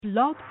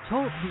Blog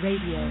Talk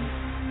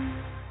Radio.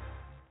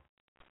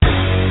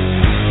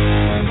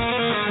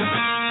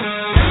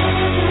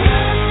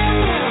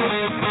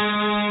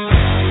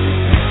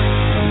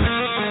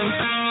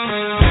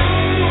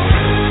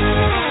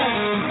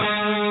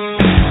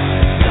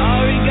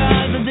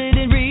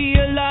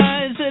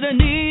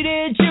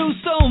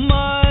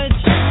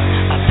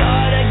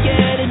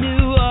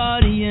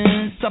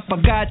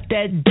 Forgot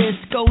that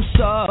disco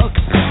sucks.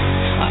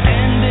 I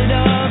ended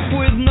up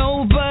with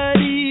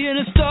nobody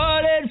and I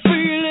started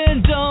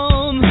feeling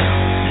dumb.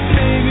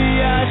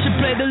 Maybe I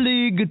should play the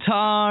lead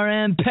guitar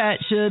and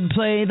Pat should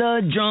play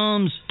the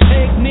drums.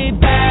 Take me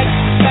back,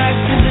 back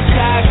to the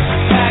shack,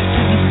 back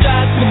to the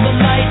start with the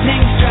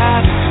lightning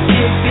strap.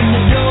 Kicking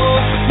the door,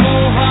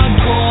 more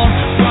hardcore,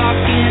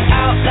 rocking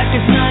out like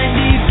it's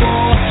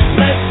 94.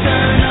 Let's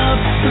turn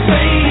up the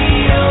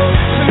radio,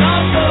 turn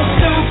off those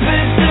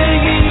stupid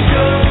singing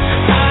shows.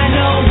 I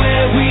know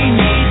where we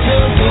need to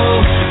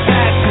go,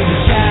 back to the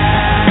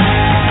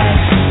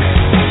shack.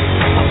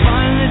 I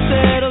finally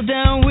settled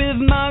down with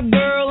my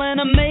girl and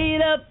I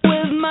made up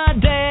with my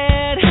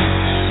dad.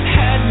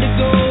 Had to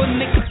go and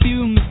make a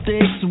few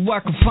mistakes so I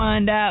could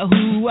find out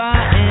who I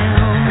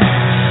am.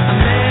 I'm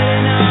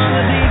letting all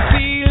of these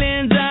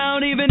feelings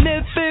out even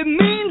if it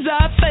means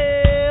I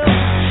fail.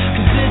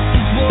 'Cause this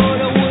is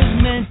what I was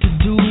meant to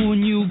do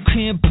and you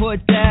can't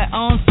put that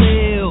on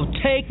sale.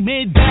 Take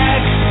me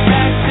back,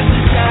 back to the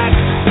shack,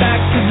 back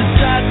to the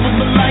start with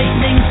the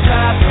lightning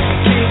strap.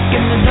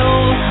 Kicking the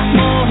door,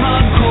 more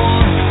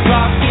hardcore,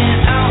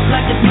 rocking out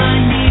like it's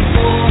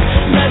 94.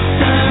 Let's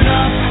turn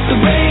up the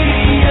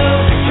radio,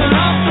 turn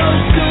off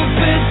those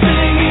stupid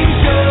singing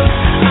shows.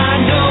 I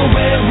know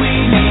where we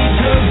need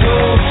to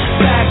go,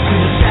 back to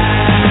the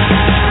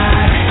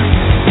shack.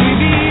 We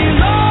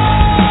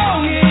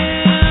belong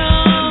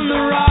in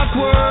the rock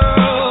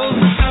world,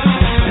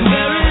 and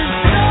there is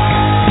so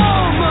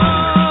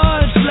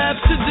much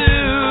left to do.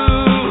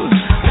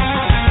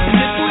 And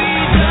if we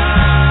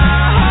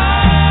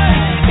die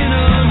in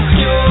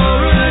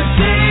obscurity,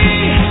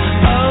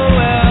 oh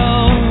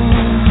well,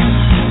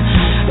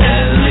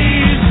 at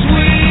least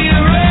we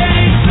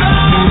raised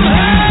some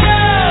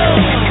hell.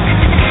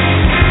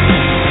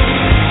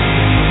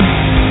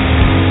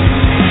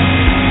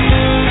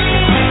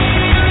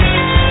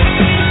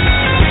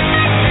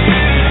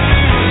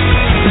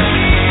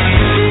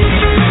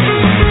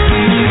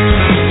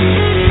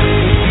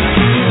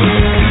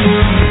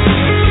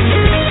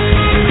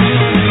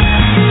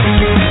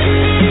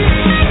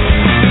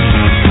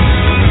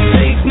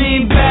 Take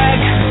me back,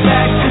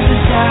 back to the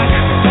shack,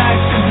 back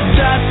to the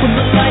start with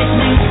the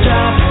lightning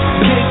strap.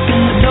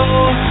 Kicking the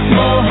door,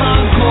 more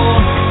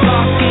hardcore,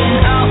 rocking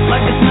out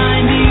like it's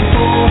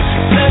 94.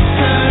 Let's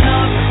turn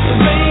up the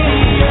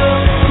radio,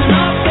 turn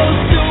off those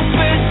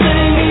stupid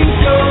singing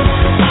shows.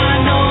 I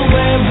know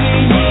where we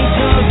need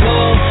to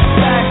go,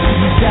 back to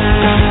the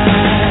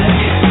shack.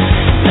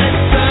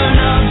 Let's turn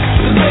up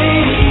the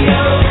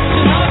radio,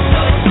 turn off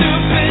those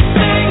stupid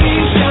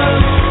singing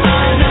shows.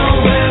 I know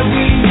where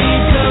we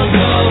need to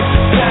go,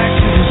 back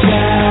to the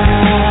shack.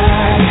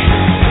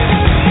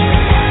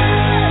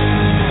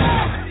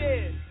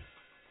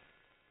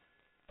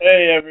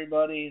 Hey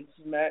everybody, it's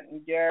Matt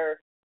and Garrett.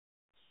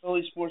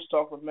 Philly Sports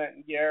Talk with Matt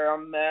and Garrett.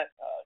 I'm Matt.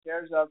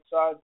 Garrett's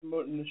outside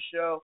promoting the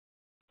show.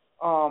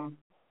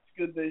 It's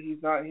good that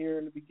he's not here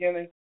in the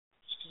beginning,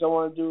 just because I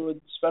want to do a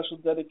special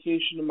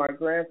dedication to my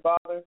grandfather.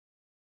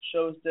 The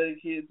show is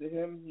dedicated to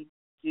him. He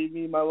gave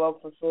me my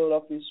love for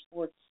Philadelphia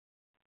sports,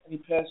 and he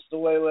passed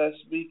away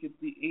last week at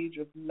the age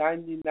of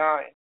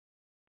 99.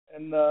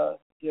 And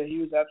yeah, he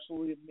was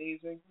absolutely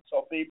amazing.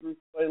 Saw Babe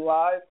Ruth play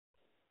live.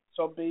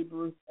 Saw Babe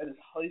Ruth at his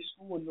high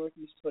school in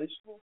Northeast High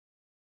School.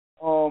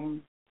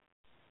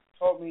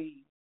 Taught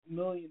me a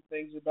million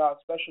things about,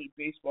 especially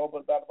baseball,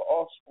 but about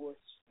all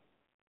sports.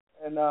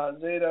 And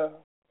Zeta,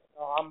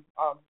 I'm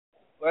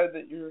glad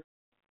that you're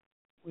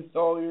with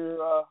all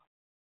your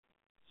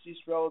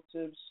deceased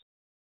relatives,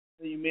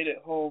 that you made it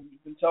home.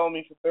 You've been telling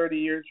me for 30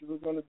 years you were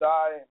going to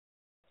die, and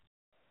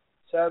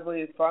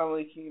sadly it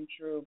finally came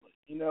true. But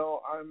you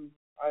know, I'm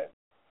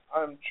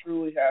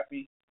truly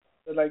happy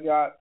that I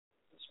got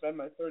to spend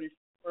my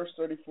first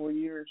 34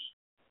 years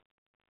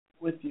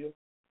with you.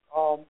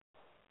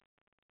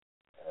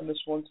 And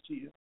this one's to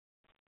you.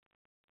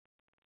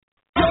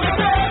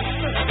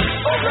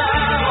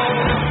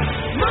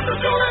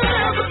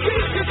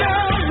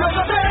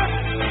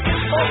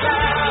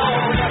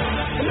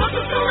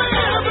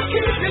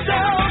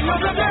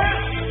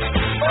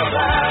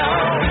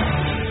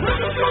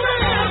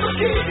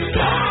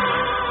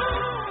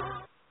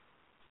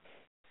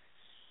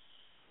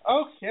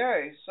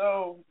 Okay,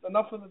 so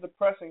enough of the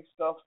depressing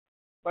stuff.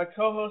 My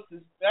co-host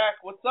is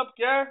back. What's up,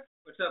 Garrett?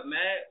 What's up,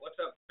 Matt? What's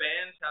up,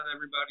 fans? How's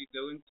everybody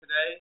doing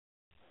today?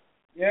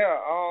 Yeah,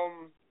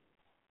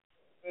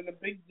 been a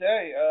big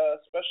day,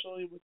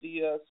 especially with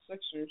the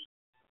Sixers.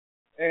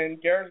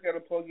 And Garrett's got to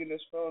plug in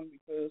his phone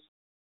because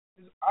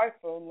his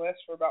iPhone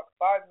lasts for about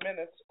 5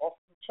 minutes off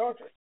the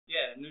charger.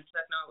 Yeah, new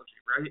technology,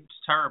 right?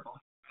 It's terrible.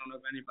 don't know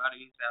if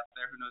anybody's out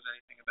there who knows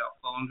anything about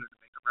phones or to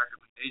make a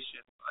recommendation,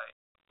 but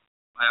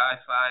my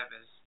i5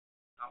 is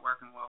not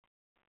working well.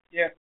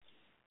 Yeah.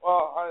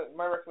 Well,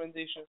 my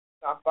recommendation is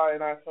not buy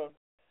an iPhone.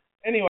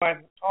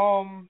 Anyway,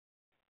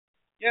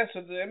 yeah,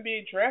 so the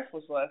NBA draft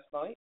was last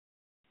night,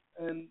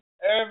 and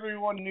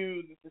everyone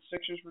knew that the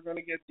Sixers were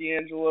going to get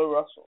D'Angelo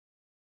Russell.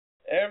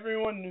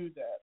 Everyone knew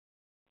that.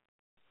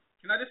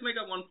 Can I just make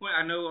up one point?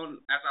 I know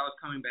as I was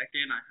coming back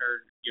in, I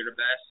heard you're the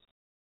best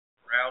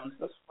round.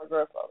 That's my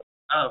grandfather.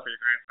 Oh, for your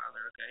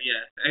grandfather, okay,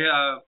 yeah.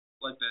 I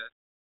like to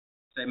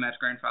say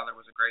Matt's grandfather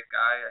was a great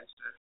guy. I used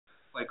to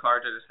play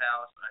cards at his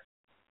house.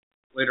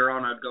 Later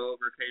on, I'd go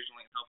over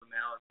occasionally and help him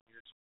out.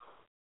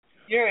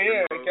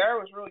 Yeah, Gary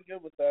was really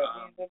good with that.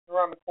 He lived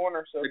around the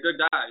corner, so a good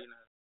guy, you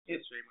know.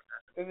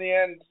 In the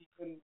end, he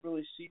couldn't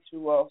really see too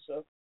well,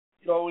 so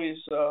he'd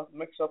always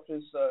mix up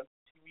his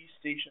TV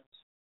stations.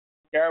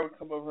 Gary would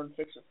come over and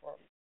fix it for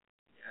him.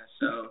 Yeah,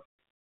 so,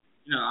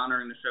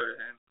 honoring the show to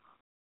him.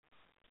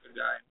 Good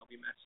guy. He'll be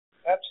missed.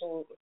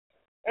 Absolutely.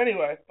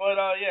 Anyway, but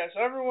yeah, so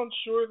everyone's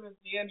sure that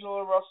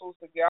D'Angelo Russell's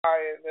the guy,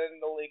 and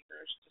then the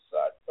Lakers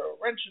decide to throw a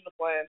wrench in the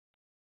plan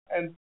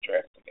and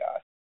draft the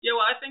guy. Yeah,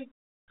 well, I think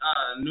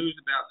news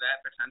about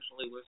that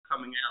potentially was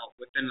coming out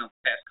within the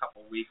past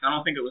couple of weeks. I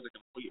don't think it was a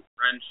complete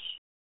wrench.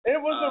 It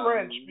was a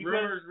wrench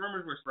because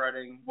rumors were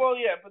spreading. Well,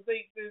 yeah, but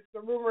the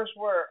rumors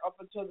were up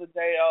until the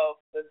day of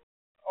that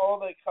all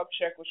that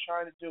Kupchak was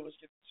trying to do was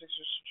get the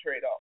Sixers to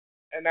trade up,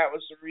 and that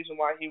was the reason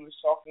why he was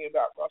talking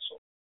about Russell.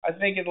 I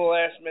think in the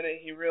last minute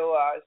he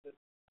realized that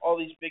all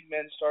these big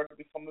men started to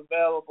become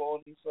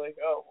available, and he's like,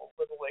 oh, well,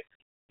 we're the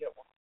Lakers to get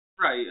one.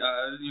 Right,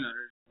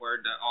 there's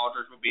word that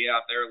Aldridge would be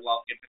out there,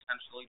 Love could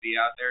potentially be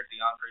out there,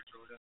 DeAndre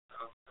Jordan.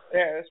 So.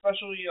 Yeah,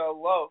 especially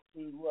Love,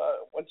 who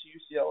went to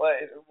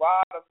UCLA. There's a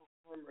lot of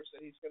rumors that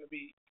he's going to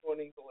be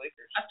joining the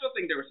Lakers. I still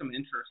think there was some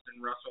interest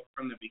in Russell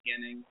from the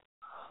beginning.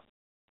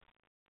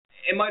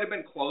 It might have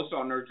been close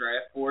on their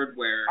draft board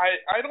where...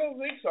 I don't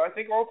think so. I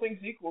think all things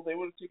equal, they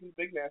would have taken the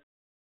big man.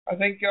 I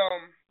think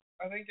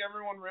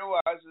everyone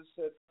realizes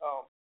that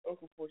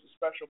Okafor's a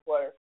special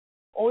player,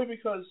 only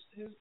because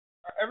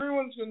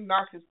everyone's going to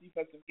knock his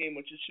defensive game,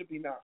 which it should be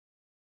not.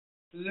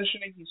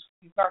 Positioning, he's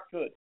not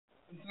good.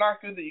 It's not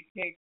good that you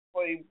can't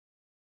play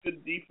good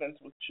defense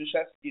with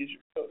Krzyzewski as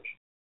your coach.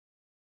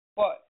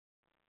 But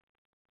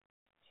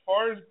as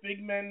far as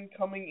big men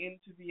coming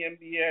into the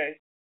NBA,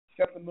 he's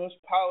got the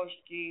most polished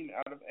game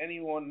out of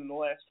anyone in the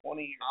last 20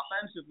 years.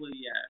 Offensively,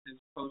 yeah.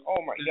 His post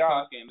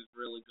game is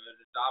really good.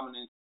 It's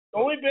dominant. The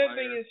only bad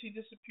thing is he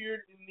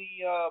disappeared in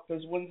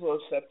because Winslow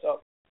stepped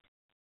up.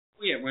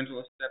 Well, yeah,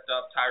 Winslow stepped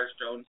up. Tyrus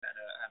Jones had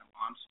a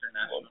monster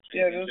national championship.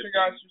 Yeah, those are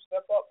guys who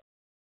step up.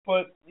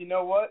 But you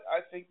know what?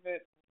 I think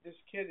that this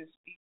kid is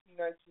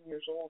 18, 19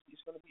 years old. He's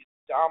going to be a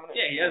dominant.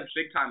 Yeah, he has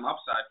big-time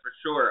upside for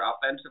sure.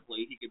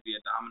 Offensively, he could be a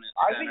dominant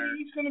center. I think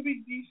he's going to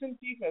be decent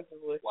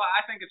defensively. Well,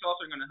 I think it's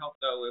also going to help,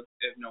 though,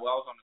 if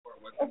Noel's on the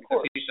court with him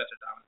because he's such a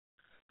dominant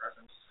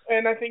presence.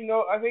 And I think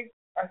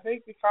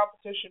the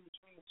competition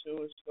between the two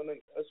is going to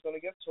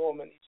get to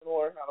him, and he's going to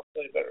learn how to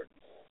play better.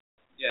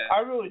 Yeah.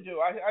 I really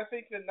do. I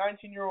think that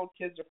 19-year-old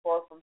kids are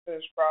far from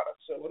finished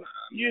products. So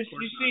you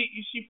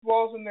see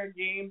flaws in their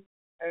game,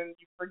 and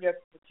you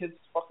forget the kid's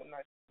fucking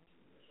 19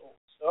 years old.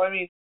 So I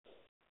mean,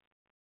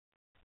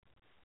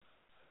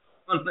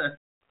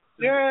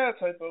 yeah,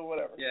 typo,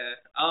 whatever. Yeah.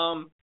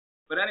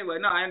 But anyway,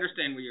 no, I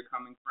understand where you're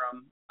coming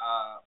from.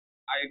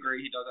 I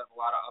agree. He does have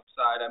a lot of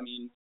upside. I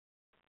mean,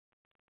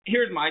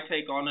 here's my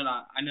take on it.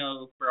 I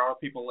know for all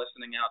people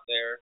listening out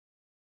there.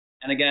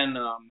 And again,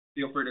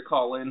 feel free to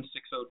call in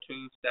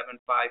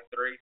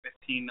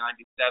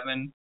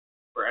 602-753-1597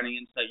 for any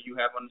insight you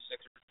have on the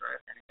Sixers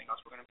draft, anything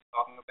else we're going to be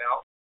talking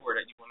about or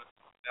that you want to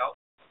talk about.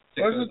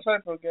 Where's the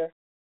typo guy?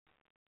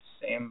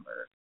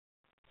 Sandberg.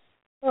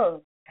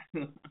 Oh.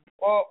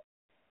 Well,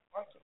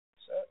 that's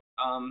upset.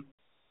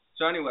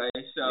 So anyway,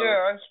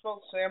 yeah, I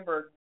spelled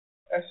Sandberg,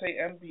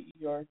 Samberg.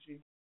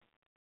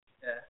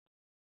 Yeah.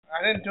 I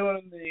didn't do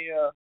it in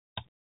the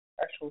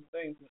actual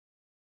thing, but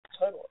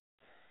title.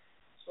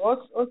 So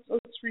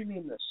let's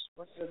rename this.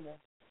 We're good now.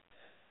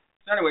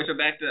 So anyway,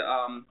 back to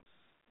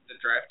the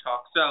draft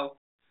talk. So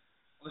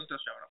we're still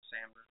showing up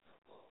Sandberg.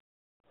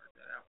 Work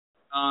that out.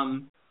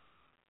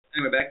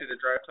 Anyway, back to the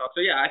draft talk.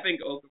 So yeah, I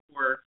think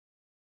Okafor,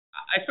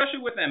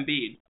 especially with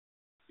Embiid,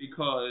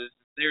 because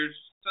there's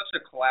such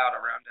a cloud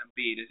around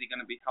Embiid. Is he going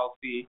to be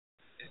healthy?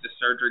 Is the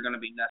surgery going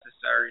to be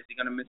necessary? Is he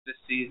going to miss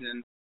this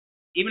season?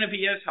 Even if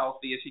he is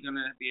healthy, is he going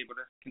to be able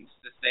to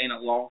sustain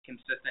a long,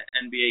 consistent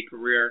NBA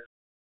career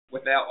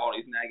without all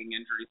these nagging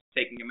injuries,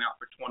 taking him out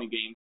for 20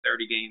 games,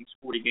 30 games,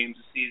 40 games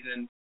a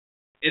season?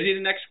 Is he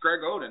the next Greg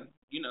Oden?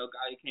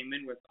 Guy who came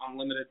in with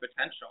unlimited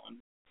potential,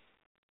 and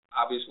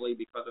obviously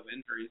because of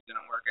injuries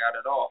didn't work out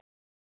at all.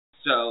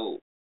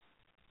 So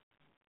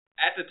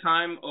at the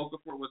time,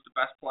 Okafor was the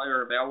best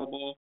player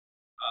available.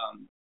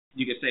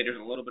 You could say there's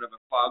a little bit of a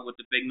clog with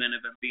the big men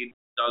if Embiid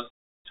does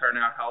turn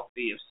out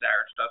healthy, if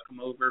Saric does come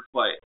over,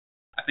 but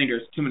I think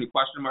there's too many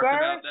question marks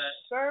about that.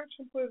 Saric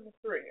can play the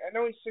 3. I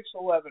know he's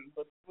 6'11",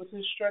 but with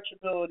his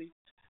stretchability,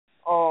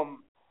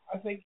 I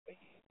think he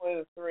can play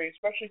the three,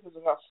 especially because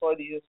of how slight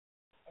he is.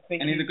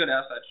 And he's a good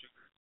outside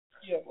shooter.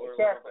 Yeah,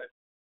 exactly.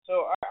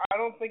 So I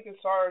don't think that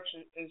Saric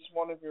is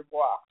one of your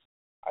blocks.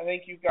 I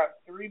think you've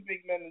got three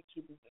big men in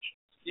two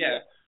positions.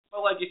 Yeah.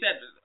 Well, like you said,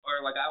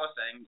 or like I was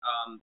saying,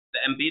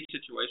 the Embiid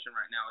situation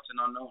right now, it's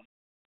an unknown.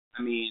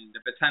 I mean,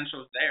 the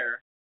potential's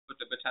there, but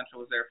the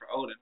potential was there for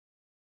Odin.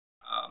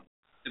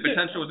 The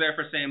potential was there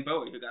for Sam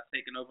Bowie, who got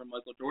taken over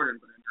Michael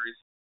Jordan, but injuries,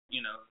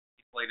 he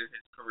played his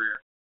career.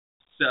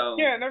 So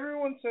yeah, and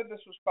everyone said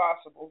this was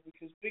possible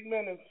because big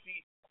men and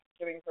feet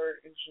getting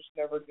hurt is just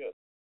never good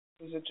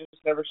because it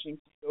just never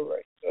seems to feel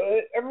right. So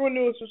everyone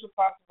knew this was a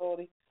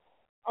possibility.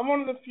 I'm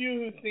one of the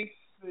few who thinks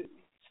that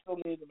you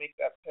still need to make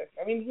that pick.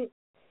 I mean,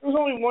 there was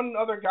only one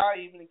other guy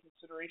even in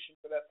consideration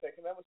for that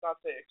pick, and that was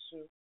Dante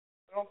Exum.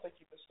 I don't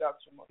think he missed out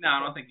too much. No, I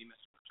don't think he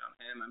missed much on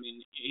him. I mean,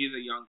 he's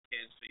a young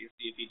kid, so you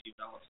see if he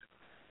develops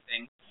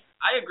anything.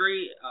 I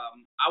agree.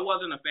 I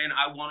wasn't a fan.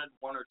 I wanted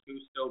one or two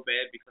so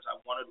bad because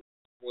I wanted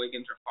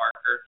Wiggins or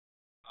Parker,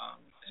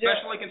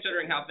 especially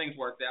considering how things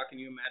worked out. Can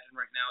you imagine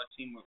right now a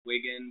team with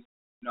Wiggins,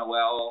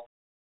 Noel,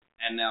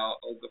 and now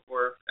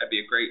Okafor? That'd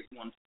be a great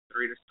 1-3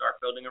 to start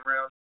building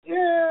around.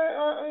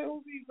 Yeah, it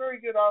would be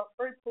very good,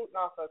 very potent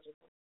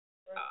offensively.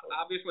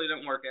 Obviously, it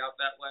didn't work out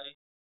that way.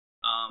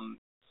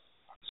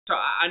 So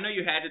I know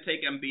you had to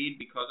take Embiid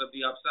because of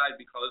the upside,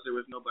 because there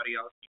was nobody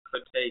else you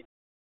could take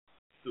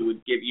who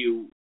would give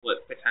you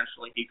what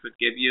potentially he could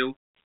give you.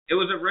 It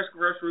was a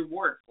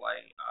risk-reward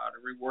play. The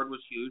reward was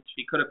huge.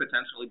 He could have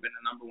potentially been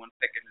the number one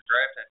pick in the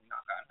draft had he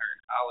not gotten hurt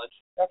in college.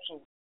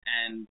 Absolutely.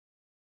 And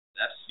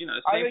that's the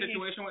same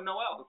situation with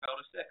Noel, who fell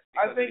to 6.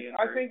 I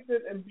think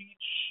that Embiid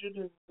should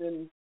have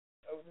been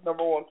the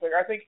number one pick.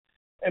 I think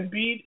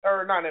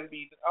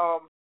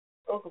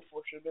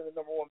Okafor should have been the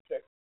number one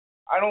pick.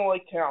 I don't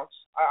like Towns.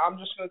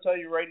 I'm just going to tell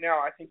you right now.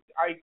 I think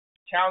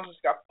Towns has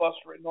got bust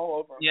written all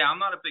over him. Yeah,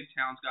 I'm not a big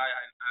Towns guy.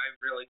 I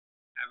really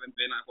haven't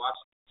been. I've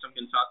watched some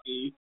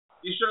Kentucky.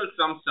 He showed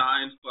some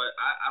signs, but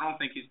I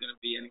don't think he's going to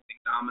be anything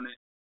dominant.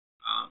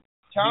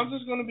 Towns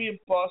is going to be a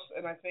bust,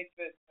 and I think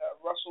that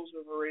Russell's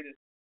overrated.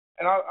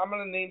 And I'm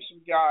going to name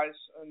some guys,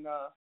 and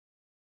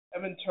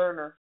Evan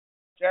Turner,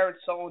 Jared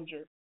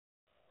Sullinger,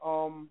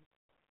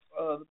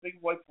 the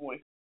big white boy.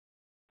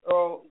 They're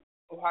all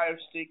Ohio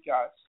State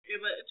guys. Yeah,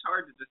 but it's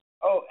hard to just...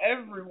 Oh,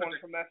 everyone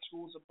from that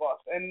school is a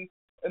bust. And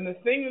the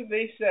thing that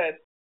they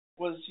said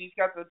was he's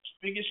got the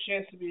biggest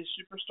chance to be a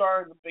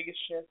superstar and the biggest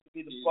chance to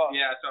be the bust.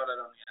 Yeah, I saw that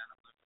on the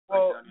analytics.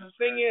 Well, the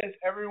thing is,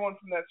 everyone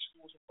from that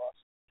school is a bust.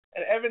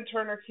 And Evan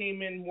Turner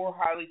came in more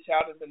highly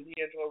touted than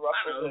D'Angelo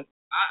Russell did.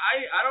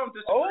 I don't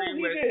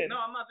disagree with... did. No,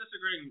 I'm not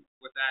disagreeing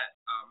with that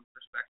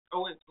perspective.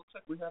 Oh, it looks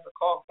like we have a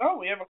call. Oh,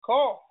 we have a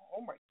call.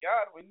 Oh, my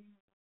God. We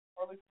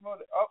hardly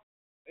promoted. Oh,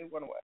 it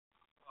went away.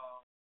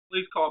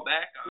 Please call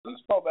back.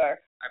 Please call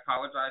back. I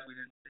apologize we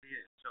didn't see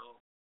it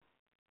until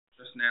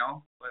just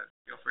now, but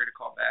feel free to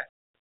call back.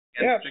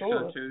 Yeah,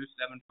 absolutely.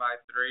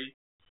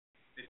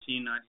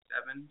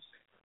 602-753-1597.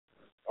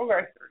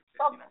 Okay.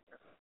 I'll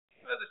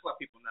just let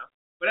people know.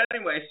 But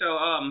anyway, so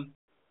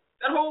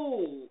that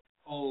whole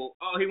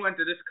he went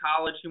to this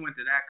college, he went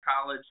to that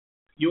college.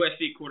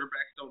 USC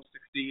quarterbacks don't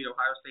succeed.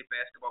 Ohio State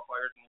basketball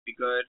players won't be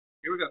good.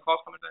 Here we go.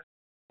 Call's coming back.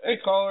 Hey,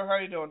 caller, how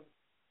you doing?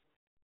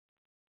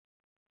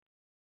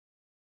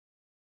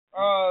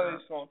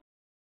 He's calling.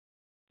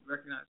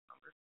 Recognize the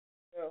number.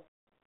 Yeah.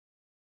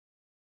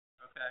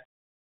 Okay.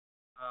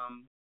 All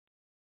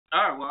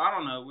right. Well, I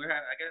don't know.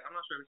 I guess I'm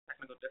not sure if it's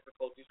technical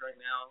difficulties right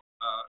now.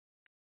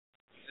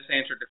 Just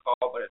answered the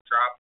call, but it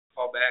dropped.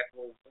 Call back.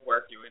 We'll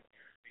work you in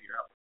here and figure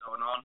out what's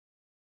going on.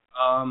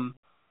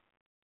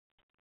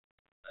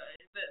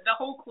 The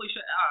whole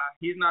cliche.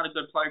 He's not a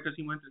good player because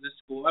he went to this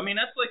school. I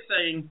mean, that's like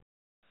saying,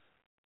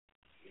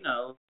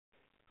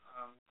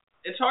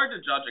 it's hard to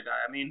judge a guy.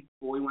 I mean,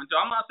 who he went to.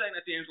 I'm not saying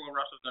that D'Angelo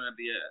Russell's going to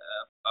be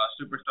a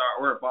superstar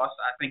or a bust.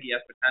 I think he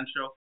has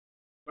potential,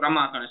 but I'm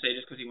not going to say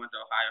just because he went to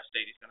Ohio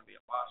State he's going to be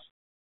a bust.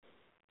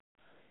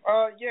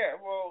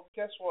 Yeah. Well,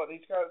 guess what?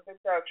 They've got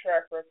a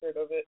track record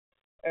of it,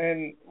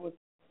 and with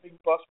big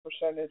bust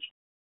percentage,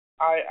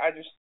 I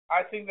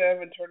think that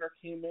Evan Turner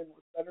came in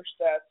with better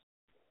stats,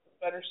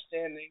 better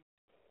standing,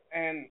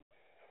 and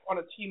on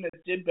a team that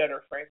did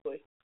better,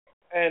 frankly,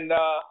 and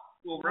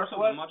well, Russell's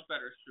a much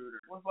better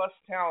shooter. With less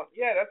talent.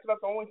 Yeah, that's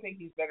about the only thing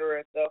he's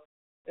better at, though.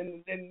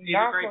 And he's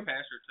a great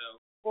passer, too.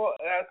 Well,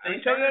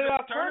 Turner's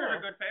a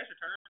good passer.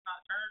 Turner's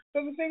not Turner.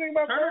 Says the same thing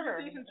about Turner.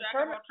 Turner's a decent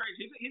jack of all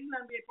trades. He's an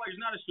NBA player. He's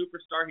not a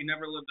superstar. He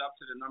never lived up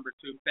to the number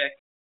 2 pick.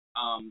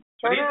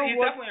 But he's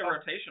definitely a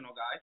rotational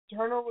guy.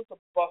 Turner was a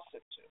bust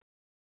at 2.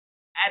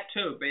 At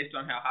 2, based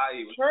on how high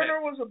he was Turner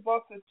picked. was a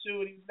bust at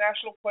 2, and he's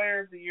National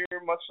Player of the Year,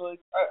 much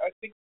like, I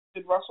think,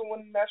 did Russell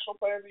win National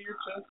Player of the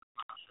Year, too? I'm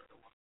not sure.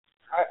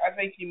 I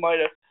think he might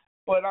have.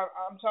 But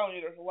I'm telling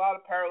you, there's a lot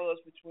of parallels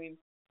between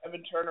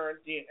Evan Turner and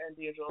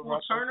D'Angelo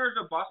Russell. Turner's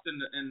a bust in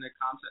the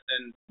concept.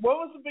 And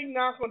what was the big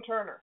knock on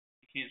Turner?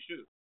 He can't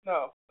shoot.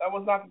 No, that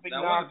was not the big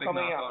knock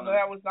coming out. No,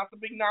 that was not the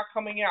big knock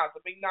coming out.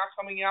 The big knock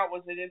coming out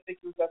was they didn't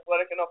think he was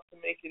athletic enough to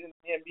make it in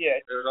the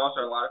NBA. There was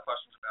also a lot of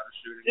questions about his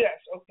shooting. Yes,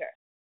 okay.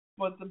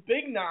 But the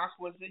big knock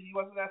was that he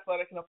wasn't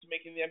athletic enough to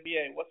make it in the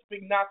NBA. What's the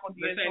big knock on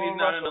They're D'Angelo saying he's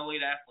not Russell? an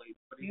elite athlete,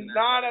 but he's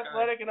not an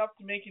athletic enough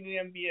to make it in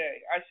the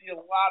NBA. I see a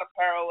lot of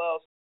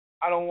parallels.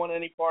 I don't want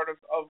any part of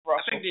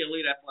Russell. I think the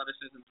elite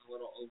athleticism is a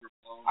little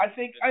overblown. I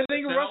think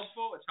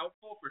It's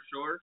helpful for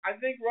sure. I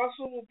think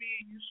Russell will be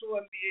a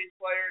useful NBA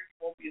player. He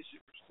won't be a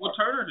superstar. Well,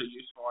 Turner's a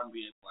useful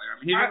NBA player.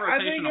 I mean, he's a rotational I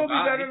think he'll guy.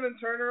 be better than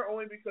Turner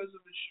only because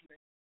of his shooting.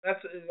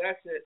 That's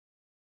it.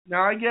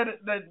 Now I get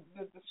it that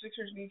the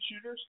Sixers need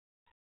shooters,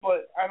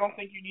 but I don't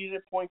think you need a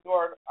point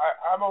guard.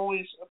 I'm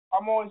always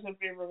in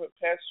favor of a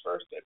pass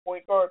first at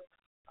point guard.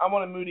 I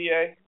want a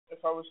Moutier if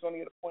I was going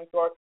to get a point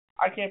guard.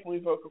 I can't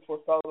believe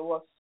Okafor fell to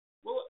us.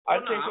 Well,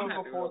 I'm happy with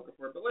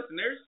Okafor. But listen,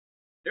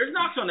 there's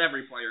knocks on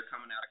every player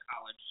coming out of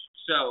college.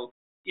 So,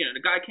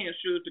 the guy can't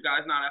shoot, the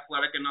guy's not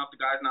athletic enough,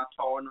 the guy's not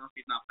tall enough,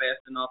 he's not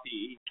fast enough,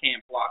 he can't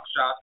block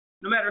shots.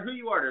 No matter who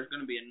you are, there's going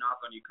to be a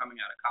knock on you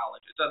coming out of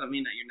college. It doesn't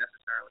mean that you're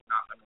necessarily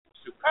not going to be a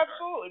superstar.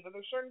 Absolutely, but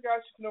there's certain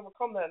guys who can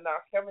overcome that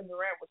knock. Kevin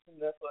Durant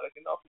wasn't athletic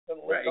enough. He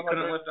couldn't lift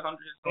 100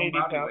 his own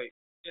body weight.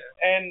 Yeah.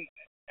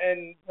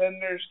 And then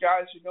there's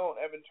guys who don't,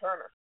 Evan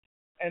Turner.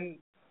 And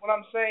what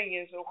I'm saying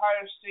is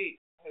Ohio State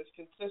has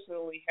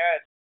consistently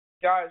had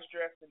guys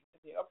drafted in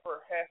the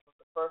upper half of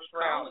the first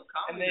round.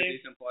 Conley's a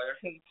decent player.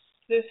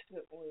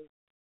 Consistently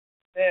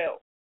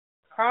failed.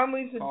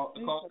 Conley's a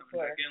decent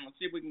player. Again, let's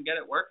see if we can get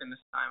it working this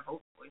time,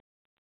 hopefully.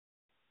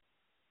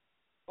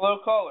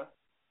 Hello, caller.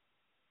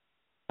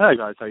 Hi,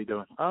 guys. How you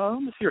doing? I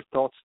want to see your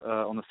thoughts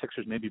on the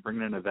Sixers maybe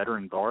bringing in a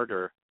veteran guard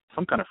or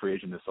some kind of free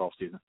agent this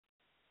offseason.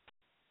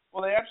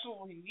 Well, they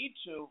absolutely need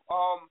to.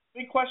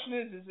 Big question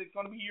is it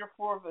going to be year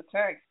 4 of the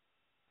tank?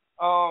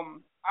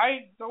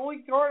 The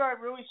only guard I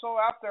really saw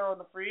out there on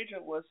the free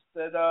agent list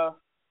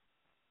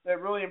that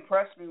really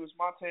impressed me was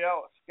Monte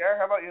Ellis. Gary,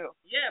 how about you?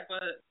 Yeah,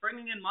 but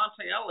bringing in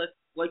Monte Ellis,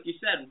 like you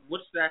said,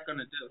 what's that going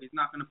to do? He's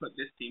not going to put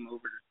this team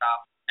over the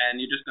top, and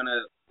you're just going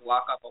to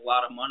lock up a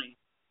lot of money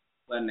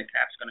when the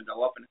cap's going to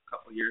go up in a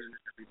couple of years, and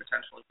there's going to be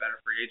potentially better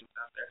free agents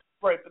out there.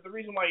 Right, but the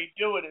reason why you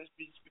do it is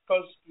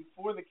because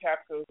before the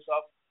cap goes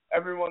up,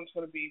 everyone's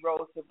going to be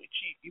relatively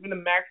cheap. Even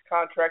the max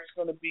contract's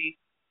going to be.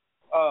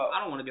 I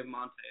don't want to give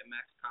Monte a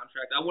max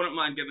contract. I wouldn't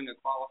mind giving a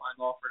qualifying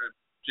offer to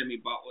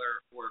Jimmy Butler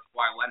or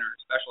Kawhi Leonard,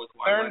 especially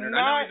Kawhi Leonard. I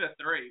know he's a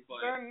 3,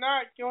 but they're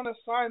not going to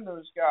sign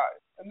those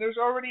guys. And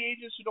there's already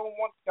agents who don't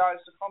want guys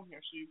to come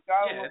here, so you've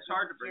got to. Yeah, it's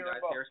hard to bring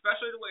guys here,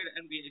 especially the way the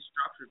NBA is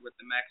structured with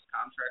the max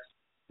contracts,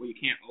 where you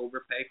can't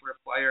overpay for a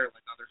player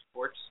like other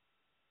sports.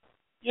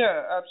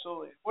 Yeah,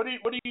 absolutely. What do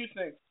you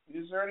think?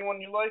 Is there anyone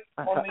you like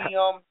on the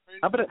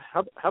How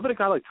about a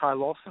guy like Ty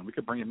Lawson? We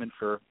could bring him in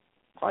for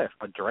probably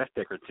a draft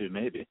pick or 2,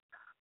 maybe.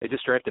 They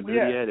just drafted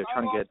Moutier. They're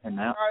trying to get him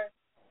now.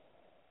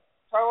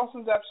 Ty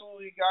Lawson's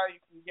absolutely a guy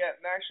you can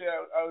get. And actually,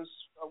 I was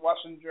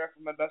watching the draft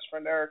with my best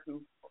friend Eric,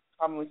 who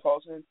commonly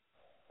calls in,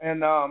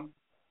 and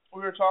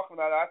we were talking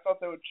about it. I thought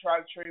they would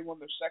try to trade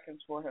one of their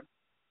seconds for him.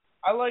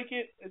 I like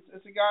it.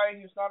 It's a guy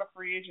who's not a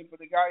free agent,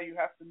 but a guy you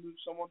have to move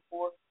someone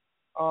for.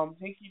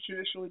 Hinkie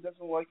traditionally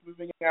doesn't like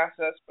moving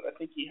assets, but I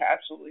think he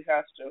absolutely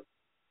has to.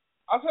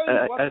 I'll tell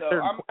you what,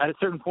 at a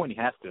certain point, he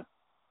has to.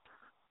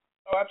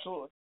 Oh,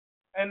 absolutely.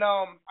 And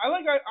I'm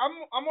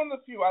one of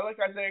the few. I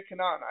like Isaiah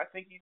Canaan. I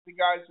think the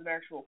guy's an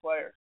actual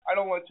player. I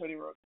don't like Tony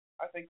Roten.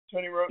 I think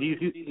Tony Roten.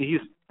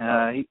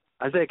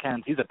 Isaiah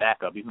Canaan. He's a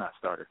backup. He's not a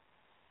starter.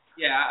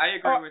 Yeah, I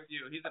agree with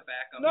you. He's a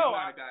backup. No,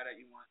 he's not a guy that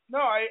you want.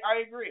 No, I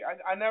agree.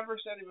 I never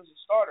said he was a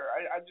starter.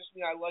 I just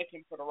mean I like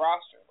him for the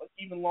roster, like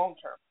even long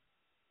term.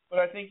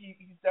 But I think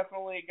he's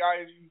definitely a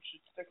guy you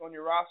should stick on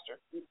your roster.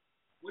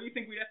 What do you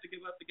think we'd have to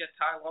give up to get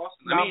Ty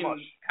Lawson? Not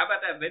much. How about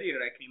that video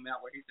that came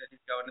out where he said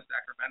he's going to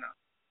Sacramento?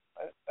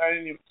 I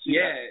didn't even see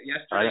that. Yeah,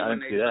 yesterday I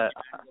didn't see that.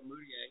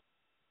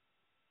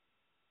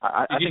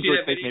 I think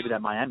we'll take maybe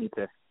that Miami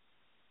pick.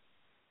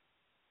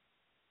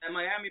 That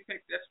Miami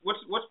pick,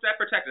 what's that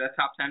protected? That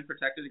top 10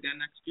 protected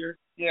again next year?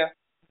 Yeah,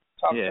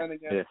 top 10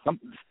 again. Yeah,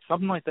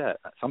 something like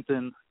that.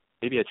 Something,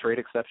 maybe a trade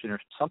exception or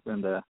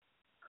something.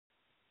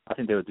 I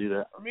think they would do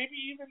that. Or maybe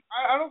even,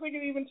 I don't think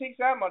it even takes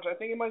that much. I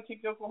think it might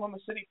take the Oklahoma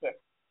City pick,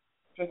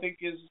 which I think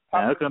is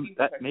top 15 pick.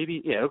 That's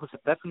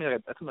gonna be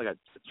like a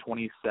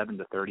 27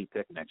 to 30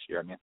 pick next year.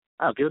 I mean,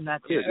 I'll give them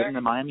that too. Give them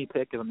the Miami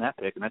pick, give them that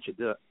pick, and that should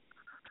do it.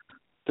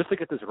 Just to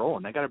get this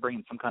rolling, they got to bring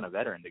in some kind of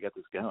veteran to get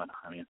this going.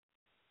 I mean.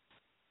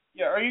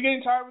 Yeah, are you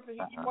getting tired with the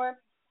Hinkie plan?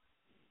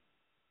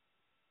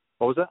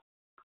 What was that?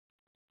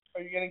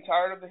 Are you getting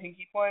tired of the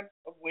Hinkie plan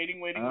of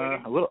waiting?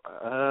 A little.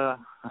 I'm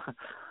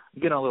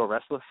getting a little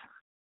restless.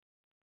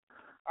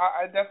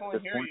 I definitely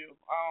hear you.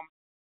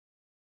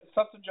 It's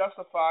tough to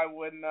justify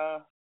when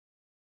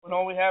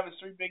all we have is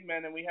 3 big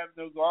men and we have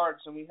no guards,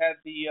 and we had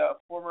the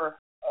former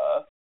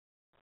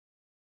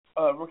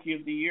Rookie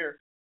of the Year.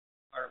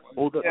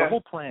 Well, the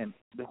whole plan,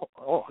 the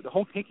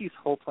whole Hinkie's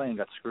whole plan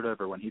got screwed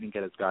over when he didn't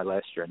get his guy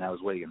last year, and that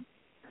was Wiggins.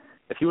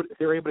 If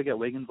they were able to get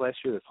Wiggins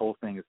last year, this whole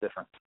thing is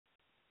different.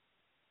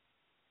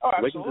 Oh,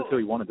 absolutely. Wiggins is who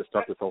he wanted to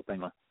start this whole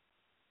thing with.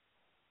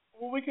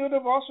 Well, we could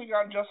have also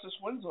gotten Justice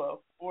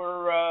Winslow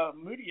or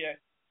Moutier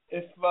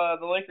if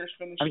the Lakers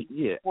finished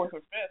 4th or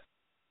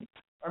 5th.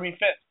 I mean,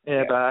 fifth.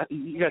 Yeah, but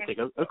you got to take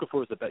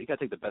Okafor is the best. You got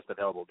to take the best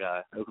available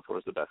guy. Okafor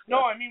is the best guy.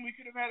 No, I mean we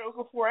could have had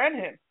Okafor and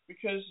him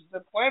because the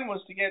plan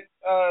was to get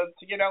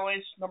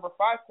LA's number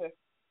 5 pick.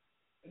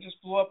 It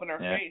just blew up in our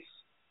face.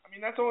 I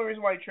mean, that's the only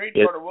reason why he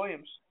traded Carter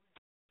Williams.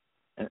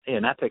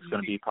 And that pick's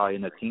going to be probably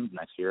in the teens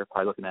next year.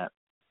 Probably looking at,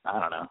 I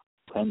don't know,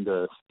 10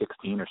 to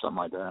 16 or something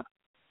like that.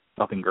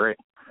 Nothing great.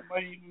 It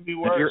might even be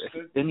worse.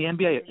 In the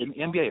NBA,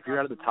 if you're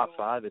out of the top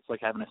 5, it's like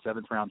having a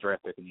 7th round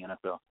draft pick in the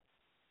NFL.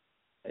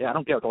 Yeah, I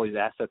don't get with all these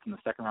assets in the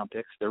 2nd round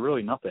picks. They're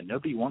really nothing.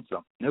 Nobody wants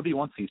them. Nobody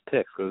wants these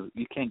picks because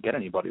you can't get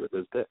anybody with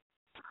those picks.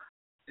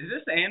 Is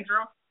this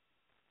Andrew?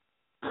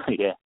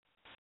 Yeah.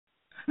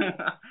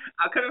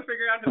 I couldn't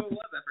figure out who it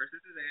was at first.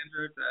 This is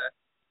Andrew.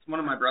 It's one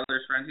of my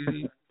brother's friends.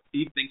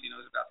 He thinks he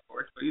knows about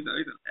sports, but he's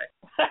okay.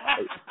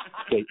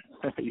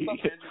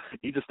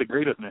 He just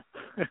agreed with me.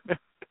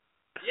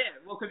 Yeah,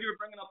 well, because you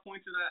were bringing up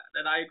points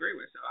that I agree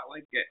with, so I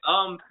like it.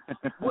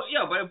 Well,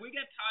 yeah, but if we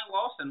get Ty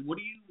Lawson, what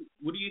do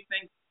you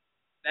think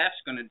that's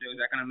going to do?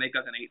 Is that going to make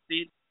us an 8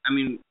 seed? I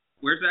mean,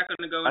 where's that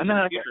going to go into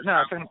the future?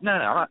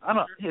 No. I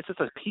don't. It's just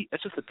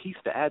a piece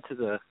to add to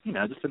the,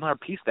 just another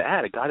piece to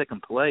add. A guy that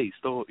can play. He's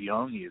still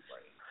young.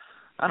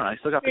 I don't know. He's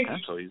still got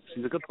potential.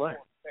 He's a good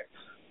player.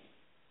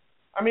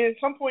 I mean,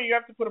 at some point you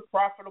have to put a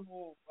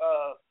profitable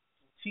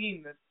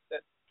team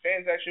that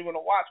fans actually want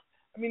to watch.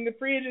 I mean, the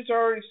free agents are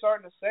already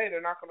starting to say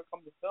they're not going to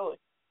come to Philly.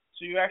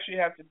 So you actually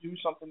have to do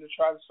something to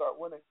try to start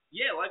winning.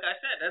 Yeah, like I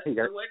said, that's the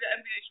way the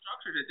NBA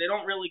structured it. They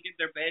don't really give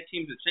their bad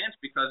teams a chance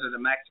because of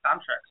the max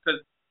contracts.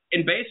 Because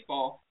in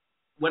baseball,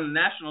 when the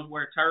Nationals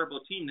were a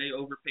terrible team, they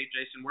overpaid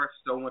Jason Worth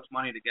so much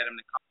money to get him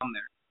to come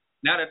there.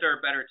 Now that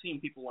they're a better team,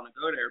 people want to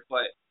go there.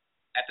 But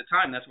at the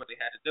time, that's what they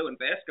had to do. In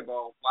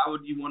basketball, why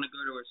would you want to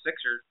go to a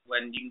Sixers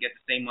when you can get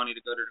the same money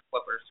to go to the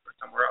Clippers or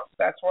somewhere else?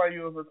 That's why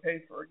you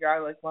overpay for a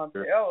guy like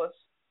Monte Ellis,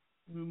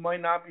 who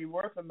might not be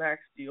worth a max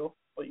deal,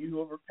 but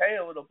you overpay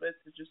a little bit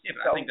to just. Yeah,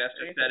 but I think that's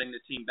just setting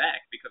the team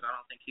back because I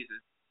don't think he's a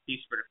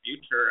piece for the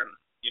future. And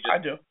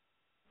I do.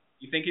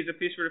 You think he's a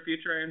piece for the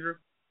future, Andrew?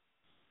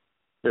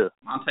 Who?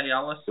 Monte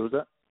Ellis. Who was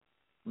that?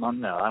 No,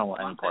 I don't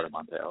want any part of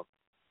Monte Ellis.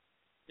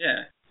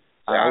 Yeah.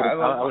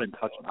 I wouldn't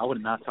touch him. I would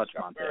not touch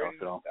Monte Ellis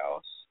at all.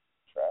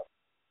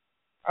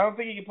 I don't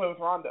think he can play with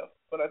Rondo,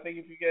 but I think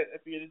if you get a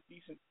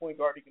decent point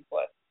guard, he can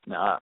play.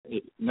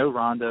 No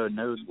Rondo,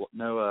 no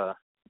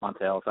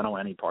Monte Ellis. I don't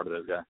want any part of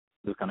those guys.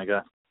 Those kind of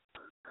guys.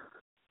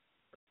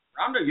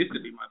 Rondo used to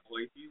be my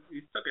boy.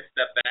 He took a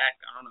step back.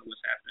 I don't know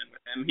what's happening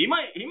with him. He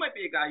might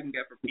be a guy you can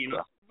get for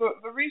peanuts.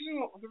 The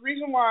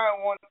reason why I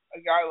want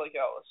a guy like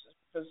Ellis is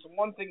because the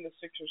one thing the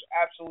Sixers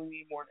absolutely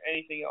need more than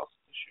anything else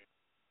is to shoot.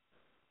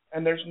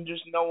 And there's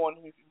just no one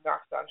who can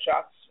knock down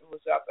shots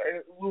who's out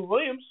there. Lou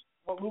Williams.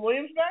 Want Lou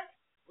Williams back?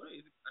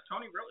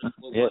 Tony Roten.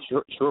 Yeah,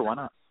 sure. Why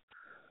not?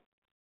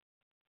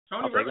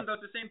 Tony Roten does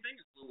the same thing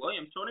as Lou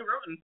Williams. Tony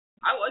Roten.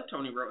 I like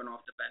Tony Roten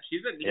off the bench.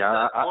 He's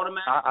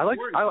automatic.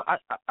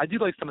 I do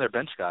like some of their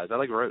bench guys. I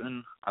like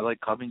Roten. I like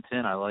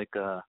Covington. I like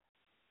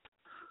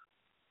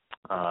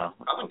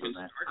Covington's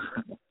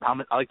I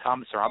like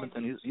Thomas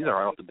Robinson. He's all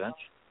right off the bench.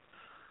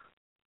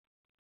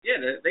 Yeah,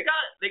 they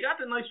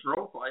got the nice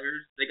role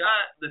players. They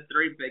got the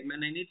 3 big men.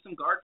 They need some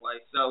guard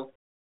play. So,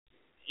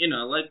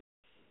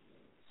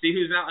 see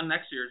who's out in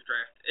next year's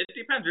draft. It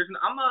depends.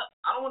 I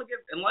don't want to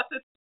give unless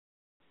it's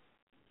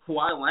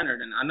Kawhi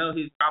Leonard, and I know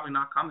he's probably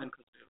not coming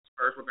because the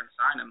Spurs were going to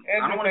sign him. Andrew,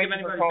 I don't want to give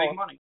anybody big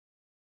money.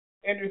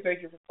 Andrew,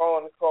 thank you for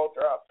calling. The call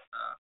dropped.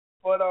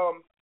 All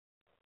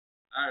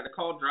right, the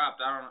call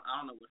dropped. I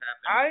don't know what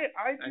happened.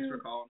 Thanks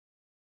for calling.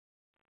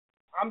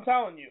 I'm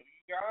telling you,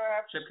 you gotta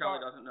have to. Chip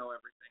Kelly doesn't know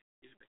everything.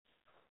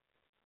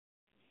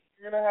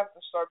 You're going to have to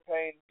start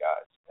paying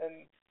guys,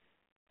 and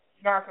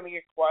you're not going to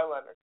get Kawhi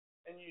Leonard,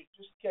 and you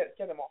just get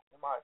him off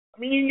your mind. I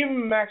mean, you can give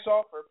him a max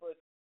offer, but...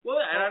 Well,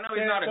 and I know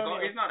he's not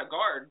a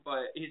guard,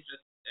 but he's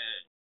just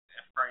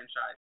a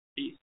franchise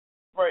piece.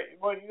 Right.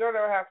 What you're going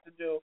to have to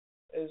do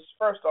is,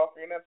 first off,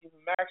 you're going to have to give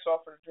a max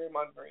offer to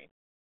Draymond Green.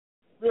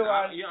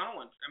 Realize...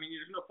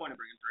 there's no point in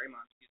bringing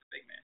Draymond. He's a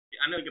big man.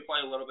 I know he can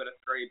play a little bit of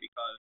 3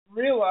 because...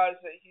 Realize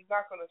that he's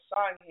not going to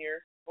sign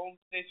here. Golden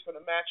State's going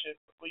to match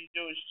it, but what you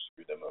do is you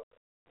screw them over.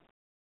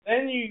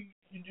 Then you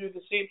do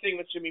the same thing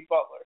with Jimmy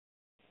Butler.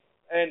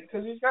 And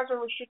because these guys are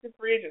restricted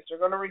free agents,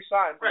 they're going to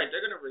re-sign. Right,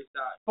 they're going to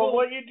re-sign. But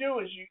what you do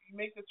is you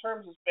make the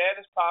terms as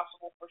bad as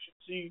possible so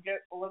you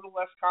get a little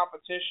less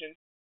competition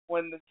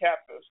when the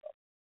cap goes up.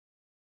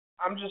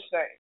 I'm just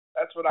saying.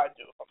 That's what I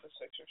do if I'm the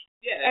Sixers.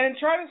 Yeah. And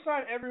try to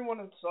sign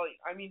everyone in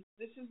sight. I mean,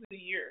 this is the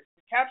year.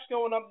 The cap's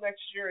going up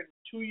next year, and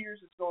in 2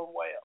 years it's going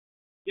way up.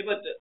 Yeah,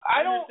 but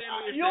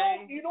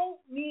you don't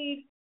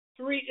need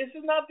 3. This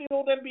is not the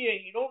old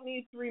NBA. You don't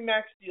need 3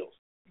 max deals.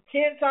 You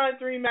can't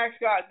sign 3 max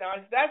guys. Now,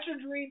 if that's your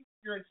dream,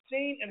 you're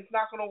insane, and it's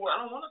not going to work.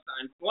 I don't want to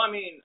sign. Well, I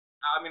mean,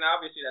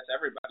 obviously that's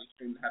everybody's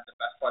dream to have the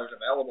best players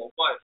available,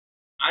 but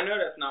I know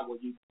that's not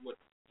what you have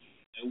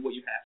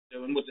to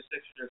do and what the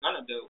Sixers are going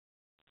to do.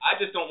 I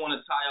just don't want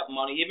to tie up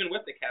money, even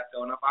with the cap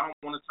going up. I don't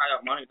want to tie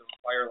up money to a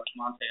player like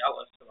Monte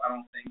Ellis, so I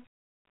don't think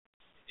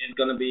it's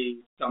going to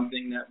be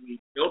something that we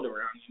build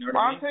around. You know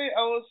what I mean? Monte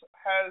Ellis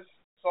has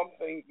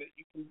something that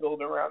you can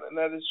build around, and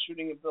that is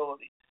shooting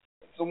ability.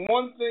 It's the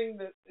one thing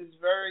that is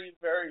very,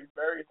 very,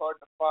 very hard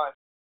to find.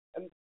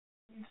 And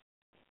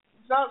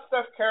he's not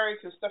Steph Curry,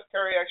 because Steph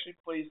Curry actually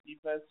plays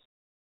defense.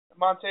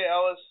 Monte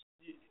Ellis,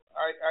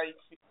 I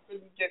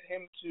couldn't get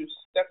him to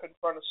step in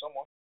front of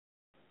someone.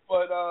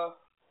 But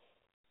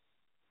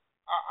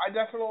I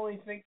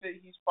definitely think that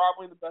he's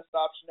probably the best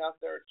option out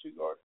there at 2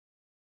 guard.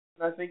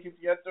 And I think if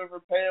you have to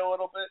overpay a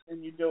little bit,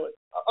 then you do it.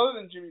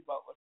 Other than Jimmy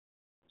Butler.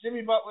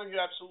 Jimmy Butler, you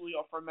absolutely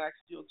offer a max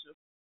deal to.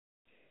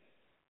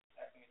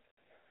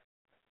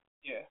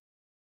 Yeah.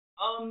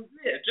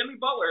 Yeah, Jimmy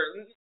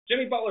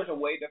Butler's a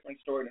way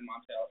different story than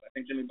Monte Ellis. I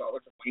think Jimmy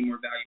Butler's a way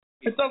more valuable.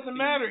 It doesn't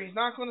matter. He's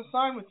not going to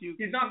sign with you.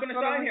 He's not going to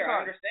sign here.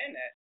 I understand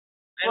that.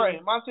 Right.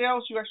 Monte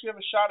Ellis, you actually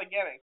have a shot at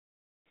getting.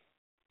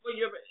 Well,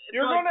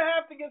 you're going to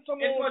have to get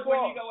some. It's like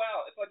when you go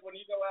out. It's like when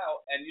you go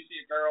out and you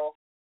see a girl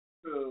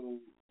who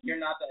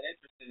you're not that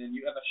interested in.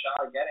 You have a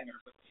shot at getting her,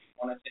 but do you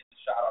want to take the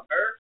shot on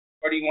her,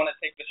 or do you want to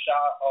take the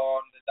shot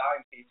on the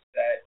dime piece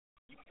that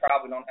you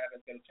probably don't have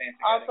as good a chance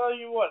of getting? I'll tell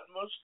you what.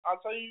 I'll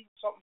tell you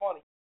something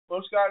funny.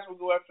 Most guys will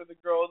go after the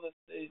girl that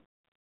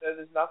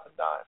is not the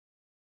dime.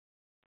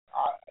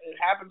 It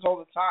happens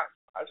all the time.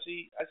 I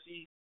see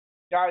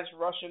guys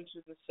rush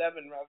into the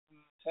 7 rather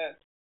than the 10.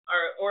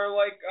 Or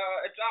like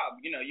a job.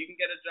 You know, you can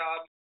get a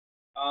job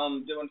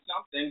doing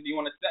something. Do you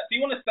want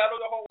to settle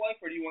the whole life,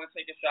 or do you want to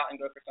take a shot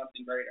and go for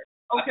something greater?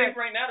 Okay. I think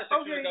right now the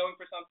Sixers are going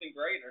for something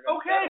greater.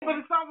 Okay,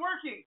 but it's not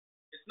working.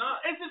 It's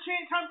not. It's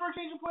time for a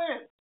change of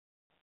plan.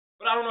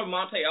 But I don't know if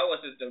Monte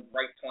Ellis is the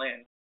right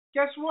plan.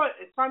 Guess what?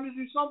 It's time to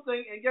do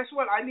something, and guess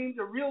what? I named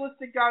a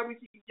realistic guy we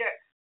can get.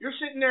 You're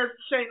sitting there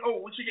saying,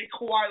 oh, we should get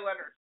Kawhi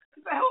Leonard.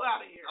 Get the hell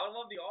out of here. I would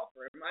love to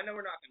offer him. I know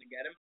we're not going to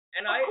get him.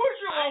 And of course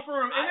you'll offer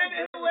him, and then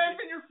he'll laugh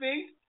in your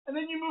face, and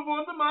then you move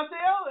on to Monte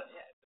Ellis.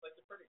 Yeah, it's like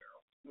the pretty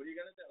girl. What are you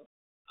going to do?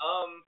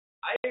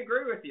 I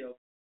agree with you.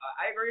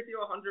 I agree with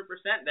you 100%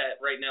 that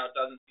right now it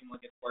doesn't seem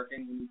like it's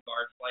working. We need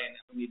guards playing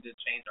it. We need to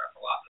change our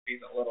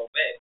philosophies a little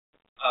bit.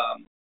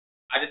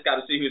 I just got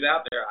to see who's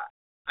out there.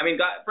 I mean,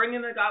 bring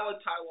in a guy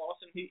like Ty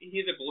Lawson.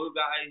 He's a glue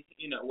guy,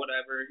 you know,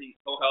 whatever.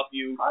 He'll help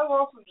you. Ty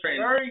Lawson's a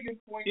very good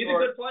point guard. He's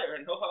a good player,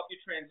 and he'll help you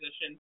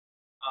transition.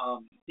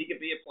 He could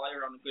be a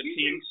player on a good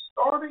team.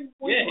 Starting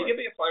point he could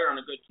be a player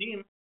on a good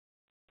team.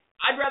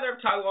 I'd rather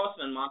have Ty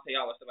Lawson and Monte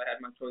Ellis if I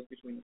had my choice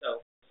between the two.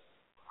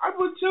 I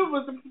would too,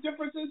 but the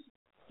difference is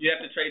you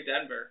have to trade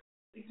Denver.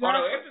 Exactly. Oh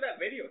no, after that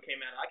video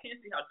came out, I can't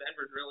see how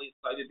Denver's really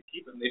excited to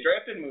keep him. They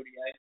drafted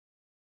Moutier.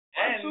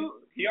 And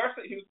he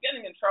was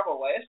getting in trouble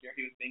last year.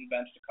 He was being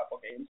benched a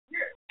couple games.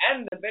 Yeah.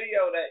 And the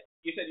video that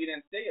you said you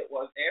didn't see, it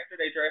was after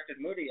they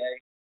drafted Moutier,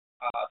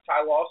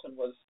 Ty Lawson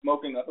was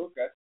smoking a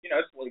hookah. You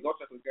know, it's legal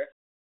to hookah.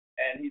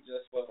 And he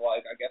just was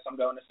like, I guess I'm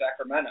going to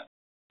Sacramento.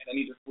 And then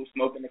he just blew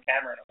smoke in the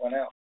camera and it went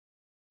out.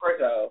 Right.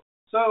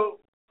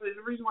 So the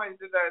reason why he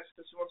did that is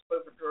because he wants to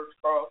play for George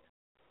Karl.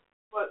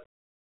 But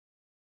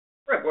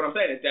right, what I'm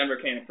saying is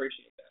Denver can't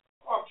appreciate that.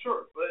 Oh, I'm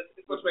sure, but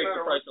it which makes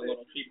the price a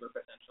little cheaper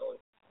potentially.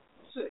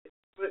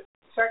 But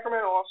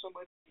Sacramento also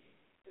might be,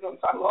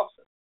 Ty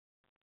Lawson.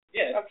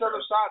 Yeah, that's the other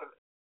side of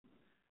it.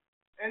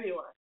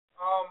 Anyway,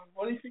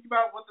 what do you think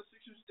about what the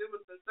Sixers did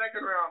with the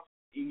second round?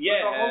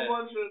 Yeah, with a whole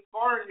bunch of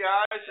foreign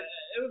guys.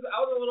 I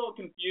was a little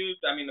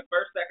confused. I mean, the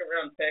first second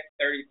round pick,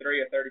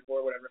 33 or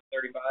 34, whatever,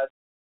 35.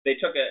 They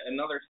took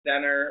another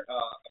center,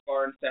 a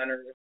foreign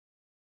center.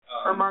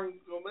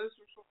 Armand Gomez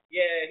or something?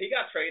 Yeah, he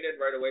got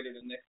traded right away to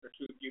the Knicks for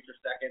 2 future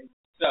seconds.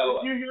 So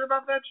did you hear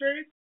about that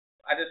trade?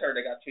 I just heard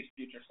they got 2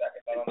 future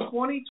seconds. I don't know.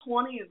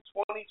 2020 and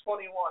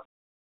 2021.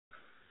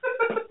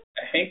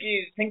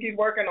 Hinkie's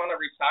working on a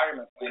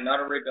retirement plan,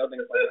 not a rebuilding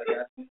plan, I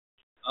guess.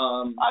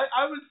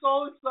 I was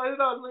so excited.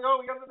 I was like, oh,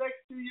 we got the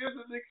next 2 years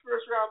of the next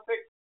second round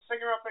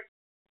pick.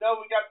 No,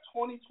 we got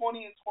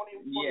 2020 and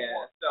 2021.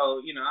 Yeah,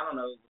 so, I don't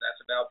know what that's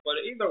about.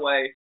 But either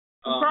way.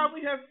 We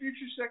probably have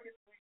future seconds.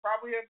 We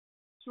probably have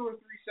 2 or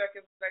 3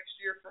 seconds next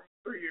year from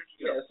 3 years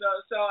ago. Yeah,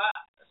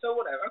 so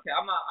whatever. Okay,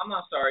 I'm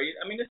not sorry.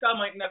 I mean, this guy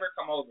might never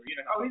come over. You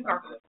know how he's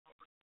not going to.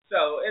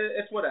 So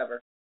it's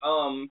whatever.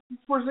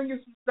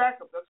 Porzingis is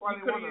backup. That's why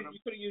they wanted him.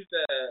 You could have used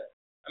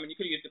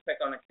the pick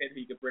on a kid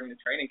who you could bring to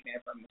training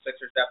camp. I mean, the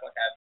Sixers definitely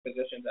have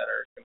positions that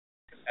are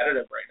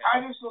competitive right now.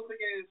 I just don't think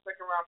any of the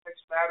second round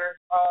picks matter.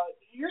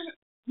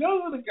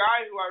 The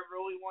guy who I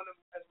really want him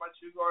as my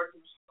 2 guard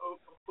who's so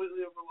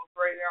completely overlooked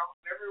right now,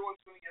 and everyone's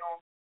going to get on.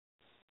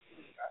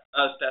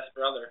 Steph's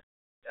brother.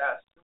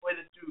 Yes, he played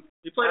a dude.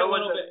 He played a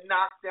little bit.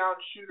 Knockdown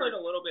shooter. He played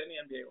a little bit in the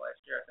NBA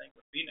last year, I think,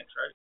 with Phoenix,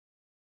 right?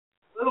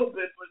 A little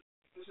bit, but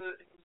he was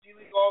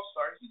D-League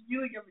All-Star. He's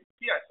D-League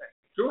MVP, I think.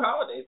 Drew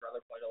Holiday's brother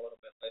played a little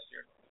bit last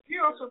year. He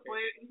also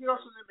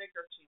didn't make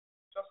our team.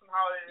 Justin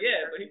Holiday.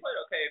 Yeah, but he played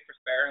okay for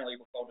sparingly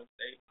with Golden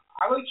State.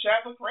 I like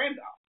Chadwick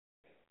Randolph.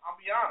 I'll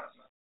be honest.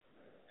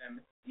 And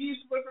he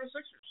used to play for the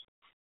Sixers.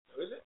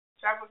 Who is it?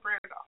 Chadwick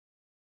Randolph.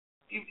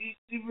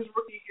 He was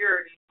rookie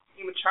here, and he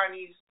became a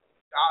Chinese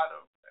god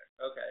over there.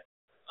 Okay.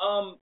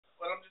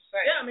 But I'm just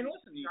saying. Yeah, I mean,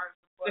 listen,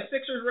 the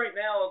Sixers right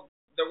now,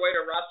 the way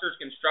the roster is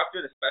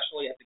constructed,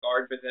 especially at the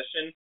guard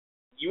position,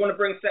 You want to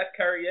bring Seth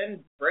Curry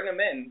in? Bring him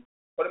in.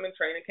 Put him in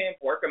training camp.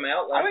 Work him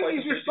out. I think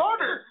he's your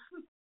starter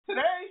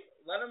today.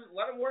 Let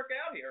him work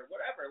out here.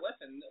 Whatever.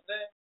 Listen,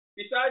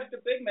 besides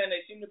the big men,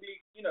 they seem to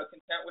be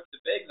content with the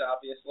bigs,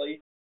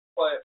 obviously.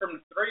 But from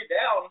the 3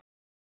 down,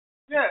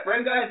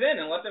 bring guys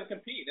in and let them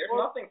compete. There's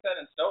nothing set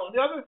in stone.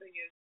 The other thing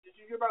is, did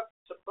you hear about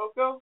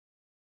Saboko?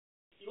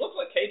 He looks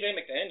like KJ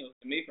McDaniels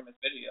to me from his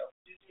video.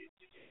 Did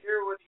you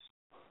hear what he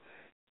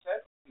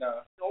said?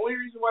 No. The only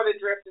reason why they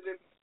drafted him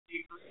is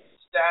he agreed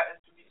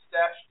to be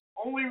stashed.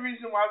 Only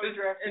reason why they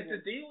drafted him. Is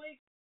the D-League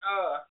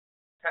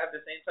have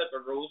the same type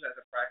of rules as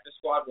a practice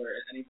squad where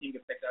any team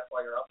can pick that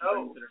player up and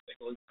bring him to their big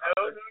league?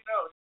 No.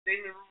 It's the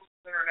same rules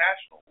as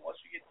international. Once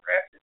you get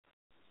drafted,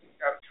 you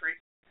got to trade.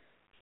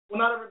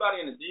 Well, not everybody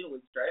in the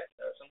D-League's drafted,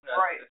 though.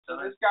 Right. So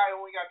this guy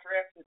only got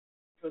drafted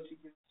because he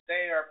can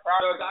stay in our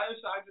property. So a guy who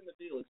signs in the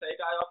D-League, say a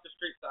guy off the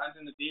street signs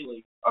in the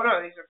D-League. Oh,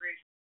 no, he's a free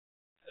agent.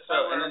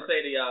 So, and then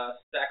say the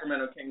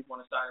Sacramento Kings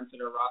want to sign him to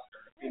their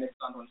roster, the Phoenix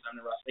Suns want to sign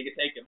him to their roster, they could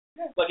take him.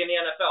 Yeah. Like in the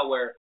NFL,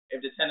 where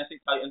if the Tennessee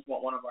Titans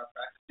want one of our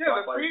practice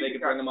players, they could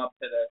bring him up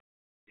to the.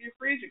 You're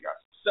free agent guys.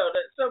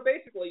 So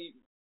basically,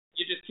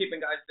 you're just keeping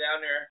guys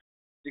down there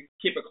to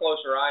keep a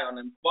closer eye on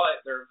them,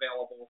 but they're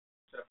available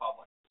to the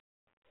public.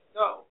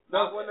 No,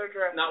 not when they're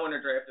drafted. Not when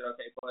they're drafted,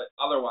 okay, but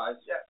otherwise.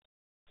 Yes.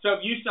 So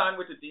if you signed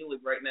with the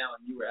D-League right now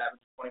and you were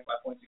averaging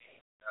 25 points a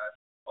game,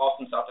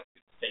 Boston Celtics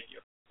could take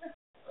you. Yeah.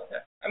 Okay.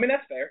 I mean,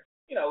 that's fair.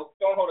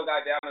 Don't hold a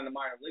guy down in the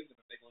minor leagues if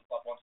a big league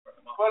club wants to bring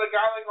him up. But a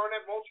guy like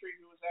Garnett Moultrie,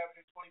 who was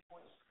averaging 20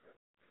 points in the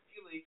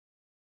D-League,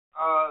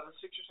 the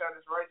Sixers had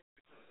his rights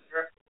because of the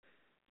draft.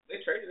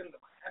 They traded him to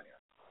Miami.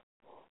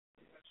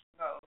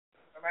 No,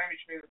 Miami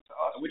traded him to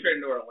us. We traded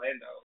him to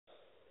Orlando.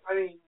 I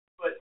mean,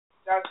 but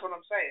that's what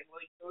I'm saying.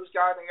 Like, those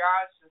guys,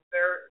 if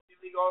they're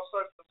D-League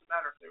All-Stars, it doesn't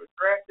matter. If they were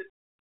drafted,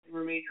 they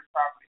remain your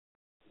property.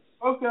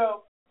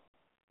 Oko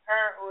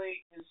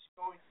apparently is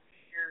going to be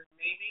here,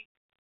 maybe,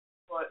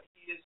 but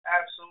he is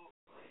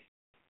absolutely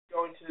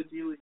going to the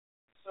D-League.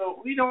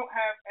 So we don't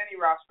have any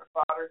roster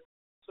fodder.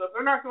 So if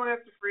they're not going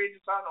after free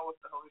agents, I don't know what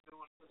the hell they're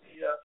doing with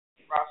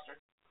the roster.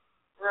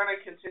 We're going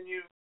to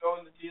continue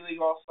going the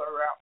D-League All-Star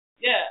route.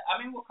 Yeah, I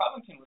mean,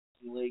 Covington was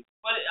the D-League.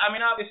 But, I mean,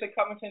 obviously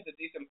Covington's a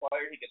decent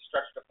player. He gets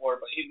stretched to floor,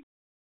 but you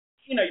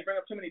bring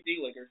up too many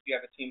D-Leaguers. You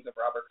have a team of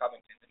Robert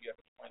Covington, and you have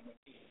a 20-win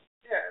team.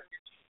 Yeah, and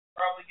your team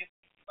probably gets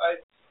beat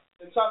by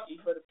Kentucky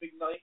for the big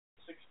night.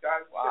 6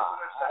 guys. Wow,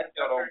 I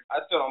still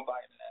don't buy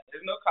into that.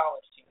 There's no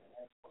college team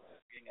in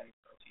being any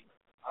pro team.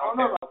 I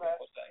don't know about that.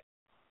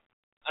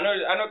 I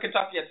know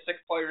Kentucky had 6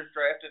 players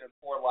drafted and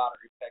 4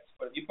 lottery picks,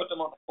 but if you put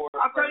them on the court,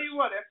 I'll tell you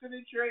what. After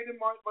they traded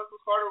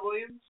Michael Carter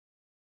Williams,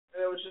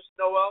 and it was just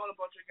Noel and a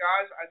bunch of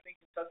guys, I think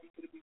Kentucky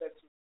could have beat that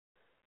team.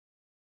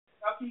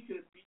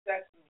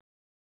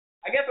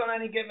 I guess on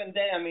any given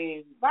day, I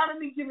mean, not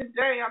any given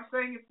day. I'm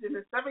saying if in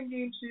a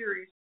 7-game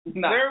series,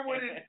 they're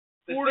winning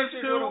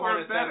 4-2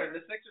 or better.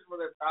 The Sixers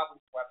would have probably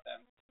swept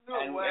them. No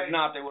way. If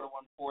not, they would have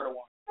won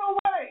 4-1. No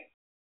way.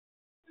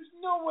 There's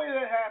no way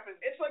that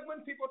happens. It's like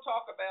when people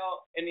talk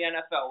about in the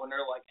NFL when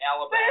they're like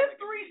Alabama. They have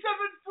 3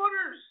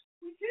 7-footers.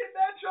 We can't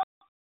match up.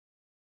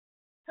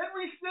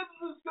 Henry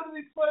Sims is going to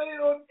be playing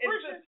on.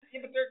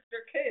 Yeah, but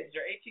they're kids.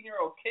 They're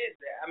 18-year-old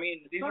kids. I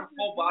mean, these are Nothing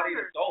full-bodied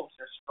matters. adults.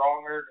 They're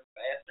stronger. They're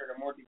faster. They're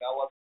more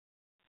developed.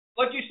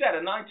 Like you said,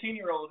 a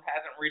 19-year-old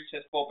hasn't reached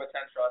his full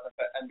potential as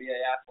an NBA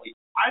athlete.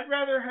 I'd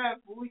rather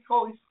have Willie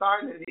Cauley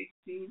Stein at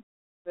 18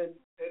 than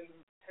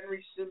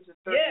Henry Sims at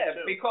 32.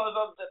 Yeah, because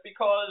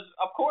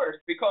of course,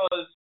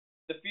 because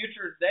the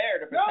future's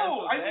there, the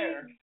potential's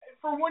there. Mean,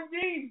 for 1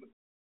 game,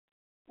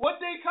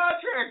 1-day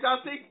contract,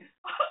 I'll take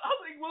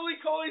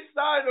Willie Cauley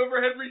Stein over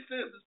Henry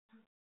Sims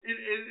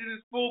in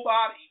his full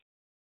body.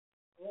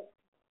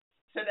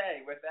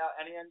 Today, without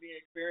any NBA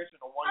experience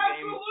in a 1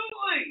 game.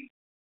 Absolutely.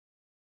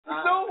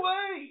 There's no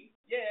way.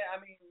 Yeah, I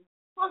mean.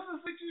 Plus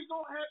the Sixers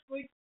don't have,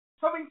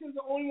 Covington's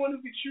the only one who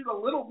could shoot a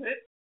little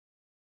bit.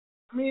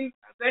 I mean,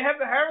 they have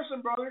the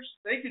Harrison brothers.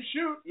 They could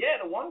shoot. Yeah,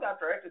 the one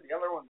got drafted. The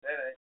other one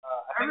didn't.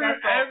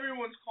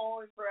 Everyone's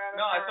calling for Adam.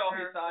 No, I saw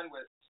he signed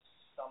with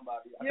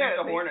somebody. I think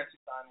the Hornets he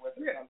signed with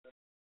or something.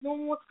 No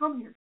one wants to come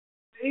here.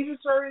 The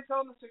agents are already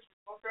telling the Sixers,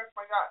 don't draft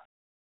my guy.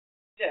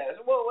 Yeah,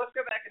 well, let's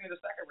go back into the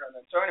second round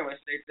then. So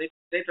anyways,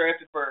 they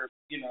drafted for,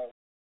 15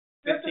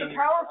 years.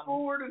 Power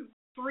forward and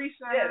 3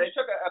 centers. Yeah, they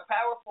took a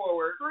power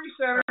forward. 3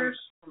 centers.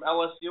 From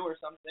LSU or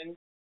something.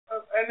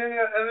 And then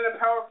a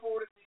power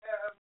forward and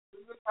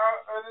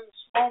then a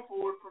small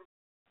forward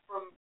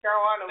from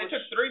Carolina. They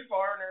took 3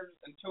 foreigners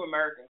and 2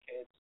 American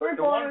kids. One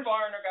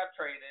foreigner got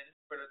traded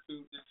for the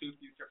two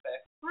future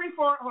picks. 3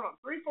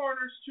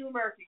 foreigners, 2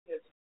 American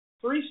kids.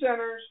 3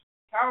 centers,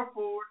 power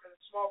forward, and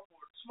a small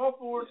forward. Small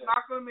forward's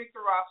not going to make the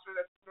roster.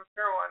 That's the North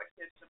Carolina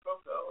kid,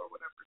 Saboko, or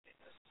whatever his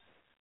name is.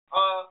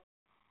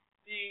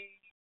 The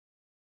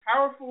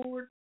power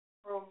forward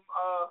from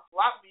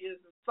Latvia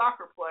is a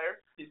soccer player.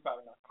 He's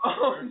probably not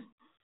coming.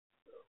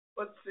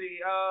 Let's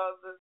see.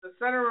 The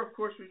center, of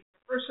course, the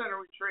first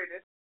center we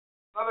traded.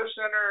 Another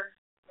center,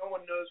 no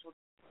one knows what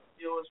the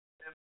deal is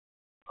with him.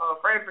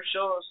 Fran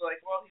Fraschilla was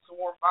like, well, he's a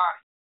warm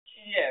body.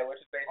 Yeah, which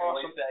is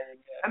basically Awesome.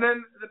 saying. Yeah. And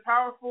then the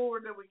power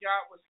forward that we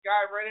got was a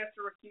guy right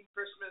after Raheem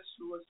Christmas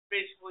who was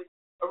basically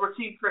a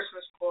Raheem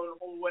Christmas clone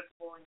who went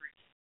Bowling Green.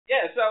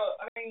 Yeah, so,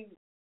 I mean,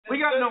 we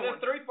got no the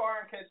one. 3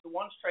 foreign kids, the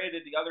one's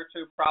traded, the other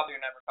 2 probably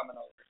are never coming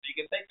over. So you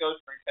can take those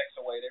 3 picks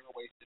away. They were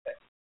wasted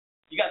picks.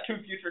 You got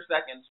 2 future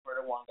seconds for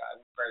the one guy.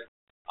 Great.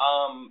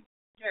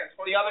 Yeah,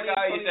 the other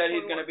guy, you said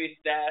he's going to be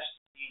stashed.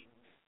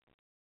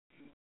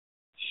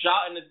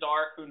 Shot in the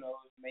dark. Who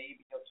knows?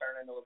 Maybe he'll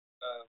turn into a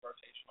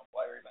rotational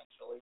player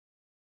eventually.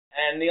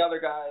 And the other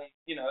guy,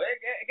 you know,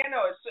 again,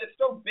 no, it's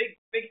so big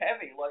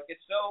heavy. Like,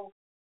 it's so,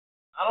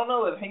 I don't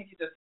know if Hinkie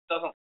just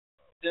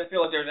didn't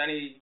feel like there's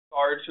any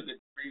guards who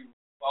could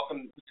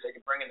they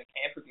could bring into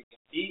camp who could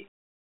compete.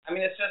 I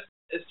mean, it's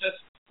just,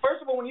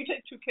 first of all, when you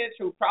take 2 kids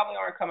who probably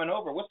aren't coming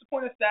over, what's the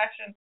point of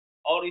stashing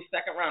all these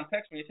second-round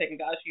picks when you're taking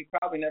guys who you're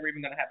probably never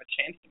even going to have a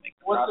chance to make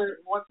the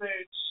roster? What the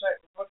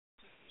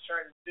team is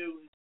trying to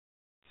do is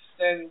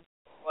extend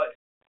life.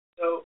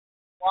 So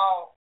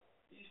while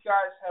these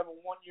guys have a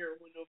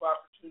 1-year window of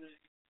opportunity,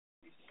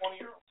 these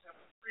 20-year-olds have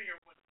a 3-year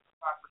window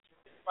of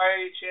opportunity. By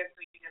any chance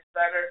they can get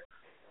better,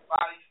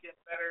 bodies get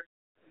better,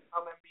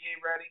 become NBA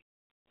ready,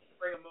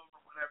 bring them over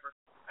whenever.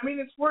 I mean,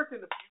 it's worked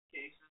in a few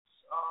cases.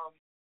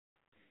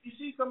 You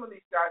see some of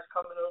these guys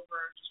coming over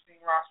and just being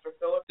roster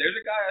fillers. There's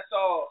a guy I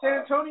saw.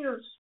 San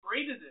Antonio's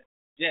rated it.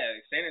 Yeah,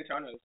 San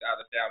Antonio's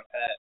got it down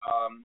pat.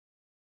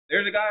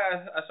 There's a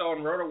guy I saw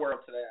in Roto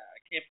World today.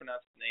 I can't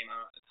pronounce his name.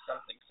 It's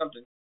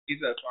something. He's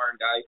a foreign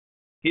guy.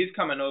 He's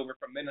coming over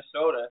from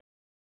Minnesota.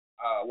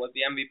 Was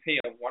the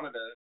MVP of one of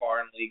the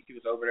foreign leagues. He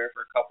was over there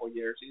for a couple of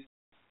years.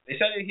 They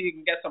said he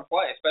can get some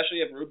play,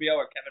 especially if Rubio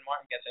or Kevin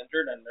Martin gets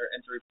injured and they're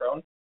injury prone.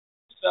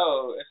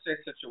 So it's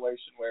a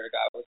situation where a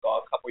guy was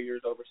gone a couple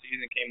years overseas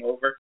and came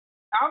over.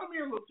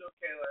 Aldemir looked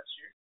okay last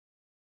year.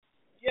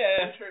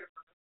 Yeah.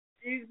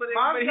 He's going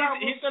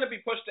to be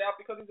pushed out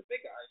because he's a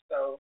big guy.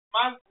 So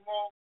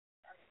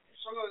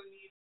some of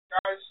the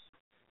guys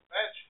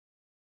bench.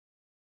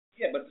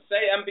 Yeah, but to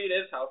say Embiid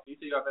is healthy,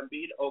 so you have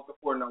Embiid,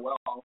 Okafor,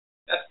 Noel.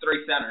 That's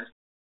 3 centers.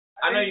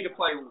 I know you can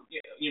play,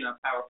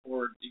 power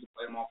forward. You can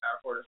play them all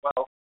power forward as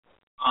well.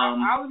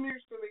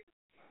 Aldemir's going to make.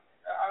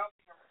 I don't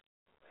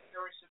think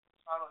they're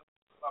silent.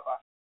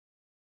 Bye-bye.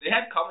 They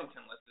had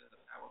Covington listed as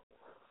a power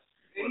forward.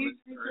 He's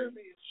going to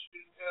be a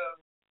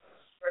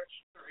stretch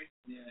 3.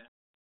 Yeah.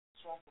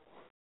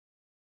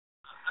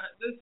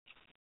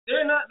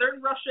 They're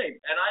in rough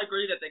shape, and I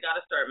agree that they got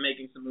to start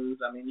making some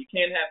moves. I mean, you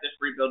can't have this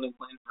rebuilding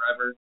plan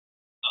forever.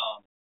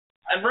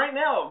 And right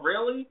now,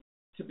 really,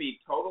 to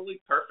be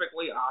totally,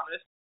 perfectly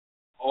honest,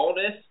 all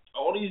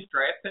these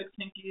draft picks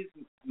Hinkie's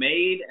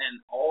made and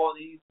all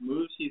these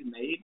moves he's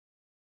made,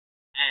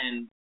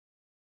 and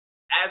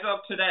as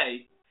of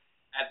today,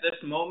 at this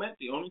moment,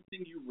 the only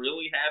thing you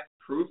really have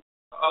proof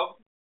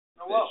of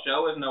this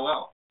show is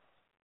Noel.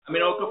 I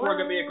mean, Okafor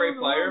could be a great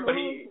player, but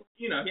he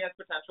has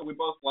potential. We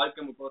both like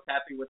him. We're both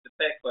happy with the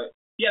pick, but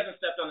he hasn't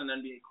stepped on an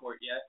NBA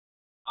court yet.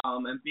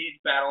 Embiid's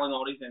battling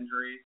all these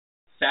injuries.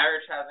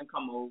 Saric hasn't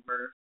come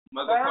over.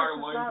 Michael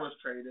Carter-Williams was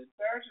traded.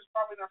 Saric is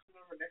probably not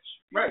coming over next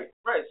year.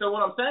 Right. So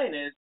what I'm saying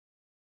is,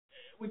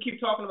 we keep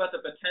talking about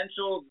the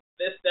potential,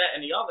 this, that,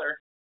 and the other,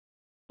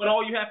 but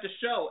all you have to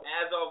show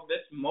as of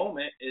this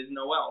moment is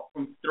Noel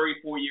from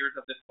 3-4 years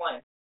of this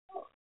plan.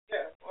 Oh,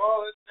 yeah.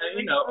 Well,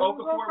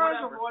 Okafor,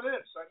 whatever. What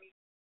ifs? I mean,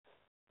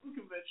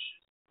 Vukovic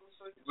looks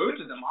like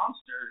Vukovic is a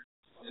monster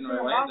in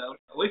Orlando,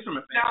 at least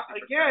from a fantasy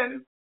perspective. Again,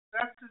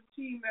 that's a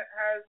team that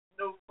has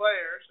no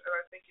players, and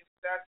I think his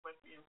stats might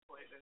be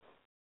inflated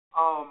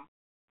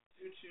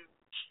due to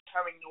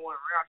having no one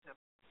around him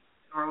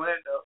in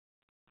Orlando.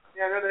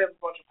 Yeah, I know they have a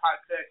bunch of high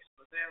picks,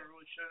 but they haven't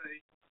really shown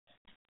anything.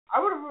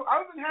 I would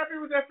have been happier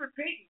with Efford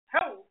Payton.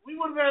 Hell, we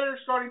would have had our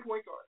starting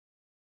point guard.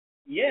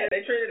 Yeah,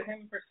 they traded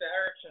him for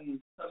Saric and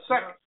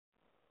second.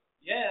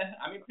 Yeah,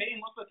 I mean Payton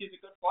looks like he's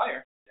a good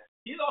player.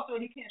 He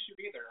can't shoot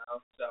either,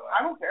 though. So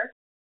I don't care.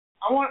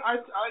 I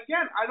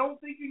don't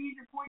think you need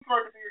your point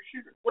guard to be your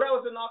shooter. Well, that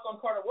was a knock on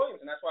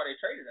Carter-Williams, and that's why they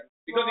traded him.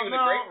 Because he was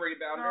a great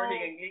rebounder. No.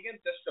 He can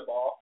dish the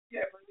ball.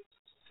 Yeah, but he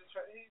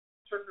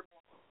turned the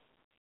ball.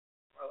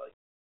 I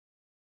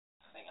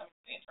think I'm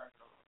saying turned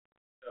it over.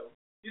 So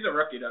he's a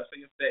rookie, though, so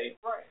you stay.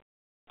 Right.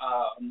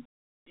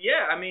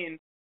 Yeah, I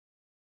mean,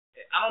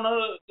 I don't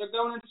know. They're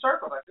going in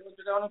circles. I feel like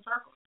they're going in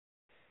circles.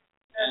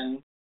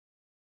 And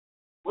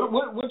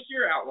what's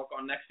your outlook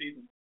on next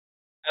season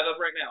as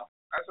of right now?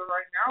 As of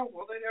right now,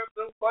 well, they have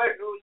no players.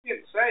 You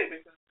can't say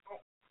because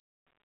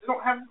they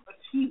don't have a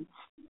team.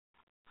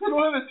 They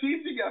don't have a team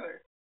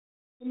together.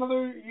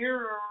 Another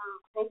year,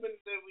 we're hoping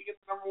that we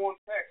get the number 1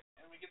 pick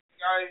and we get the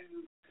guy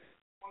who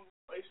won the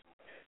place.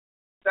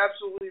 It's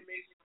absolutely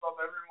amazing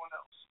above everyone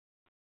else.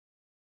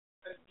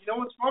 And you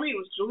know what's funny? It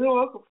was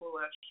Jahlil Okafor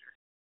last year.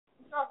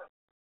 We got him.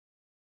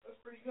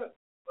 That's pretty good.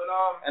 But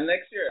and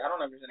next year, I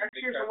don't know if there's any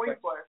big year's a wing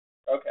player.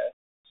 Okay.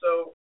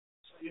 So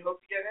you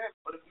hope to get him,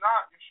 but if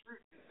not, you're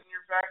screwed. Then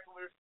you're back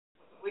with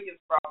Wiggins'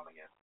 problem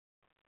again.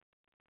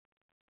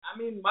 I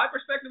mean, my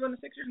perspective on the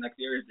Sixers next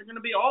year is they're going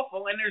to be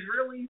awful, and there's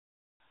really,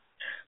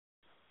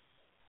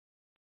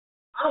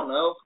 I don't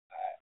know.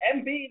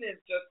 Embiid is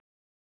just,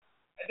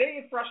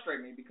 they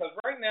frustrate me because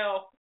right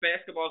now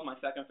basketball is my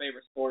second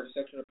favorite sport.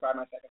 Sixers are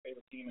probably my second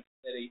favorite team in the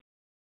city.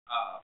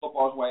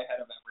 Football is way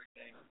ahead of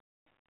everything.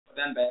 But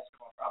then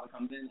basketball probably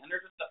comes in, and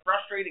they're just a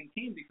frustrating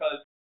team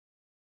because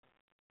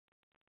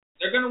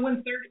they're going to win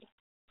 30.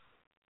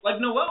 Like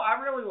Noel, I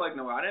really like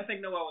Noel. I didn't think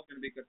Noel was going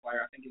to be a good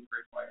player. I think he's a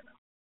great player now.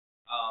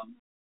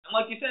 And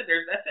like you said,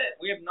 that's it.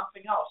 We have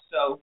nothing else.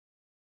 So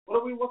what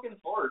are we looking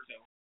forward to?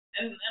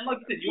 And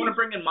like you said, you want to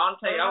bring in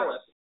Monte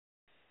Ellis.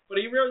 But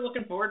are you really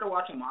looking forward to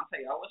watching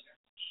Monte Ellis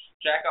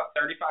jack up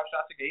 35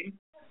 shots a game?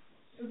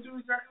 He'll do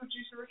exactly what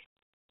Jason Richardson.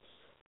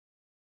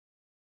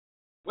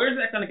 Where's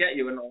that going to get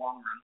you in the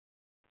long run?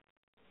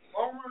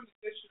 Long run to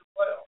get you to the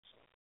playoffs.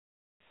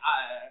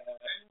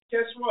 And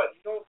guess what?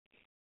 You don't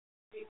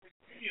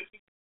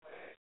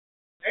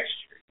next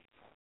year.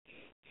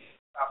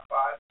 Top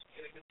 5 to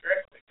get a good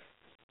draft pick.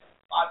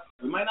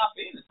 We might not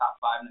be in the top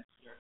 5 next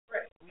year.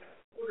 Right.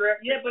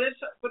 Yeah, but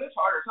it's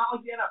harder. It's not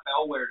like the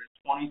NFL where the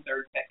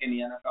 23rd pick in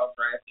the NFL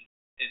draft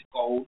is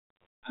gold.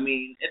 I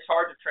mean, it's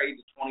hard to trade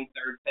the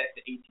 23rd pick,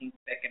 the 18th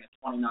pick, and the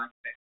 29th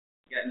pick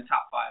to get in the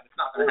top 5. It's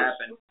not going to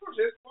happen. Of course,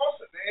 it's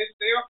Boston.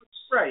 They offered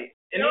right.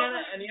 In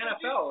the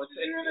NFL, it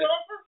came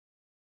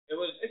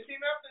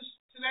out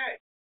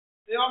today.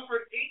 They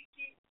offered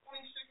 18,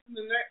 26, and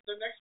the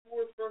next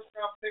 4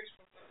 first-round picks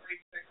from the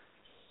great picks.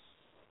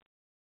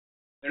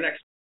 Their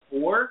next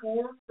 4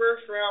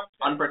 first-round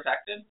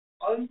picks.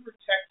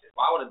 Unprotected.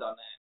 Well, I would have done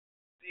that.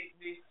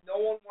 No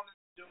one wanted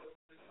to do it.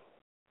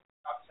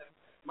 Top 10.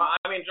 I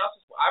mean,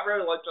 I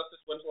really like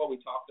Justice Winslow.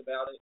 We talked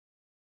about it.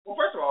 Well,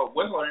 first of all,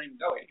 Winslow didn't even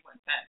go 8. He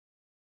went 10.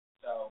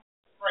 So.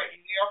 Right,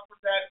 and they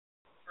offered that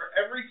for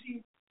every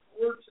team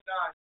 4 to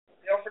 9.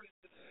 They offered it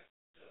to them.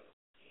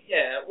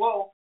 Yeah,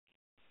 well,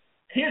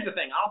 here's the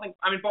thing.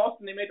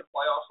 Boston, they made the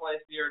playoffs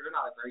last year. They're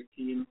not a great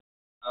team.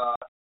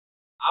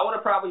 I would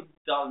have probably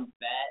done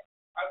that.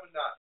 I would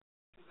not.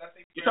 I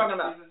think you're talking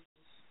about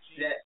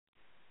that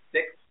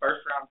 6th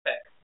first-round pick.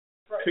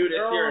 Right. 2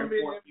 this year and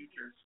 4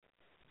 futures.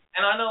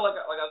 And I know, like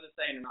I was just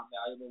saying, they're not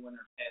valuable when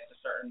they're past a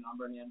certain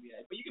number in the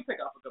NBA. But you can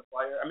pick up a good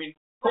player. I mean,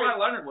 Kawhi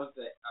Leonard was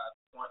the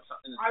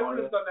something. I would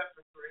have done that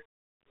for 3.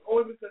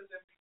 Only because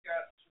Embiid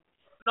got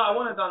 2. No, I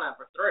wouldn't have done that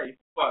for 3.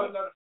 But I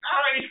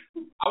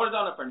would have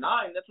done it for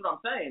 9. That's what I'm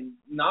saying.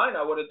 9,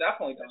 I would have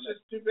definitely done it. It's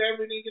just too bad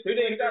we didn't get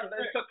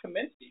They took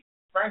Kaminsky.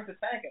 Frank the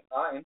Tank at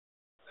 9.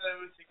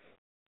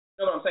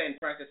 You know what I'm saying?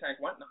 Frank the Tank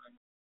went 9.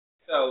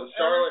 So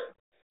Charlotte.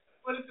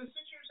 But if the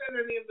Sixers had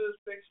any of those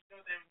picks, they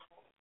would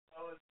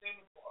same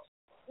with Boston.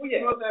 Well,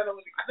 yeah.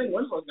 I think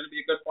Winslow's going to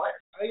be a good player.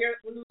 I think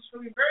Winslow's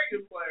going to be a very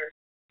good player.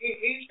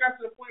 He just got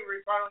to the point where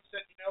he finally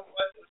said, you know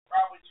what, it was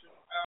probably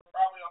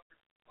probably offered.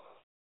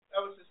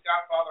 That was his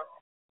godfather.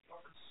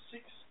 Offered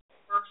 6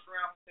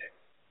 first-round picks.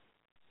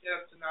 Get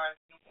up to 9.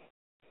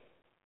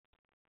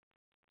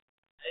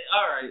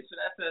 All right, so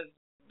that says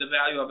the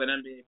value of an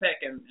NBA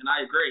pick, and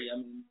I agree. I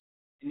mean,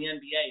 in the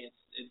NBA,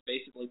 it's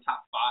basically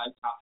top 5,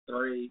 top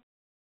 3,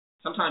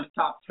 sometimes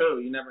top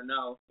 2. You never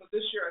know. But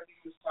this year, I think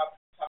he was top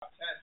 10.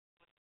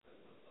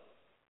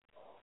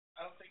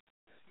 I don't think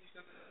he's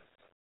gonna.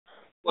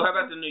 Well, how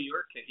about the New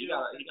York kid? He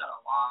got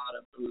a lot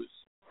of boost.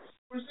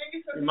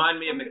 Remind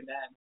me of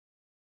McNabb.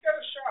 He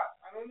got a shot.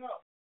 I don't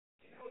know.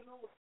 You don't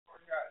know what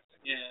the guys.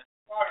 Yeah.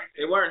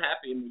 They weren't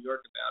happy in New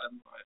York about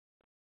him, but.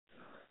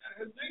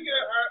 And the thing,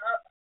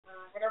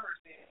 or whatever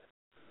his name is,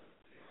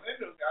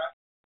 Orlando guy,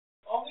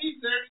 all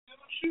he's there to do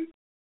is shoot.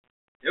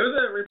 There was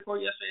a report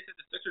yesterday that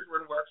the Sixers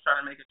were in works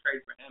trying to make a trade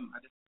for him.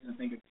 I just didn't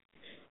think it'd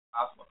be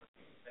possible for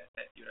him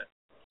to do that.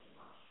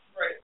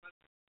 Right. But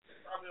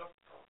probably.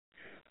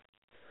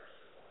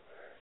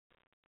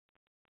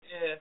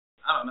 Yeah.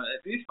 I don't know.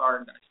 These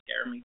foreign guys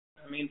scare me.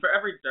 I mean, for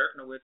every Dirk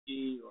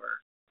Nowitzki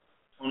or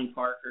Tony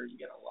Parker, you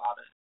get a lot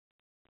of.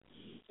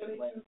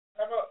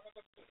 How about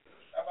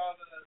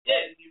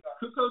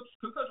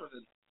Kukoc was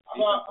a How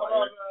about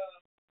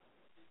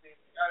the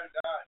guy who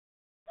died?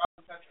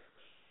 Robin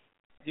Petrovic.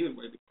 He was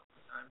way before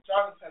his time.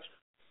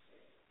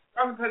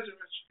 Robin Petrovic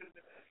could have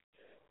been.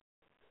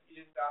 He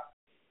didn't die.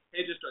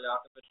 Peja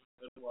Stojakovic was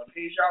a good one.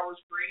 Peja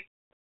was great.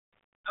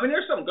 I mean,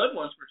 there's some good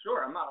ones for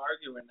sure. I'm not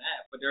arguing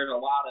that, but there's a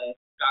lot of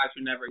guys who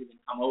never even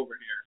come over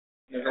here.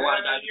 There's a lot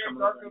of guys who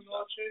come over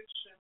here.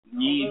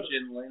 Yeej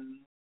and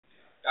Lynn,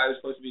 guy who's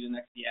supposed to be the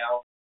next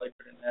Yao, played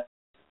for the Nets.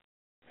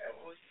 Yeah,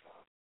 well,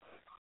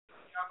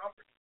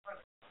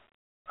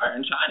 all right,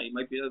 in China, he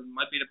might be the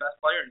best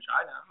player in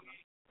China. I don't know.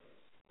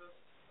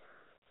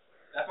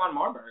 Stephon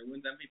Marbury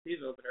wins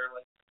MVPs over there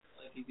like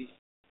he's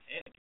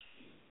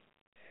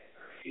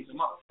he's him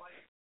up.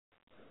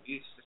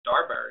 He's the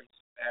Starberries.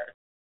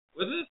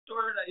 Was it a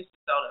store that used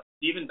to sell them?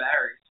 Stephen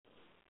Barry's.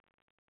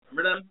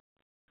 Remember them?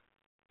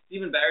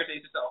 Stephen Barry's,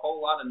 they used to sell a whole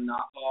lot of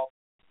knockoff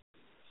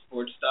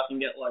sports stuff and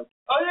get like.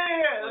 Oh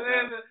yeah.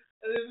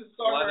 There's a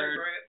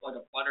Starberry, right? Like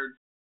a fluttered.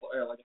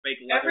 Or like a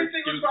fake leather.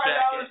 Everything was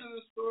 $5 in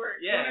the store,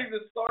 including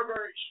the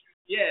Starberry shoes.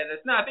 Yeah,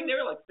 I think they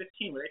were like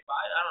 15, were they 5?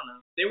 I don't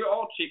know. They were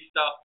all cheap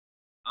stuff.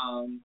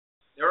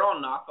 They were all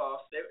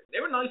knockoffs.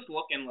 They were nice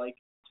looking. Like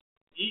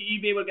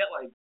you'd be able to get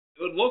like it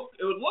would look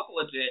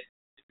legit.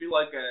 It'd be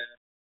like a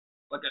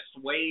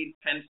suede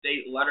Penn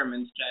State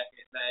Letterman's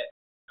jacket that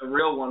a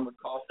real one would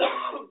cost like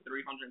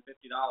 $350 just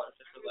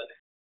for like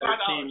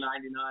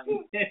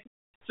 $13.99.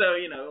 So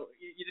you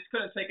just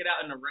couldn't take it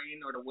out in the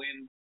rain or the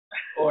wind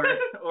or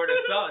the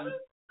sun,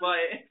 but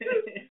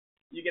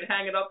you could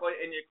hang it up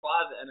in your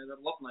closet and it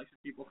would look nice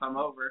if people come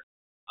over.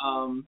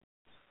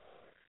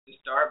 The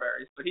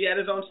Starberries, but he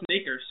had his own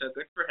sneakers, so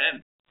good for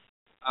him.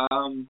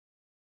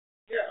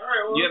 Yeah, all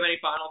right. Well, do you have any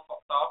final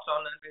thoughts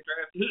on the NBA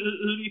draft? Who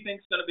do you think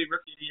is going to be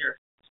rookie of the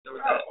year? You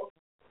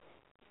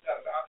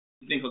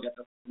think he'll get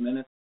the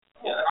minutes?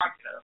 Yeah, I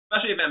think so.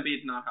 Especially if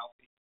Embiid's not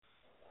healthy.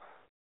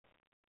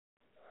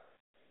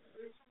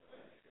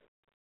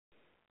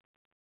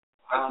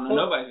 I don't know.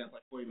 Nobody's going to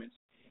play 40 minutes.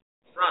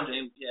 LeBron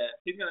James, yeah,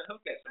 he'll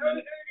get some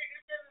minutes.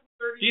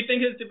 Do you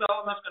think his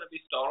development's going to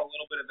be stalled a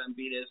little bit if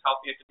Embiid is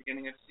healthy at the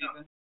beginning of the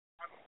season?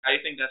 How do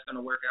you think that's going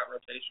to work out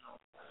rotational?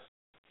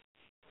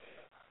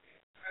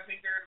 I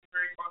think they're going to be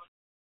very cautious.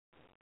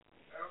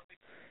 I don't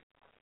think.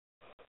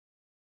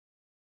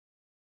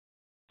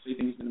 So you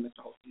think he's going to miss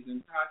the whole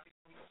season? No, I think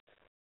he'll miss it.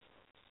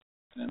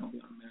 And then he'll be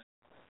on a minute.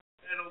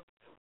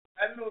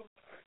 I don't know.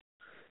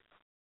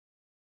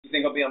 You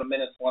think he'll be on a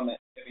minute's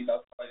limit if he does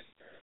play?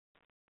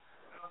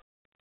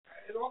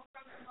 It all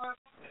depends on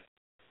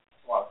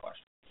a lot of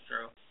questions.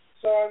 True.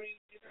 So, I mean,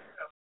 you never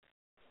know.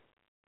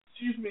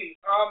 Excuse me.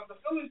 The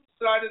Phillies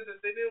decided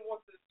that they didn't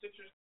want the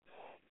Sixers.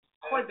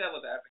 I'll play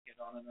devil's advocate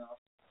on it now.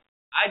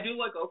 I do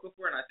like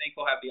Okafor, and I think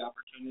he'll have the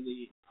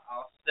opportunity.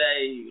 I'll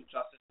say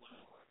Justice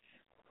Winslow.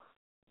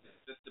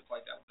 Just to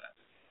play devil's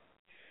advocate.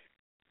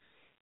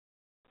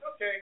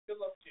 Okay,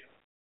 good luck to you.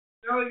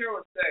 The only thing I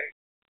would say,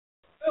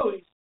 the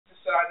Phillies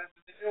decided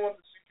that they didn't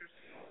want the Sixers.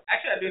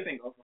 Actually, I do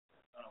think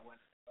Okafor's going to win,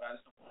 but I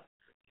just don't want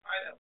to.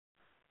 I know.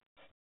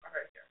 All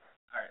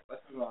right,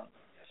 let's move on.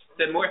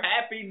 Then more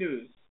happy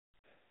news.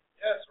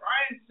 Yes,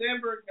 Ryne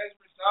Sandberg has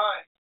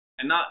resigned.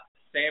 And not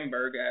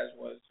Sandberg as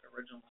was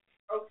originally.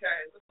 Okay,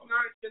 let's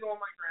not get on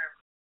my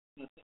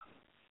grammar.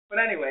 But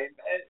anyway,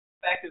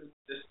 back to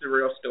just the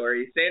real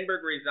story.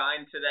 Sandberg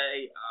resigned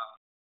today.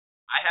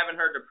 I haven't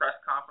heard the press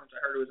conference.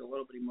 I heard it was a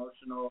little bit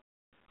emotional.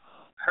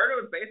 I heard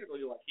it was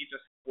basically like he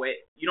just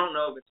quit. You don't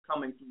know if it's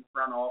coming from the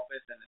front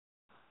office and they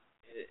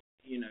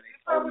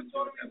told him to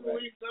do it that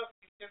way.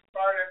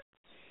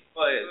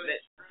 But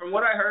from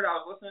what I heard,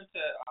 I was listening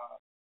to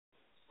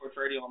sports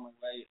radio on my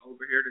way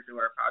over here to do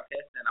our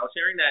podcast, and I was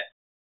hearing that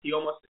he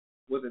almost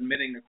was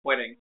admitting to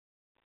quitting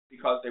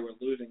because they were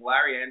losing.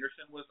 Larry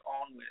Anderson was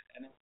on with,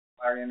 and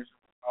Larry Anderson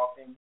was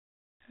talking,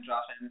 and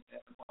Josh Anderson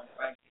at the point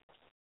blank.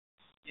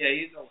 Yeah,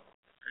 he's a little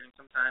frustrating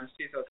sometimes.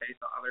 He's okay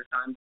some other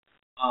times.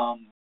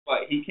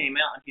 But he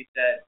came out and he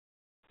said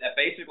that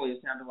basically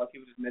it sounded like he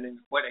was admitting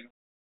to quitting,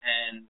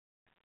 and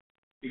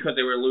because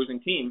they were a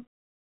losing team,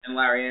 and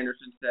Larry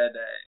Anderson said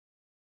that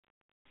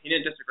he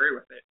didn't disagree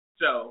with it.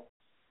 So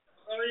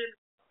Larry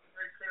Anderson is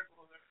very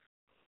critical of it.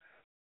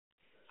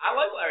 I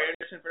like Larry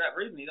Anderson for that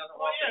reason. He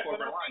doesn't walk the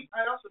corporate line.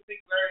 I also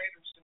think Larry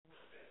Anderson would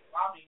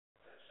lobby.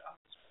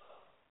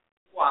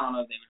 Well, I don't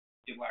know if they would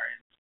give Larry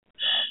Anderson a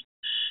job.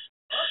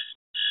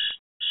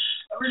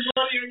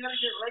 Everybody are going to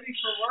get ready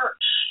for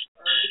work,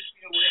 or at least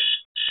be awake.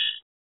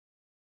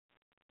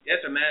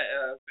 Yes, I'm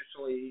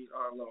officially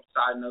on a little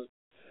side note.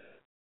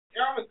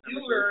 Yeah, I'm a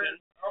dealer in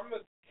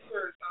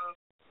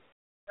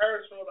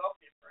Paris,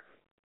 Philadelphia.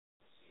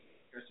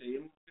 So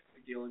you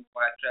deal in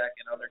blackjack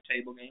and other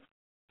table games.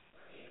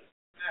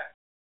 Yeah.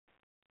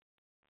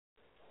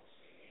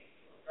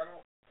 I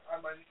don't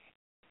have my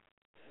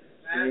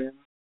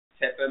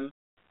tip him.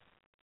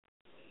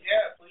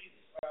 Yeah, please.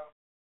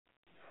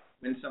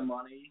 Win some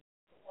money.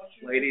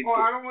 Ladies.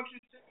 I don't want you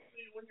to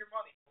typically win your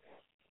money.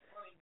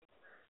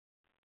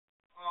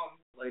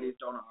 Ladies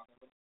don't offer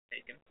them.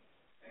 Taken.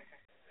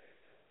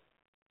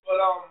 But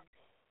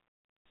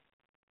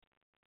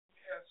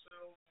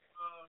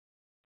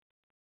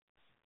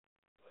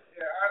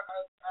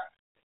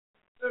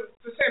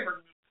the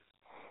Sandberg news.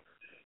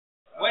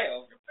 Way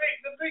over.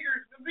 The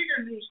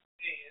bigger news to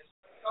me is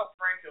how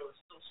Franco is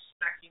still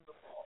smacking the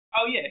ball.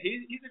 Oh yeah,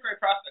 he's a great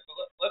prospect. But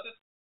let's just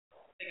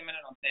take a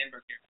minute on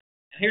Sandberg here.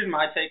 And here's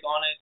my take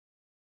on it.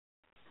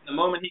 The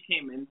moment he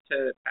came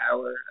into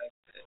power,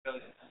 I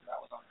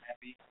was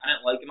unhappy. I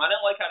didn't like him. I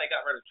didn't like how they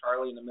got rid of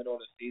Charlie in the middle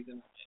of the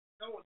season.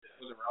 It was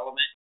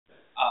irrelevant.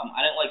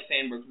 I didn't like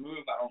Sandberg's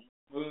move. I don't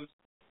move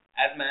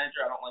as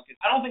manager. I don't like it.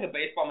 I don't think a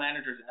baseball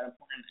manager is that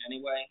important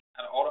anyway.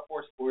 Out of all the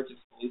four sports, it's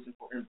the least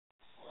important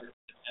sport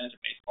to manage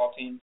a baseball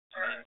team.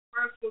 Alright,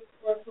 let's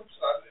flip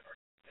side of it.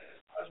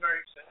 I was very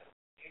excited.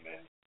 Came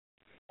in,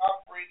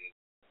 top-rated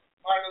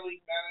minor league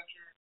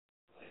manager.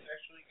 He's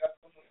actually got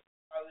someone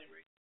highly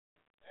rated,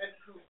 and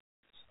who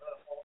is a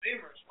Hall of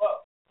Famer as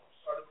well.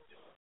 Started with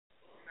the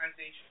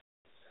organization.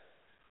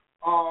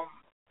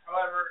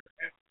 However,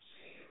 after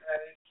seeing that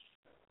a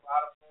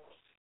lot of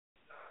folks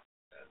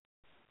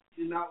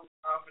did not look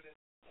confident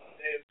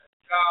they had a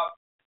job.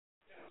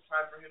 It was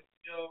time for him to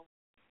go.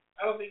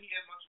 I don't think he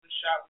had much of a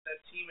shot with that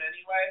team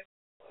anyway.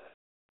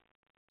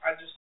 I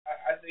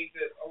think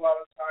that a lot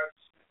of times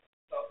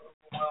felt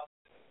overwhelmed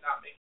and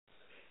not making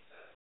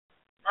sense.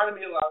 Reminded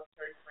me a lot of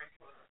Terry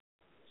Francona.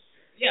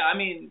 Yeah, I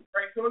mean,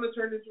 Francona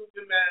turned into a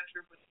good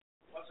manager, but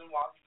he wasn't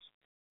while he was.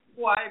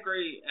 Well, I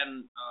agree,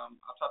 and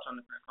I'll touch on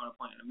the Francona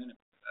point in a minute.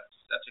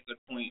 That's a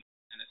good point,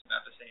 and it's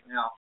about to say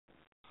now.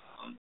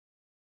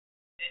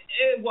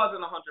 It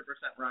wasn't 100%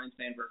 Ryne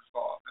Sandberg's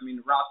fault. I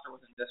mean, the roster was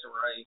in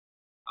disarray.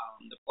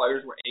 The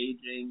players were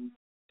aging.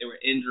 There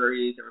were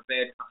injuries. There were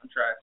bad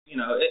contracts.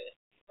 You know,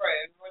 Right,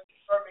 and when you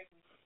start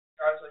making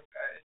guys like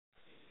that,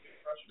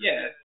 it's frustrating.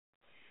 Yeah.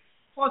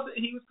 Plus,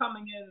 he was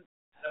coming in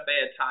at a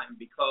bad time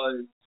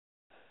because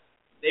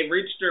they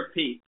reached their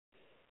peak,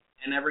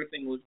 and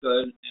everything was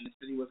good, and the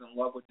city was in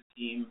love with the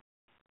team,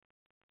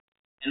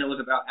 and it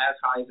was about as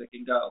high as it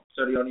could go.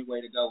 So the only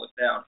way to go was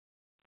down.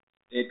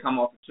 They had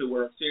come off of 2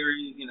 World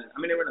Series. You know, I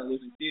mean, they were in a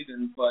losing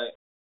season, but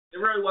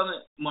there really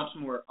wasn't much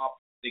more up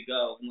to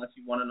go unless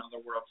you won another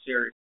World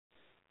Series.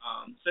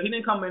 So he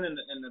didn't come in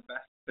the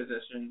best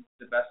position,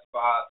 the best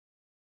spot.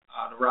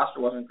 The roster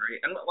wasn't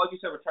great. And like you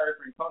said with Terry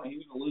Francona, he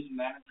was a losing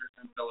manager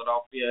in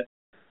Philadelphia,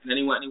 and then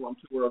he went and he won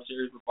 2 World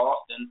Series with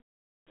Boston.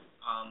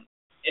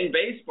 In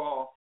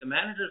baseball, the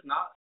manager's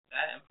not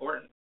that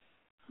important.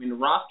 I mean,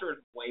 the roster is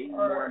way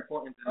more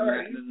important than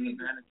the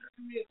manager.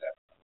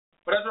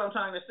 But that's what I'm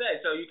trying to say.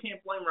 So you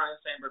can't blame Ryne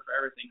Sandberg for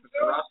everything because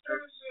the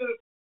roster.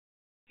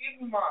 Keep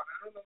him on. I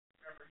don't know if you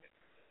remember him.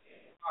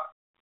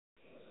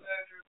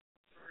 Manager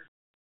for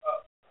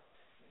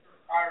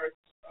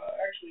Pirates.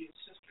 Actually, his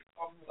sister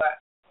called him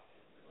last.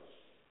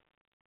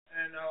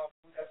 And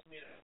we got to meet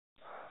him.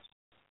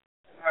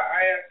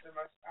 I asked him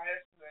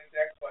the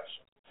exact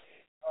question.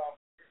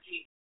 For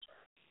Jeep.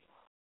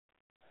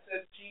 I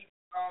said, Jeep,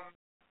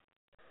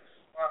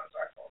 as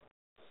I called him.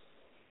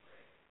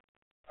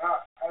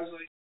 I was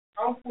like,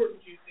 how important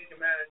do you think a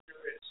manager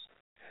is?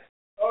 I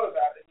thought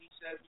about it. He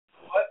said,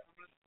 what? I'm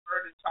going to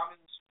defer to Tommy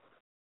LaSporta.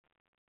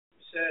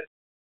 He said,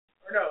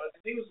 or no, I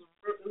think it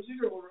was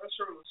either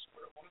LaRosa or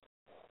LaSporta. One of them.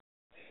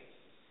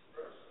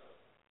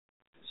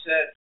 He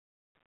said,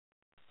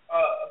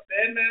 a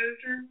bad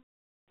manager,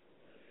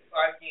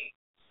 5 games.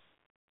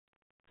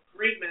 A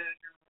great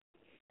manager,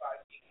 5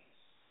 games.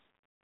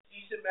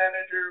 Decent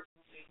manager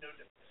will make no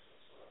difference.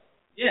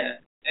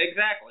 Yeah,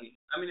 exactly.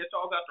 I mean, it's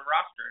all about the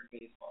roster in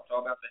baseball. It's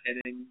all about the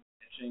hitting,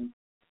 pitching,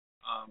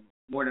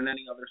 more than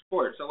any other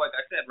sport. So, like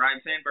I said,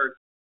 Ryne Sandberg,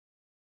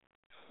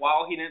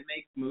 while he didn't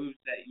make moves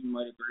that you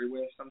might agree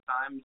with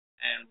sometimes,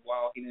 and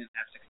while he didn't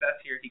have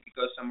success here, he could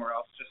go somewhere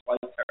else just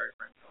like Terry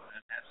Francona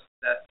and have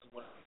success. It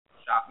wasn't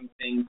a shocking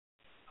thing.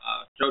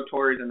 Joe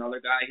Torre is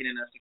another guy. He didn't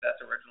have success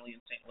originally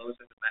in St. Louis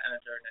as a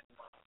manager, and then he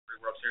won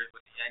 3 World Series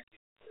with the Yankees.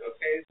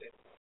 Okay,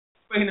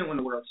 but he didn't win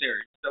the World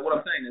Series. So what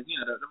I'm saying is,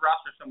 you know, the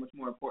roster is so much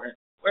more important.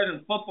 Whereas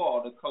in football,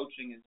 the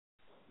coaching is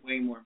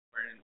way more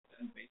important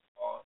than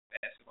baseball,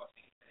 basketball,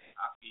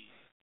 hockey,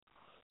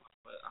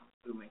 but I'm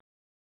assuming.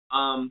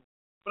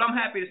 But I'm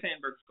happy that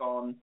Sandberg's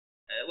gone.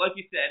 Like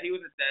you said, he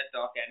was a dead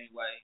duck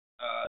anyway.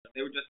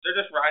 They're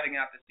just riding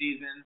out the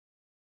season.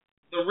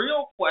 The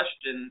real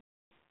question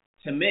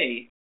to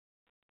me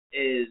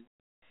is,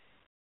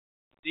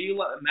 do you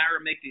let Amaro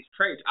make these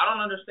trades? I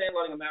don't understand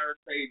letting Amaro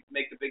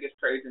make the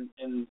biggest trades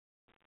in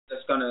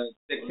that's going to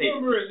dictate.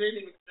 Remember, is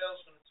AD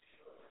McPhail's going to take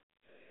it over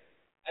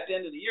at the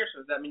end of the year?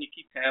 So does that mean you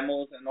keep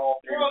Hamels and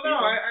all 3? Well,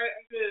 no, I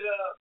did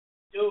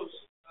Joe's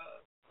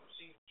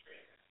senior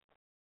trade.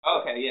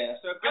 Okay, yeah.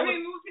 So I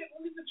mean, look at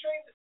the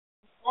trade.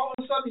 All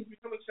of a sudden, he's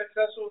becoming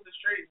successful with this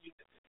trade. You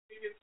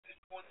think it's a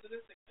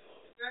coincidence?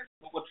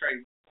 What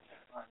trade?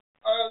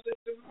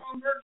 The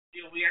Monberg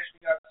deal. We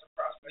actually got some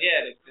prospects.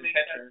 Yeah, the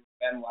pitcher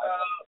Ben Wiley.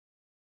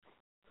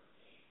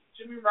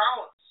 Jimmy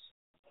Rollins.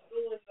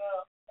 Doing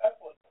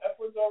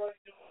Eflin's already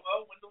doing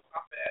well. Wendell's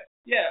not bad.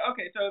 Yeah.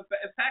 Okay. So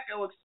if Pat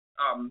Gillick's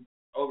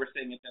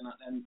overseeing it, then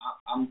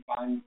I'm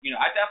fine. You know,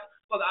 I've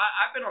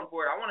been on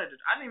board. I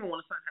didn't even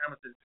want to sign him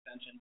with his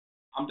extension.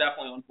 I'm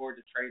definitely on board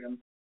to trade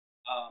him.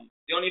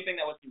 The only thing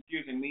that was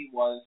confusing me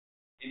was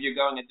if you're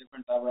going a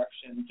different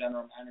direction,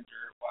 general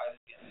manager wise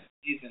at the end of the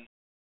season,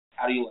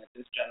 how do you let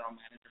this general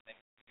manager make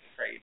a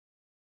trade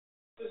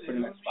for the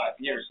next 5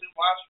 years?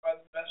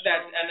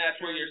 That's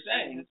what you're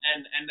saying,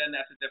 and then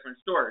that's a different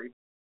story.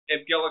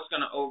 If Gillick's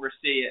going to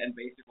oversee it and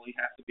basically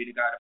have to be the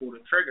guy to pull the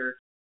trigger,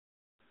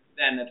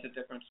 then that's a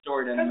different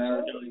story than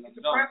Amaro doing it.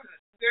 It's a president.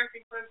 It's the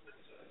acting president.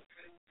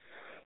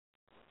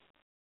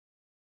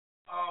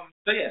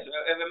 So yeah, so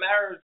if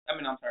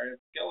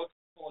Gillick's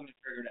pulling the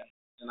trigger,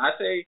 then I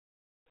say,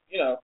 you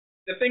know,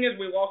 the thing is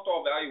we lost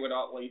all value with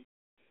Utley,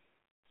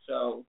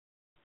 so.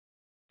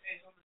 He's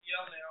on the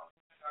DL now.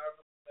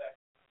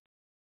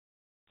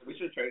 So we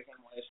should trade him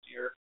last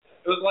year.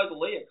 It was like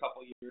Lee a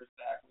couple years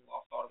back. We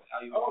lost all the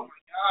value. Oh my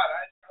God!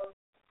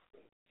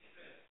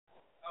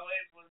 LA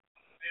was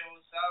paying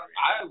his salary.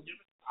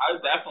 I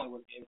definitely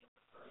would have given him.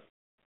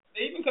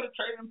 They even could have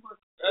traded him for.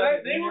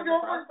 They were going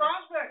for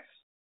prospects.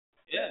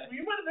 Yeah.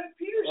 You might have had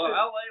Peterson. Well,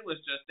 LA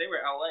was they were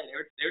LA. They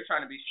were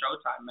trying to be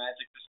Showtime.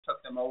 Magic just took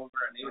them over,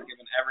 and they were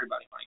giving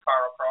everybody money.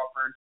 Carl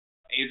Crawford,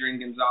 Adrian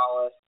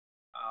Gonzalez.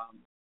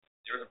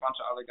 There was a bunch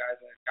of other guys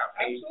that got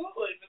paid.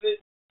 Absolutely, but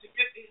to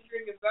get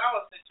Adrian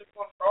Gonzalez, they took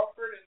on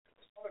Crawford and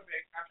this other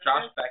big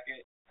Josh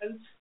Beckett.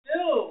 And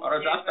still.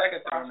 Although Josh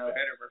Beckett threw a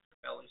no-hitter versus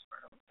the Phillies for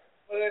him.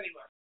 But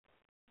anyway,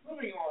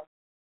 moving on.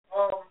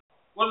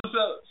 Well,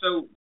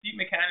 so Pete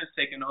McCannon's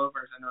taken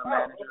over as interim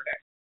manager. Okay.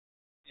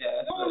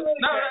 Yeah,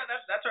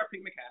 that's our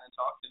Pete McCannon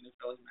talk, the new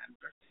Phillies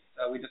manager.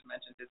 So we just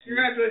mentioned it.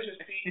 Congratulations,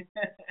 Pete.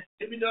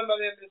 You'll be done by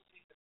the end of this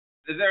season.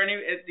 Is there any?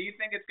 Do you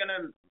think it's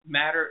gonna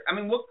matter? I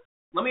mean, look.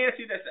 Let me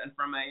ask you this, then,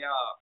 from a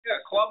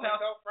clubhouse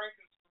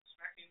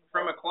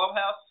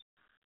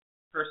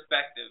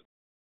perspective,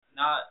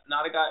 not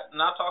a guy,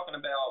 not talking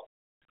about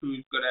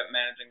who's good at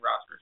managing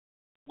rosters.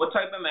 What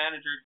type of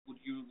manager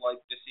would you like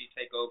to see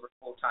take over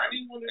full time?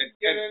 Anyone who can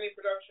get any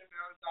production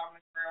out of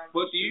Dominic Brown.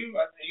 But do you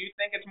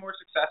think it's more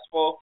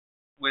successful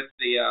with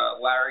the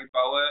Larry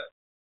Boa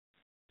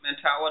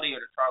mentality or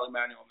the Charlie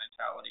Manuel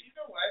mentality?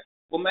 Either way.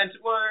 Well,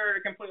 we're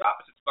the complete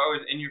opposites.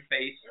 Boa's in your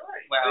face. You're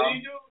right. Well,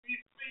 you do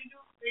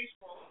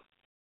baseball.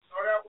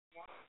 Start out with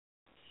one,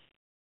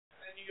 and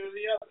then you go to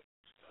the other.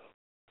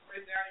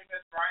 Right now you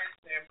have Ryne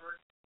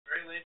Sandberg,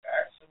 very laid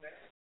back, so then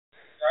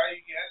the guy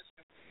you get is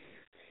going to be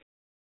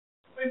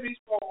the way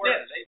baseball works.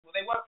 Yeah,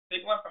 they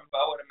went from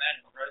Boa to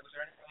Manuel, right? Was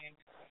there anything in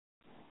between?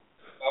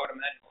 Boa to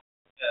Manuel.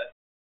 Yeah.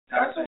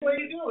 That's the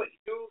way you do it.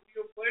 You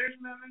go players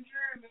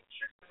manager and then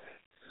strict manager.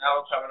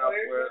 Now we're coming up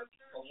with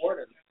a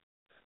Warden.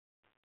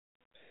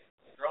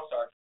 Drill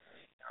sergeant.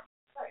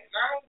 Right.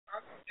 Now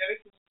I don't get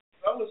it because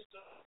Boa's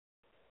still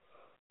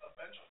a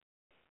bench.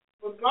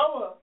 But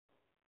Boa's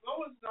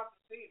not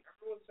the same.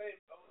 Everyone's saying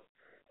Boa's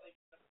like.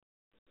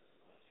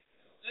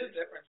 There's a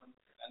difference when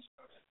you're bench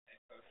coach and head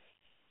coach.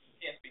 You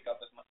can't speak up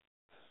as much.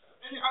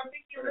 And I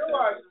think he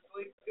realizes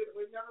like it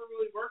never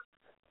really worked.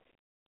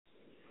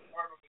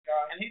 Part of the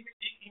guy. And he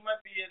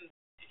might be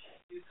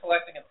he's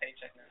collecting a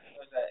paycheck now. He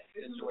knows that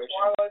situation.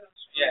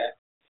 Yeah.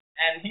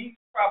 And he's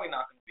probably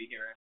not going to be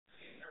here.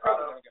 They're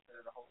probably going to get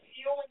rid of the whole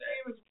He only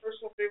came as a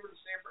personal favorite to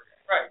Sandberg.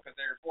 Right, because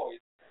they're boys.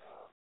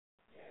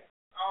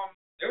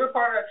 They were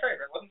part of that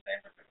trade, right? Wasn't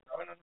Sandberg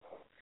throwing on the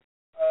phone?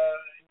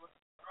 He wasn't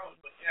thrown,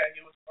 but yeah,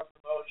 he was part of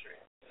the Boa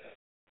trade.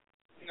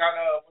 He got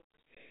what's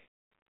his name?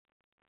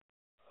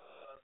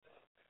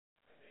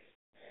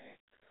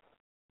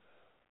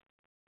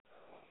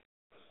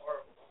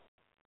 Horrible.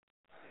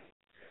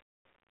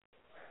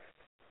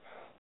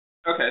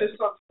 Okay. His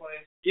son's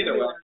playing. Either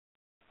way.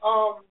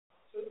 So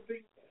the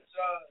big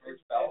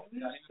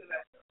News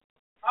today.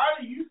 How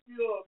do you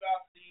feel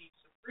about the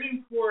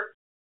Supreme Court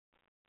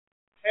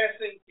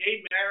passing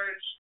gay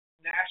marriage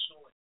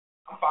nationally?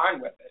 I'm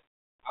fine with it.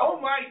 Oh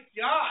my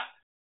God!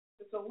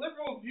 It's a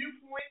liberal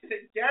viewpoint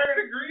that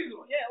Garrett agrees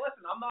with. Yeah,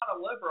 listen, I'm not a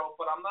liberal,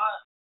 but I'm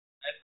not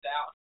a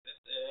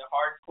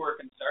hardcore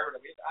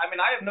conservative. I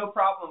mean, I have no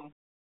problem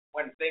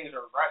when things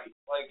are right.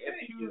 Like if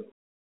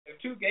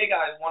two gay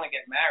guys want to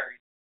get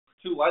married, or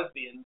two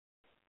lesbians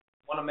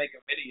want to make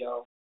a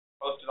video,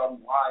 post it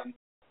online,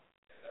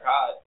 if they're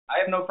hot, I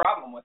have no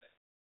problem with it.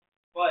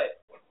 But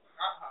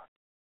not hot.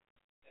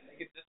 They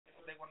could just do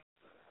what they want to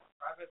do.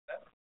 Private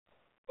bedroom.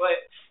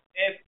 But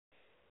if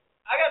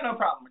I got no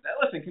problem with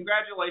that. Listen,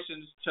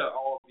 congratulations to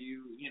all of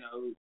you,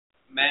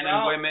 men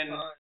and women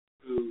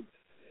who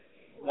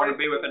want to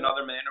be with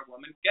another man or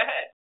woman. Go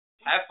ahead.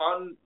 Have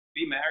fun.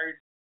 Be married.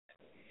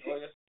 Enjoy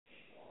it.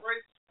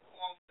 Right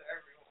along to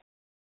everyone.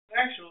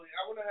 Actually,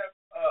 I want to have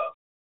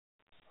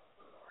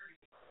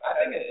I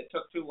think it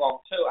took too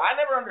long too. I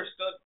never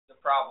understood the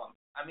problem.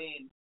 I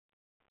mean,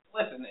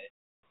 listen,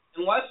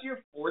 unless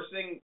you're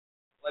forcing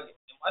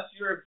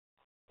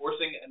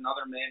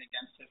another man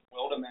against his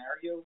will to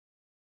marry you,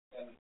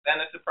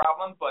 then it's a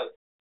problem. But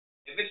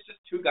if it's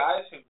just two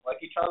guys who like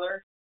each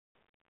other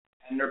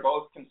and they're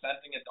both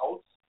consenting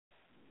adults,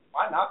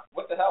 why not?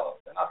 What the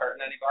hell? They're not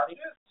hurting anybody.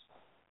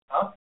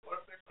 Huh?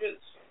 What if they're kids?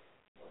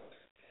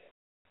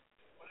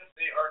 What if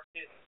they are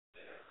kids?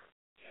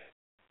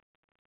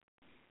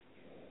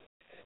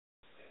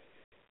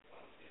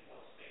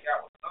 They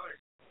got with another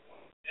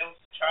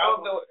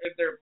child. Well, if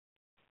they're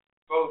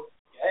both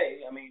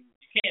gay, I mean,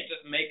 you can't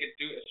just make a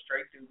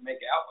straight dude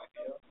make out with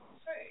you.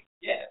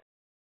 Yeah.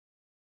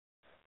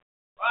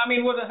 Well, I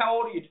mean, how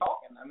old are you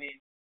talking? I mean,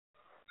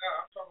 no,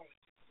 I'm talking with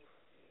kids.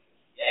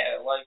 Yeah,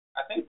 like,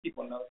 I think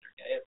people know if they're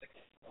gay at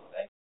 16, don't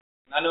they?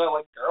 And I know I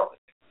like girls at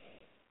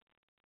 16.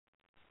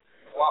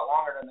 A lot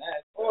longer than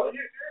that. Well,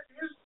 here's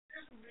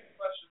the big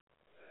question.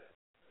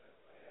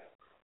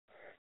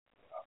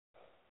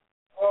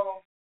 Do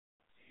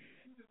you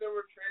think that there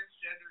were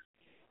transgender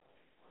people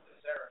in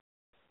this era?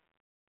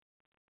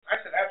 I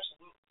said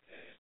absolutely.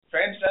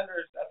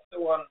 Transgenders, that's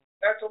the one.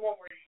 That's the one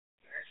where you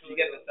actually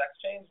get the sex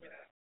change.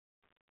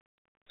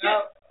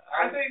 Now,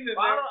 I think that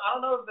I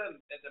don't know if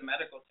the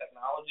medical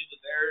technology was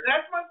there.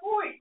 That's my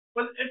point.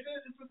 But if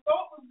the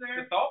thought was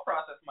there, the thought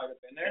process might have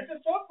been there. If the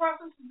thought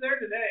process is there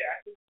today,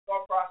 I think the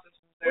thought process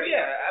was there. Well,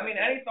 yeah, I mean,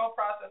 any thought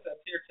process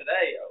that's here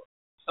today,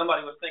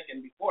 somebody was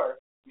thinking before.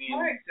 I mean,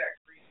 my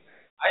exact reason.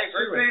 I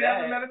agree with that. They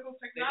have the medical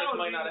technology. They just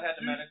might not have had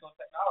the medical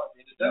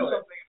technology to do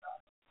something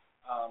about it.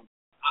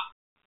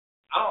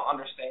 I don't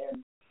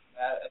understand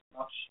that as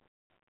much.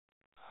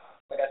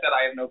 Like I said,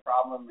 I have no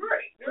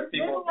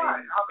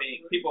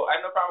people. I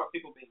have no problem with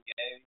people being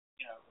gay.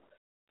 You know,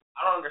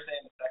 I don't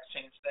understand the sex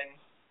change thing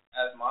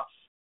as much.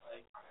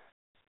 Like,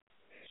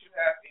 makes you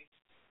happy.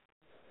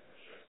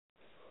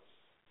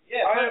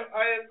 Yeah. I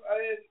had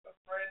a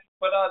friend.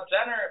 But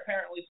Jenner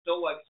apparently still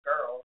likes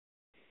girls.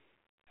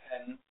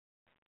 And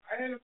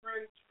I had a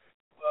friend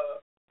who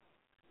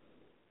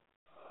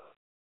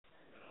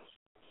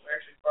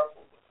actually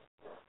probably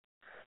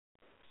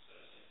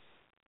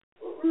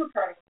we were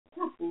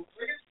cool.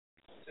 I guess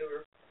they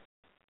were.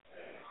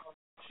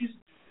 She's a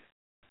dude.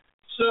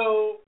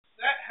 So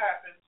that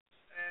happened,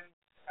 and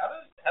how do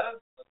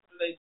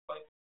they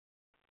put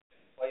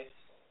in place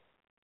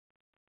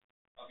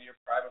of your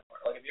private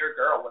part? Like if you're a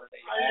girl, what do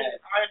they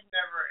add? I've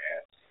never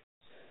asked.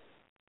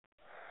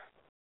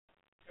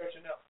 Don't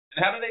you know?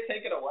 And how do they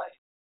take it away?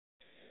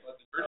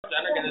 Was Bruce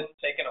Jenner get it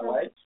taken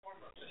away?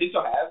 Does he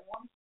still have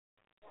one?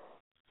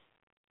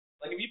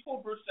 Like if you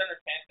pull Bruce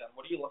Jenner's pants down,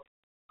 what are you looking at?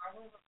 I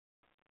don't know.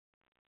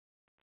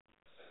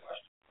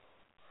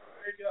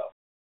 There you go.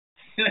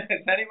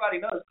 If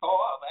anybody knows, call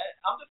up.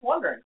 I'm just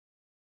wondering.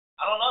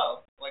 I don't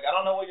know. Like, I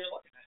don't know what you're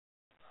looking at.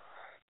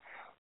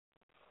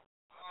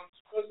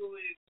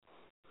 Supposedly,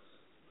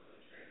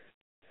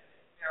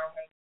 now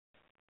has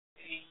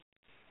a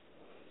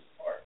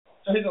part.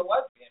 So he's a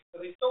lesbian,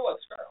 but he still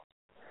likes girls.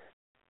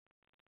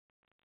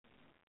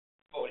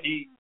 Oh,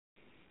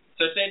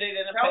 So say they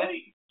didn't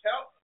Kelly,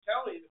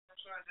 the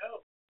person I know,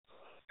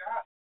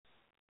 Scott.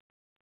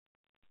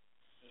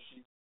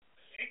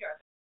 Hey, guys.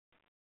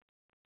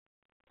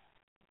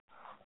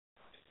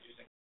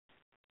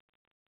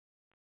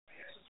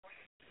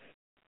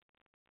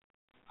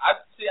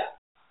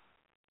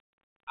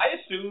 I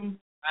assume,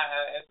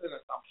 it's an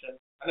assumption,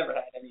 I never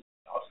had any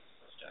thoughts of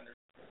this gender.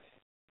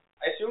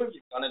 I assume if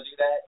you're going to do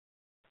that,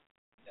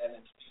 then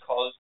it's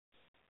because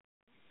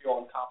you feel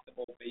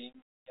uncomfortable being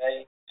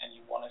gay and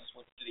you want to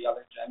switch to the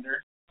other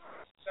gender.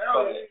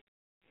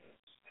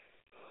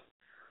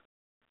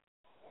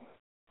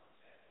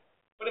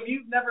 But if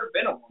you've never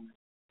been a woman,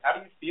 how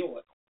do you feel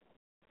like a woman?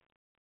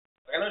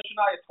 Like I know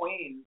Shania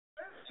Twain,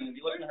 and if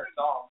you listen to her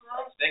songs,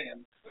 like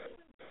singing,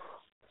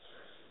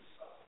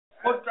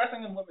 well,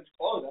 dressing in women's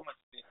clothes, that might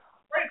be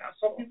right.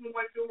 Some people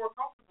might feel more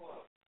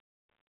comfortable.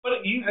 But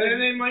if you, and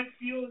then they might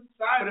feel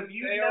inside. But if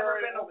you've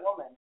never been a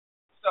woman,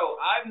 so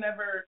I've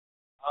never,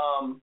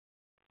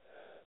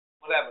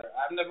 whatever.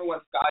 I've never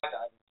went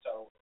skydiving.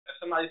 So if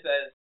somebody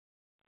says,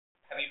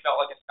 "Have you felt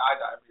like a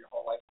skydiver your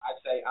whole life?"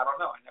 I'd say, "I don't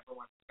know. I never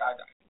went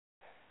skydiving."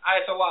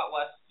 It's a lot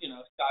less,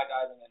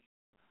 skydiving than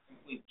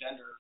complete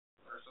gender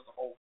versus a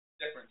whole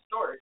different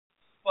story.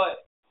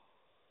 But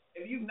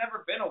if you've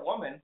never been a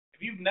woman,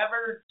 if you've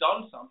never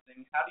done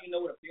something, how do you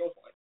know what it feels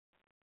like?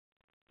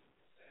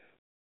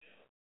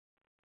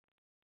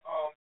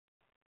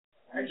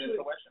 Actually,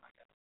 intuition, I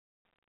guess.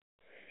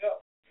 There you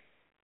go.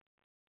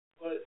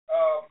 But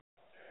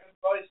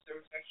advice there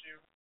was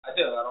actually. I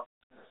do. I don't.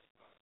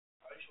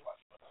 You should watch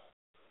it.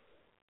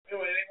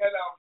 Anyway, they had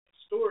a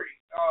story.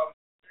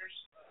 There's,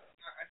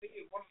 I think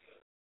one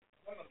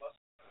of the most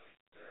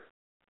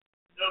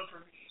known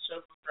for being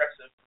so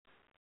progressive.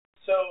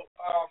 So,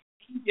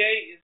 being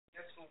gay is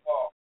against the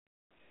law.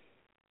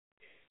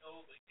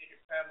 They take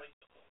your family.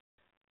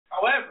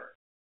 However,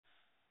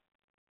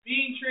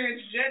 being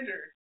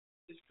transgender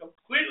is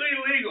completely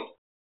legal.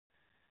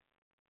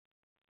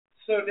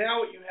 So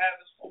now what you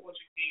have is a whole bunch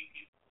of gay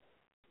people.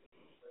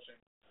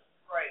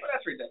 Right. But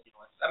that's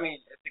ridiculous. I mean,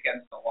 it's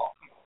against the law.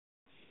 Come on.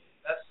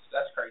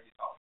 That's crazy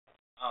talk.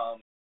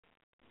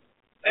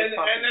 And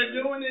they're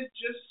doing it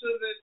just so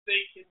that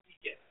they can be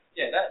gay.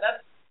 Yeah,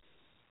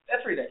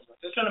 that's ridiculous.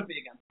 It shouldn't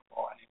be against the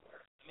law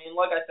anywhere. I mean,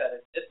 like I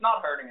said, it's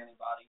not hurting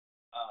anybody.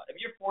 If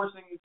you're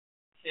forcing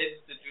kids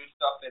to do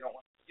stuff they don't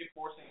want, if you're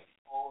forcing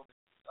people to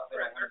do stuff they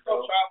don't want to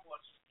do, child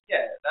molestation.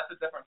 Yeah, that's a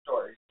different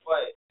story.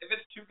 But if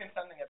it's two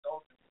consenting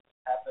adults and it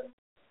happen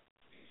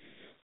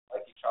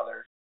like each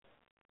other,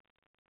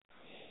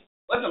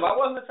 listen, if I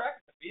wasn't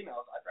attracted to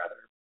females, I'd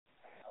rather.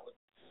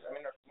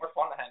 They're more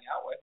fun to hang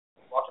out with.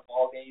 Watch a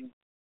ball game,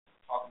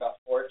 talk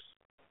about sports.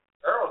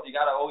 Girls, you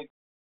gotta always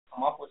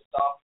come up with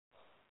stuff.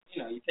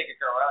 You take a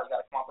girl out, you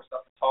gotta come up with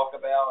stuff to talk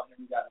about, and then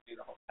you gotta do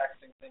the whole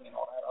texting thing and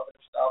all that other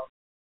stuff.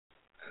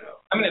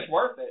 I mean, it's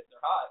worth it. They're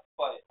hot,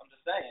 but I'm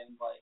just saying,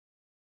 like,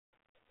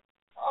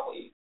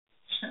 probably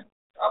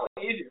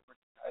easier for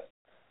you guys. I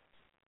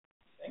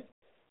think.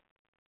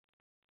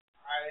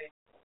 I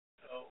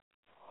know.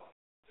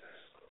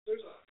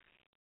 There's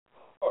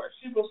of course.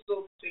 People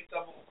still take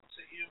double looks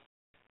at you.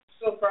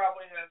 Still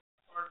probably have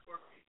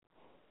hardcore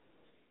people.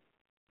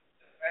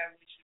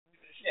 Family should do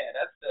this. Yeah,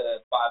 that's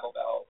the Bible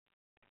Belt.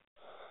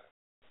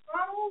 It's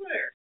not all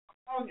there. I'm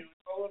telling you,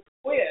 it's all over.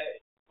 Well, yeah.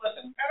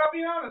 Listen. And I'll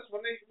be honest,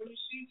 when you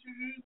see two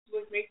dudes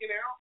like making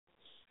out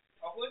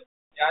in public,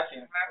 yeah, I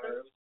seen it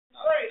happen.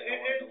 Right,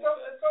 it's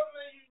something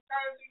that you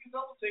kind of take a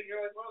double take.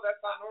 You're like, well,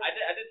 that's not normal. I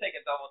did take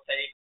a double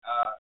take,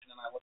 and then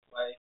I looked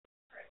away.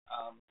 Right.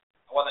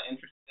 I wasn't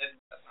interested.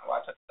 That's not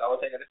why I took the double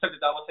take. I just took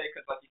the double take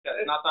because, like you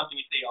said, it's not something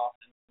you see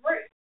often.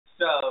 Right.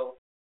 So,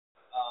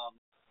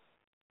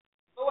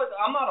 but listen,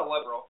 I'm not a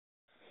liberal.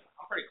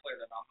 I'm pretty clear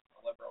that I'm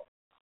not a liberal.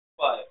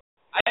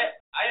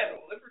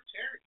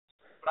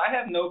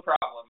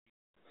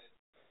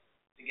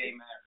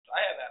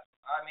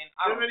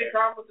 have any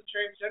problem with the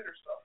transgender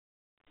stuff.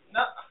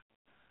 No,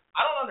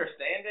 I don't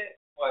understand it,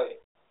 but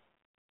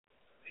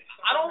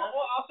I don't.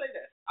 Well, I'll say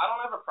this: I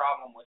don't have a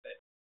problem with it.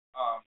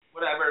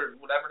 Whatever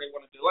they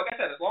want to do. Like I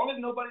said, as long as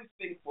nobody's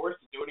being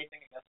forced to do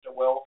anything against their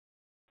will,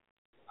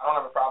 I don't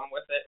have a problem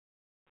with it.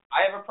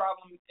 I have a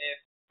problem if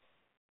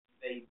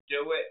they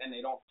do it and they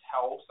don't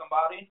tell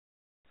somebody.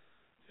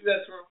 See,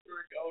 that's where we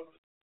were going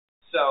with.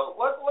 So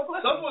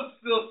listen. Someone's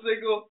still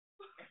single.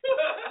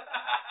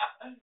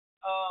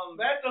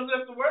 Matt doesn't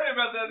have to worry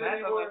about that anymore.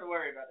 Matt doesn't have to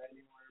worry about that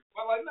anymore.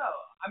 Well, like, no.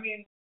 I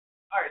mean,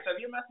 all right, so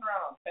if you're messing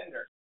around on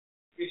Tinder,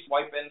 you're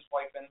swiping,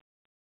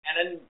 and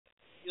then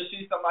you'll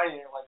see somebody and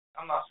you're like,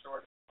 I'm not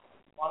sure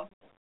one.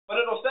 But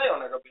it'll say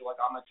on it, it'll be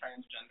like, I'm a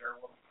transgender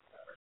or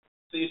whatever.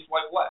 So you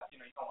swipe left, you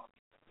don't want to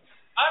be.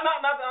 I'm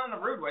not in a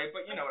rude way,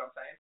 but you know what I'm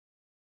saying.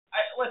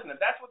 Listen, if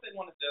that's what they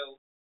want to do,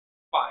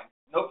 fine.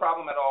 No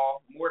problem at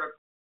all. More to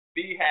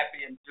be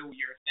happy and do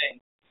your thing.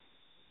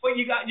 But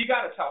you got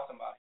to tell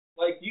somebody.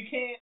 Like, you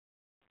can't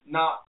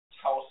not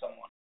tell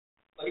someone.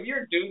 Like, if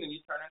you're a dude and you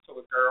turn into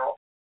a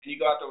girl and you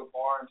go out to a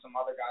bar and some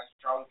other guy's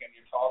drunk and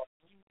you're talking,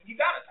 you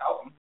got to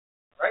tell them,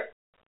 right?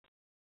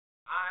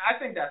 I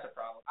think that's a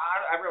problem.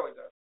 I really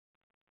do.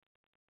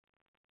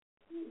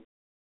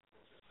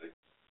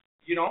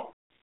 You don't?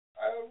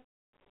 I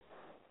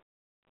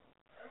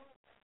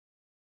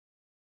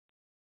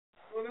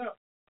don't know.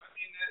 I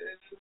mean, it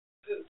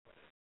is.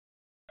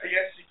 I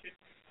guess you could.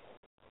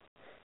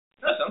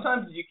 No,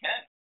 sometimes you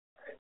can.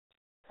 Right?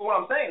 But what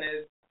I'm saying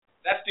is,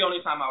 that's the only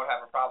time I would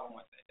have a problem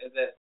with it, is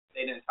if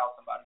they didn't tell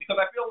somebody. Because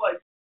I feel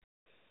like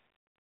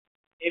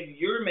if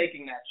you're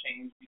making that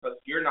change because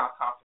you're not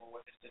comfortable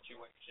with the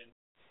situation,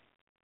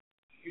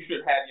 you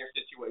should have your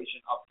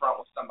situation up front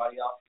with somebody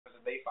else, because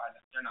if they find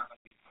out, they're not going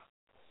to be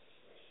comfortable.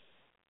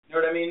 You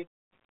know what I mean?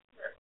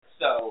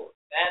 So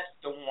that's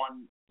the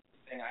one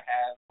thing I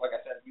have. Like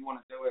I said, if you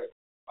want to do it,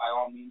 by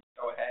all means,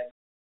 go ahead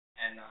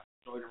and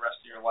enjoy the rest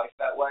of your life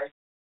that way.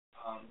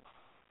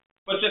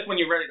 But just when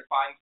you're ready to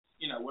find,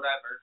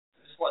 whatever,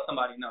 just let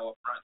somebody know up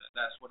front that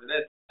that's what it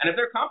is. And if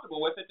they're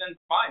comfortable with it, then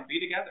fine, be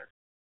together.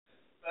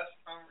 That's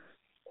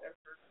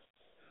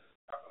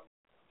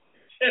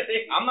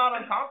I'm not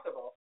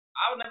uncomfortable.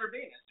 I would never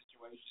be in that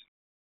situation.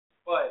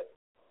 But,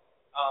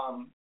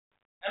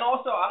 and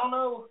also, I don't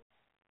know,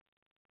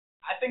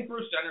 I think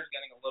Bruce Jenner's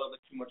getting a little bit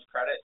too much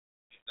credit.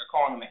 They're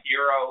calling him a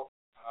hero.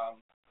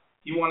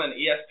 He won an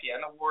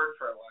ESPN award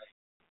for,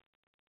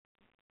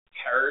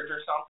 courage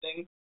or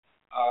something.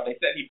 They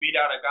said he beat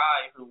out a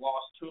guy who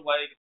lost 2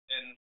 legs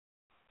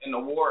in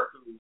the war,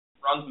 who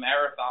runs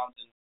marathons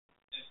and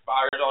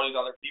inspires all these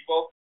other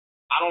people.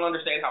 I don't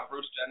understand how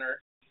Bruce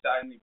Jenner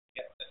decided to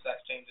get the sex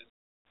changes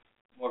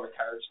more of a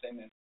courage thing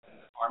than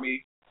the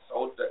Army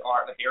soldier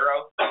or the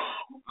hero.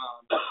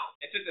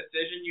 It's a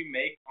decision you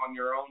make on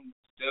your own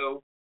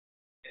too.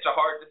 It's a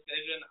hard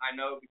decision, I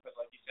know, because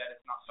like you said,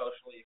 it's not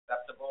socially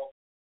acceptable.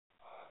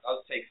 It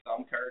does take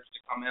some courage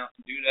to come out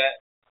and do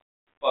that,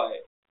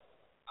 but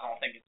I don't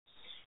think it's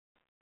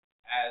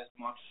as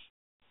much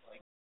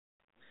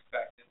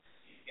respect as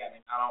he's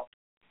getting.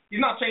 He's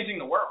not changing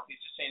the world,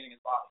 he's just changing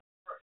his body.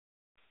 Right.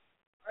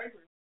 I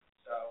agree.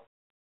 So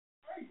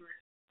I agree.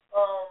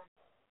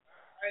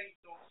 I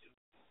don't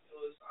feel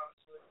this,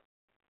 honestly.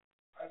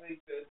 I think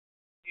that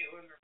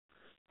Caitlyn or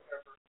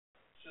whatever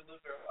should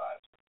live their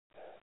lives.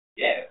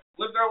 Yeah,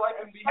 live their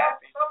life and be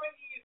happy.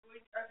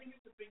 I think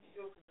it's a big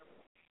deal for them.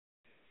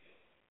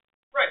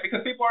 Right,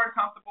 because people aren't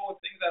comfortable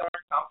with things that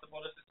aren't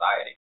comfortable to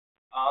society.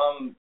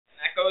 And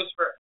that goes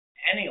for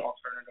any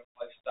alternative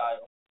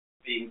lifestyle.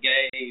 Being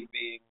gay,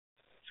 being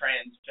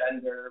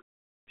transgender,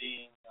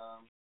 being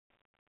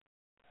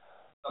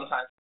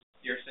sometimes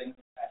piercings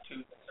and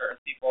tattoos that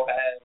certain people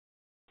have.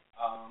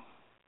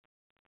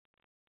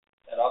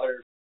 That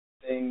other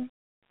thing,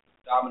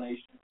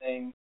 domination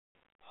thing.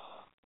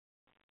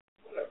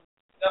 Whatever.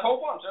 There's a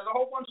whole bunch of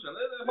them.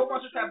 There's a whole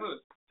bunch of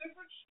taboos.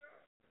 Different.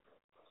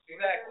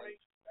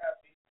 Exactly.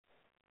 Happy.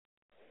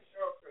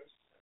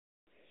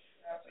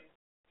 Happy.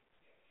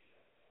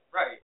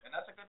 Right, and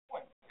that's a good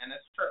point, and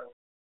it's true.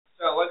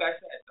 So, like I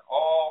said,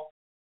 all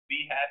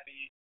be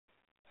happy,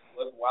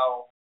 live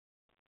well,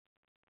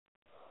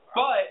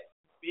 but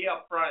be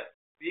upfront.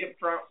 Be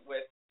upfront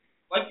with,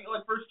 like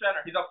Bruce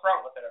Jenner, he's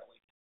upfront with it at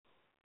least.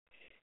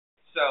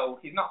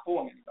 So he's not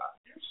fooling anybody.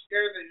 You're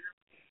scared that you're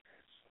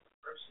a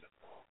person.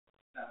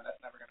 No, that's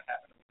never gonna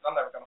happen to me. I'm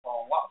never gonna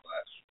fall in love with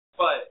that.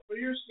 But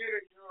you're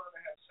scared that you're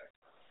gonna have sex.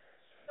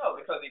 No,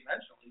 because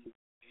eventually you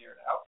figure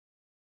it out.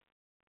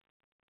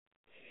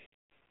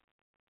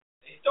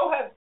 They still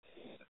have,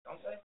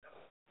 don't they?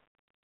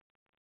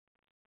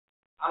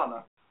 I don't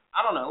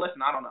know. Listen,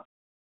 I don't know.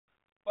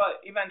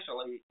 But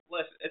eventually,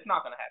 listen, it's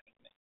not gonna happen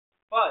to me.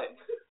 But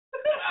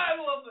I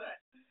love that.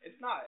 It's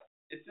not.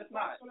 It's just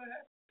not. That's what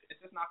happen.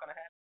 It's just not gonna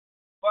happen.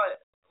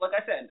 But like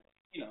I said,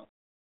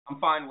 I'm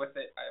fine with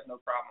it. I have no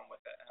problem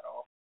with it at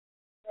all.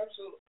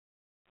 Absolutely.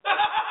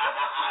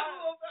 I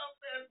love how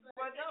fast.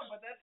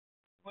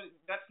 But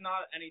that's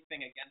not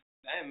anything against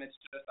them. It's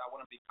just I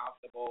want to be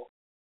comfortable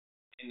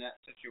in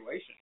that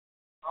situation.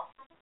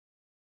 Comfortable?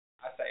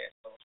 I say it.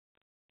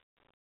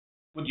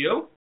 Would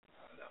you?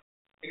 No.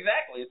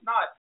 Exactly. It's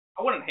not.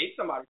 I wouldn't hate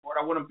somebody for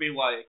it. I wouldn't be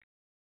like.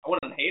 I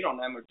wouldn't hate on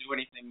them or do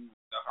anything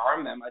to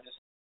harm them. I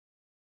just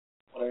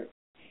wouldn't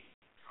be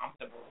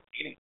comfortable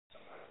hating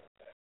somebody.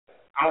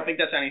 I don't think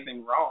that's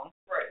anything wrong.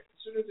 Right. As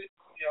soon as they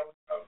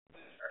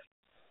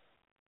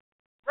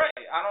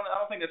Right. I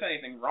don't think there's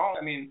anything wrong.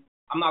 I mean,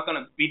 I'm not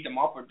gonna beat them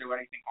up or do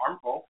anything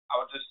harmful.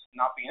 I would just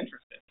not be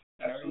interested.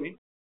 You know what I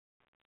mean?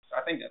 So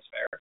I think that's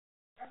fair.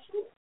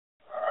 Absolutely.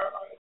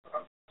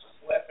 I'm just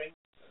laughing.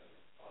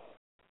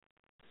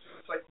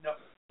 It's like no.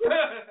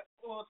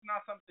 Well, it's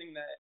not something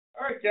that.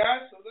 All right,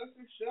 guys. So that's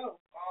the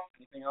show.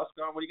 Anything else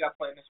going? What do you got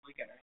playing this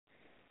weekend?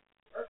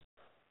 Yeah.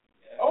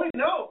 Oh, wait,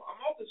 no. I'm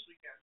off this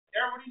weekend.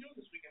 Aaron, what are you doing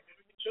this weekend?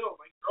 Maybe we can chill.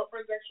 My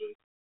girlfriend's actually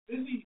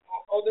busy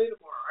all day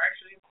tomorrow. I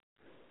actually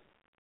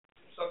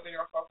do something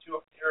I'll talk to you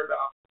up here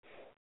about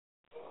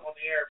on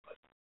the air. But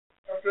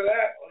after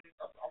that,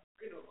 I'm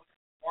free to look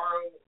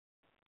tomorrow.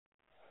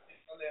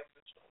 Sunday, I'm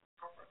with my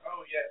girlfriend.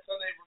 Oh, yeah.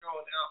 Sunday, we're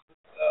going out with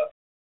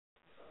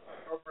my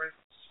girlfriend's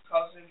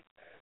cousin.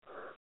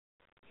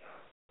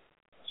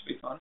 Should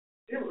be fun.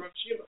 Yeah, we're going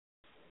to Chima.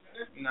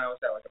 No, is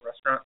that like a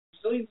restaurant?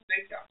 Brazilian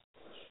steakhouse.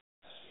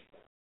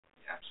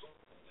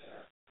 Absolutely.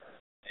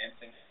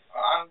 Dancing.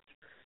 I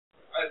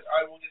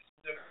will get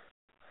some dinner.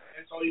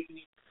 It's all you can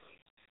eat.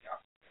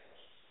 Steakhouse.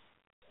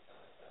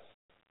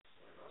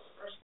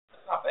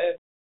 That's not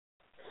bad.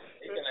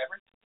 Steak and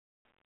everything.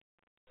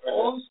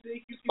 All the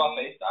steak you can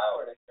buffet eat. style,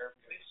 or they serve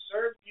you? They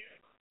serve you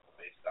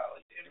buffet style.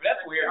 Like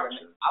That's weird.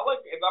 I like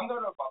if I'm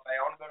going to a buffet,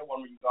 I want to go to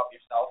one where you go up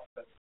yourself.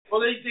 Well,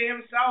 they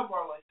have a salad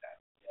bar like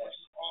that, which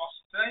is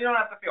awesome. So then you don't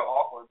have to feel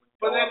awkward.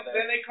 But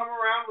then they come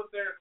around with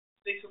their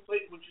steaks and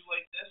plate. Would you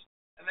like this?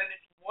 And then if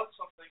you want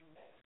something,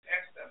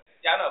 ask them.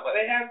 Yeah, I know, but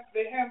they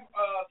have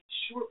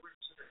short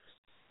ribs.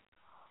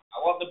 I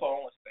love the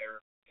boneless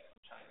bear.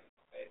 Chinese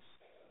buffets.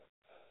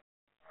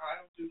 I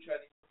don't do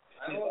Chinese.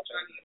 I love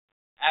Chinese.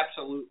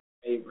 Absolute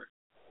favorite.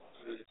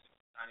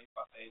 Chinese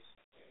buffets.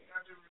 You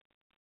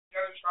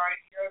gotta try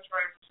it.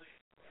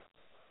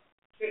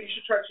 You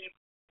should try Chima.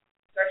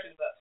 It's actually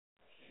the best.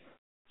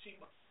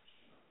 Chima.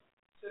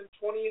 It's the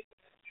 20th.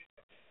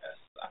 Yes,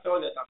 I feel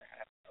like that's something I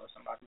have to know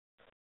somebody.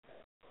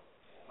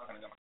 I'm not gonna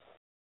go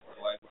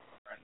with my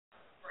friend.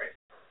 Right.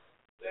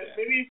 Yeah.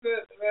 Maybe it's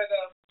that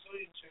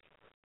Brazilian chicken.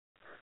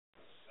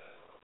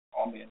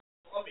 Colombian.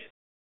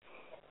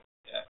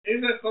 Yeah.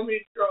 Maybe that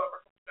Colombian girl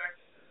ever comes back.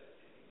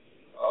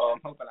 Oh,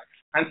 I'm hoping I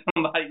can find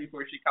somebody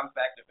before she comes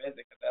back to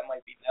visit, because that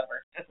might be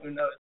never. Who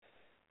knows?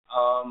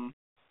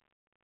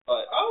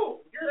 But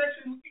you're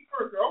actually looking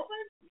for a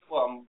girlfriend?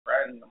 Well, I'm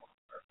looking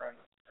for a friend,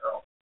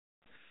 girl.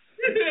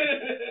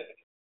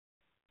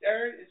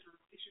 Darren is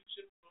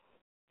relationship.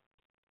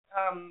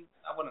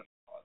 I wouldn't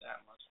call it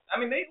that much. I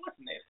mean,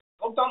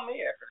 they'll dump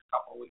me after a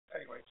couple of weeks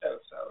anyway, too.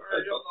 So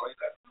it goes both ways.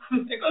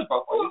 It goes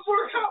both ways.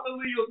 We're out the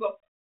legal stuff.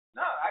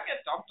 No, I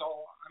get dumped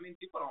all. I mean,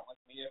 people don't like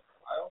me after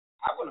a while.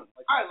 I wouldn't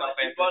like I myself like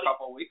you, after buddy. a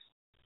couple of weeks.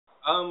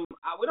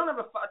 We don't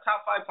have a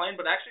top 5 plan,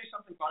 but actually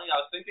something funny.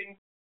 I was thinking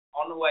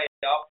on the way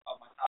up of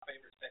my top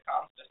favorite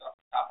sitcoms, just off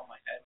the top of my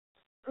head.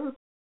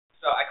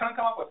 So I couldn't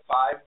come up with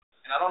 5,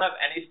 and I don't have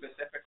any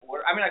specific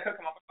order. I mean, I could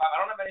come up with 5. I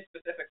don't have any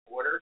specific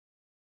order,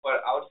 but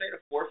I would say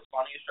the 4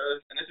 funniest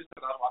shows, and this is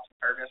because I was watching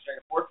Curb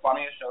yesterday. The 4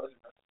 funniest shows in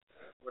the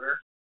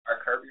order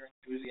are Curb Your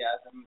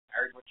Enthusiasm,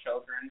 Married with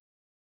Children,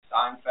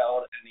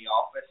 Seinfeld, and The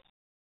Office.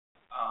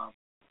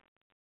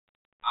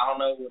 I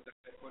don't know what the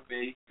 5th would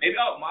be. Maybe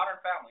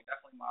Modern Family,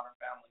 definitely Modern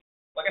Family.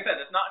 Like I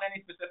said, it's not in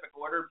any specific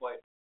order, but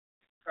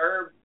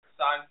Curb,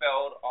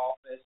 Seinfeld,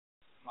 Office,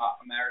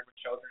 Married with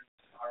Children,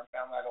 Modern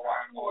Family. I go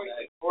watch them all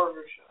day.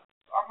 Order show.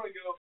 I'm gonna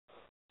go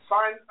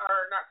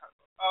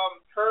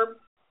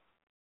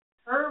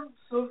Curb,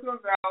 Silicon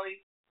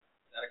Valley.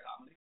 Is that a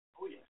comedy?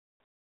 Oh yeah.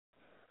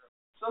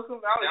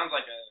 Silicon Valley. Sounds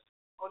like a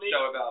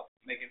show about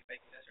making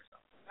fake this or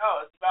something.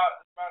 No, it's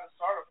about a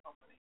startup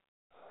company.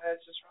 And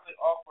it's just really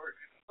awkward.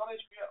 It's on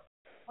HBO.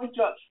 Like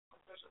Judge.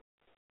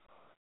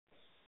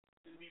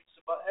 Did we use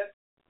a butthead?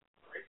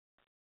 Great.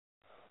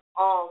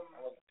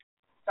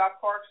 South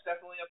Park's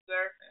definitely up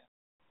there. Yeah.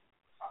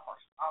 South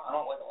Park's. I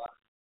don't like a lot.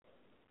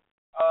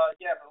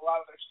 Yeah, but a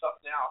lot of their stuff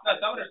now. No,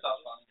 some of their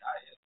stuff's funny.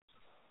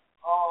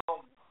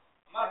 I'm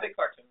not a big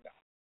cartoon guy.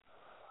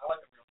 I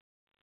like them real.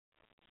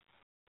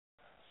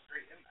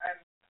 Great. And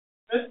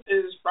this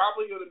is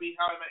probably going to be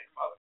How I Met Your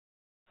Mother.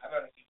 I've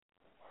only seen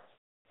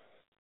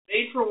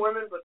Made for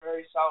women, but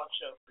very solid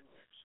show for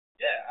years.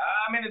 Yeah,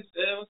 I mean it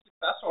was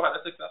successful. Had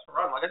a successful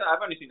run. Like I said,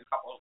 I've only seen a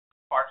couple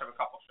parts of a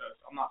couple shows.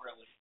 So I'm not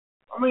really.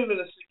 I'm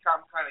even a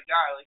sitcom kind of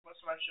guy. Like most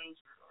of my shows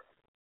are.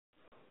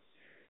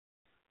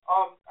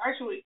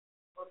 Actually,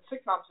 on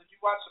sitcoms, did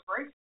you watch The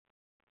Break?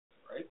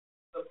 Right.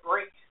 The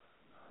Break.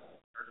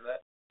 Heard of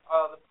that?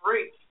 The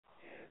Break.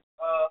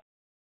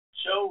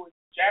 Show with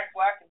Jack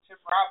Black and Tim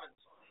Robbins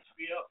on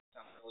HBO.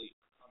 Sounds really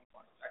funny.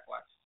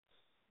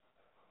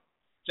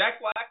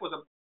 Jack Black was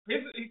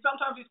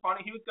sometimes he's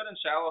funny. He was good in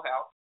Shallow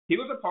Hal. He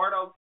was a part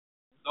of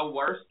the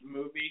worst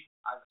movie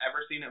I've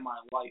ever seen in my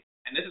life.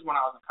 And this is when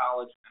I was in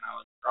college and I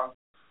was drunk.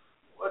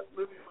 What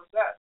movie was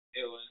that?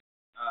 It was,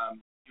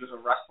 he was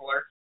a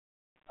wrestler.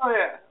 Oh,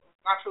 yeah.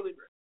 Nacho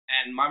Libre.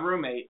 And my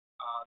roommate,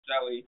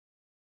 Joey,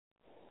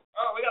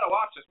 we gotta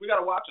watch this.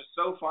 It's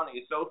so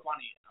funny.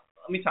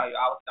 Let me tell you,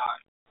 I was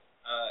dying.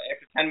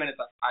 After 10 minutes,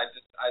 I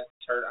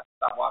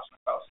stopped watching.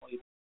 I fell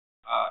asleep.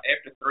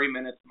 After 3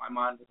 minutes, my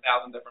mind was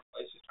 1,000 different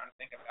places trying to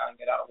think of how I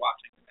can get out of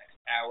watching the next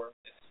hour.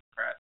 It's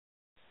crap.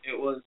 It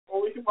was.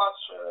 Well, we can watch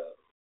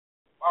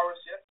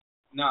Hours Yet.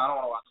 No, I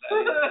don't want to watch that.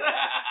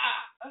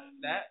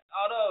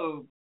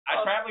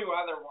 I'd probably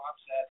rather watch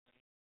that than.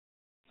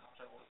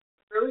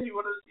 Really? You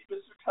want to see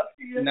Mr.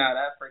 Tuskegee again? No,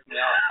 that freaked me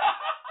out.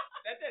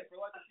 That did for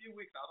like a few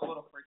weeks. I was a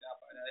little freaked out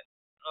by that.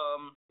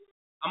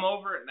 I'm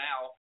over it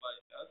now, but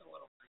that was a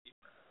little freaky.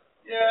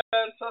 Yeah,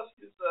 Tusk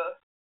is a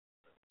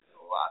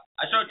lot.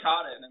 I showed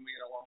Todd it, and then we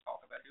had a long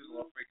talk about it. He was a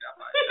little freaked out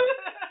by it.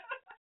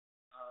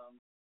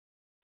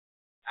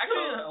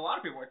 Actually, a lot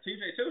of people were.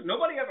 TJ too.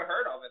 Nobody ever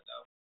heard of it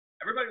though.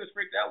 Everybody was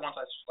freaked out once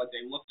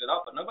they looked it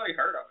up, but nobody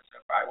heard of it, so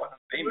it probably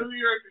wasn't famous. The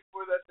movie right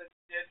before that he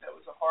did that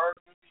was a horror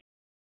movie.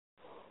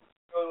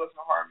 It really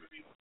wasn't a horror movie.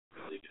 It was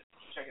really good.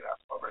 Check it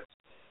out. It's called Red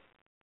State.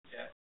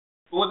 Yeah.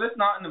 Well, was this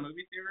not in the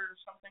movie theater or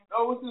something?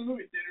 No, it was in the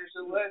movie theaters.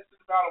 It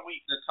lasted about a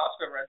week. The Tusk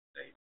of Red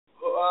State.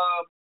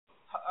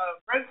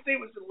 Red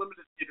State was in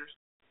limited theaters.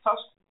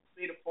 Tusk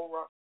made a full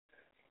run.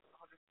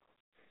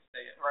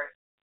 Right.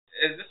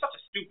 Is this such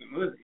a stupid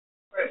movie?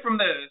 Right. From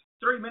the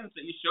 3 minutes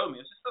that you showed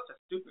me, it's just such a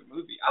stupid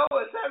movie.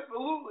 It's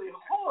absolutely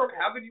horrible.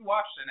 How could you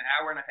watch an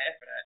hour and a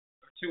half of that?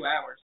 Or 2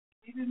 hours?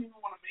 He didn't even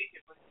want to make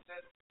it, but he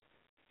said,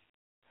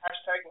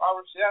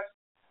 #Hours Yes.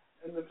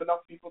 And if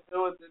enough people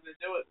do it, then they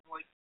do it.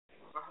 Like,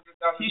 100,000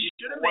 He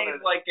should have made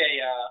like a,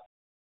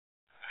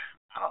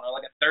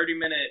 like a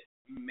 30-minute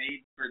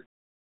made for,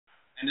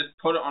 and just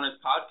put it on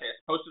his podcast,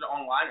 post it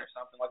online or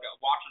something, like a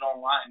watch it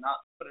online,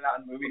 not put it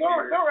out in movie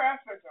theaters. There were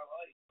aspects I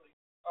liked.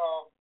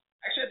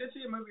 Actually, I did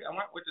see a movie. I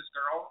went with this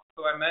girl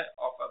who I met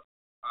off of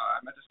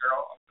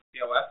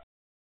POF,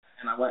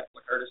 and I went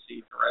with her to see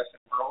Jurassic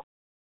World.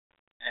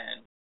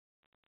 And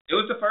it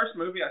was the first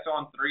movie I saw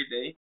in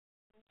 3D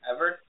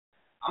ever.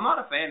 I'm not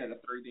a fan of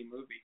the 3D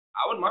movie.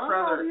 I would much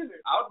rather.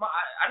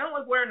 I don't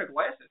like wearing the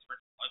glasses for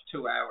like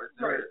 2 hours.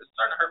 Right. It's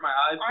starting to hurt my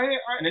eyes.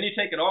 And then you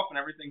take it off and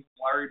everything's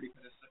blurry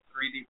because it's a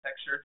 3D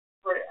picture.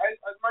 Right.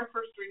 My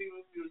first 3D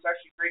movie was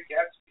actually Great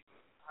Gatsby.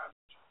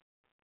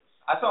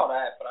 I saw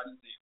that, but I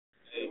didn't see it.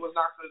 It was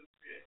not good in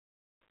 3D.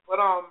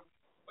 But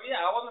yeah,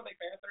 I wasn't a big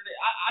fan of 3D.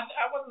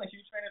 I wasn't a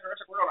huge fan of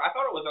Jurassic World. I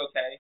thought it was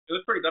okay. It was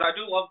pretty good. I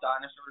do love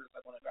dinosaurs.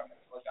 Like when I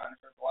like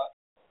dinosaurs a lot.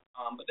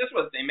 But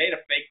they made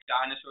a fake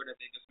dinosaur that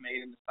they just made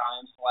in the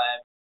science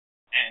lab,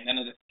 and then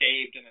it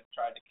escaped and it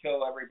tried to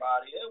kill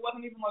everybody. It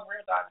wasn't even like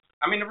real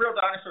dinosaurs. I mean, the real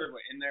dinosaurs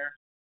were in there,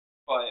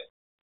 but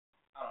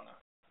I don't know.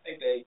 I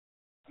think they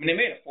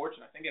made a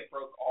fortune. I think it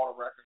broke all the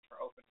records for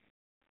opening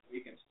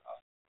week and stuff.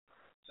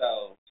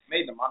 So it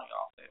made the money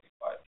off it,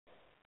 but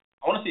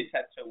I want to see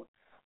Ted 2.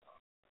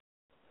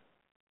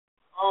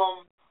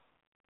 How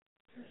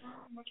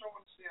much I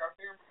want to see. I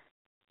think I'm going to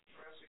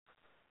Jurassic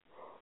World.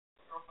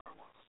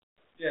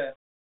 Yeah.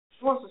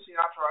 She wants to see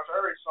Entourage. I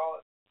already saw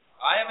it.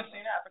 I haven't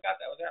seen that. I forgot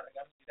that was out. I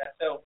got to see that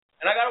too.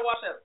 And I got to watch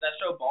that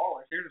show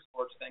Ballers. Here's a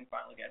sports thing.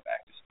 Finally getting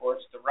back to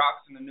sports. The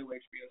Rock's in the new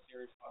HBO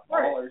series called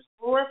Ballers. Right.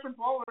 Well, after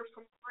Ballers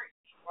comes free.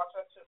 You should watch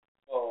that too.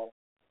 Well,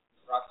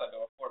 Rock's like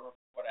a former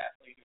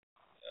athlete who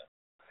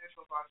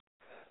financial advisor.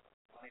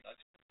 Money likes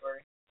the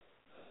story.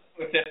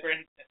 With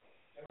different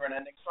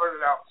endings.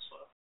 Started out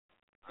slow.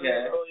 I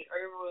didn't really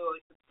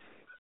like it.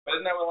 But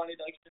isn't that what Lonnie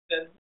Dykstra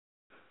said?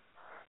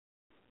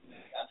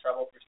 Got in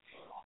trouble for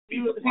he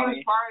was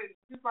buying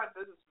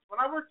businesses. When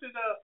I worked at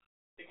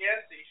the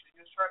gas station, he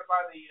was trying to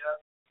buy the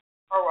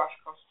car wash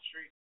across the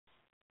street.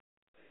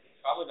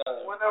 Probably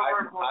the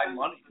high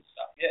money and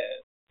stuff.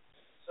 Yeah.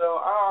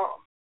 So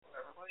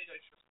whatever. Lonnie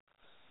Dykstra.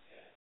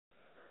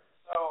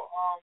 So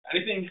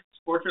anything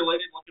sports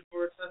related looking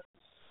forward to?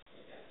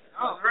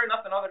 No, there's really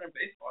nothing other than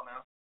baseball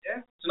now.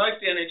 Yeah.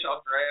 Tonight's the NHL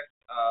draft.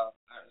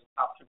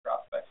 Top 2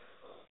 prospects,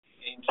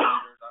 game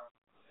changers.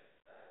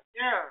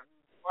 Yeah,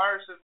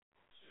 Flyers have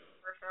 2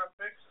 first-round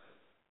picks.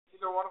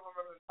 Either one of them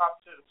are in the top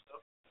 2,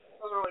 so it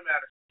doesn't really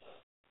matter.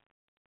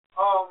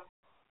 All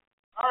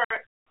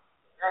right.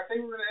 I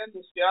think we're gonna end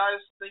this, guys.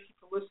 Thank you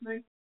for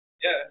listening.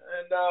 Yeah.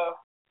 And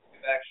we'll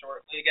be back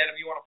shortly. Again, if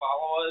you want to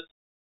follow us,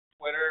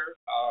 Twitter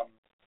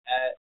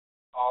at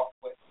Talk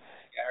with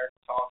Garrett,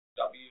 Talk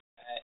W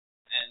at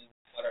N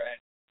letter N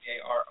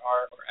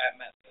GARR, or at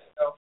Matt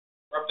Cisco.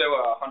 We're up to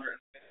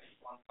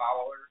 151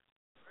 followers,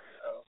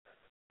 so if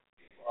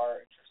people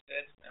are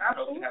interested, and I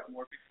hope to have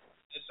more people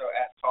interested. So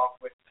at Talk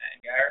with Matt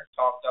and Garrett,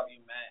 Talk W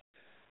Matt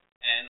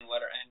and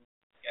letter N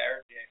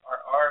Garrett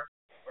GARR,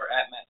 or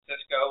at Matt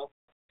Cisco.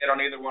 Get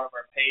on either one of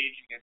our page.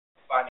 You can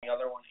find the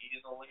other one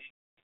easily.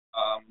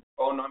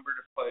 Phone number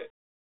to put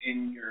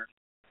in your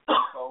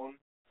phone,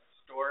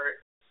 store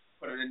it,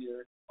 put it in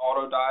your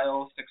auto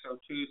dial,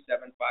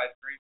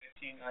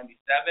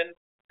 602-753-1597.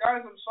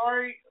 Guys, I'm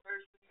sorry.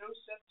 There's been no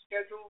set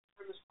schedule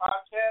for this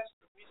podcast.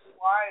 The reason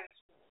why is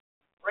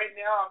right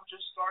now I'm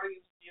just starting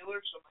as a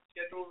dealer, so my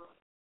schedule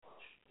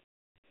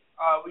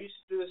We used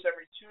to do this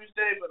every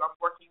Tuesday, but I'm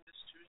working this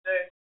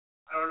Tuesday.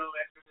 I don't know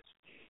after this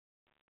week.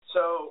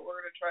 So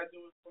we're going to try to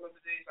do it one of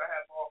the days I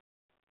have off.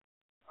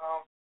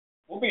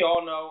 We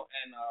all know,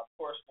 and of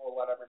course we'll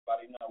let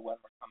everybody know when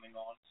we're coming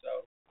on.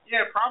 So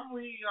yeah,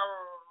 probably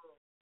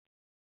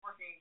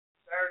working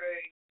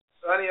Saturday,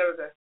 so any other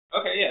day.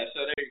 Okay, yeah.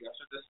 So there you go.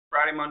 So this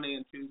Friday, Monday,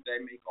 and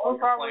Tuesday, make all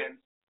your plans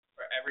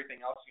for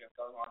everything else you have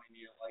going on in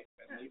your life,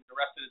 and leave the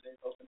rest of the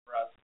days open for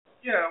us.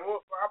 Yeah,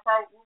 we'll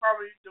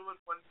probably do it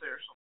Wednesday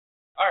or something.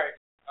 All right.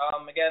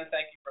 Again,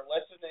 thank you for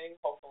listening.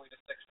 Hopefully the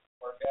Sixers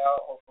work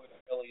out. Hopefully the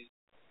Phillies.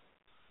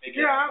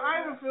 I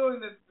have a feeling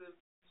that the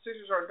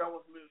Sixers aren't done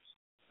with moves.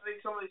 I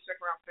think some of these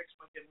second round picks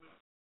might get moved.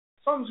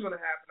 Something's going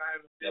to happen. I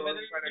have a feeling.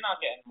 Yeah, but you're not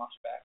getting much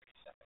back for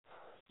these second.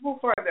 We'll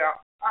find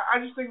out.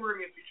 I just think we're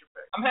going to get future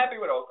picks. I'm happy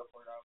with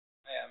Okafor, though.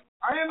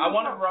 I am. I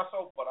wanted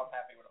Russell, but I'm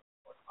happy with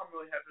Okafor. I'm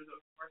really happy with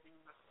Okafor.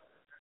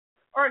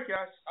 All right,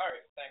 guys. All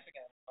right. Thanks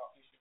again.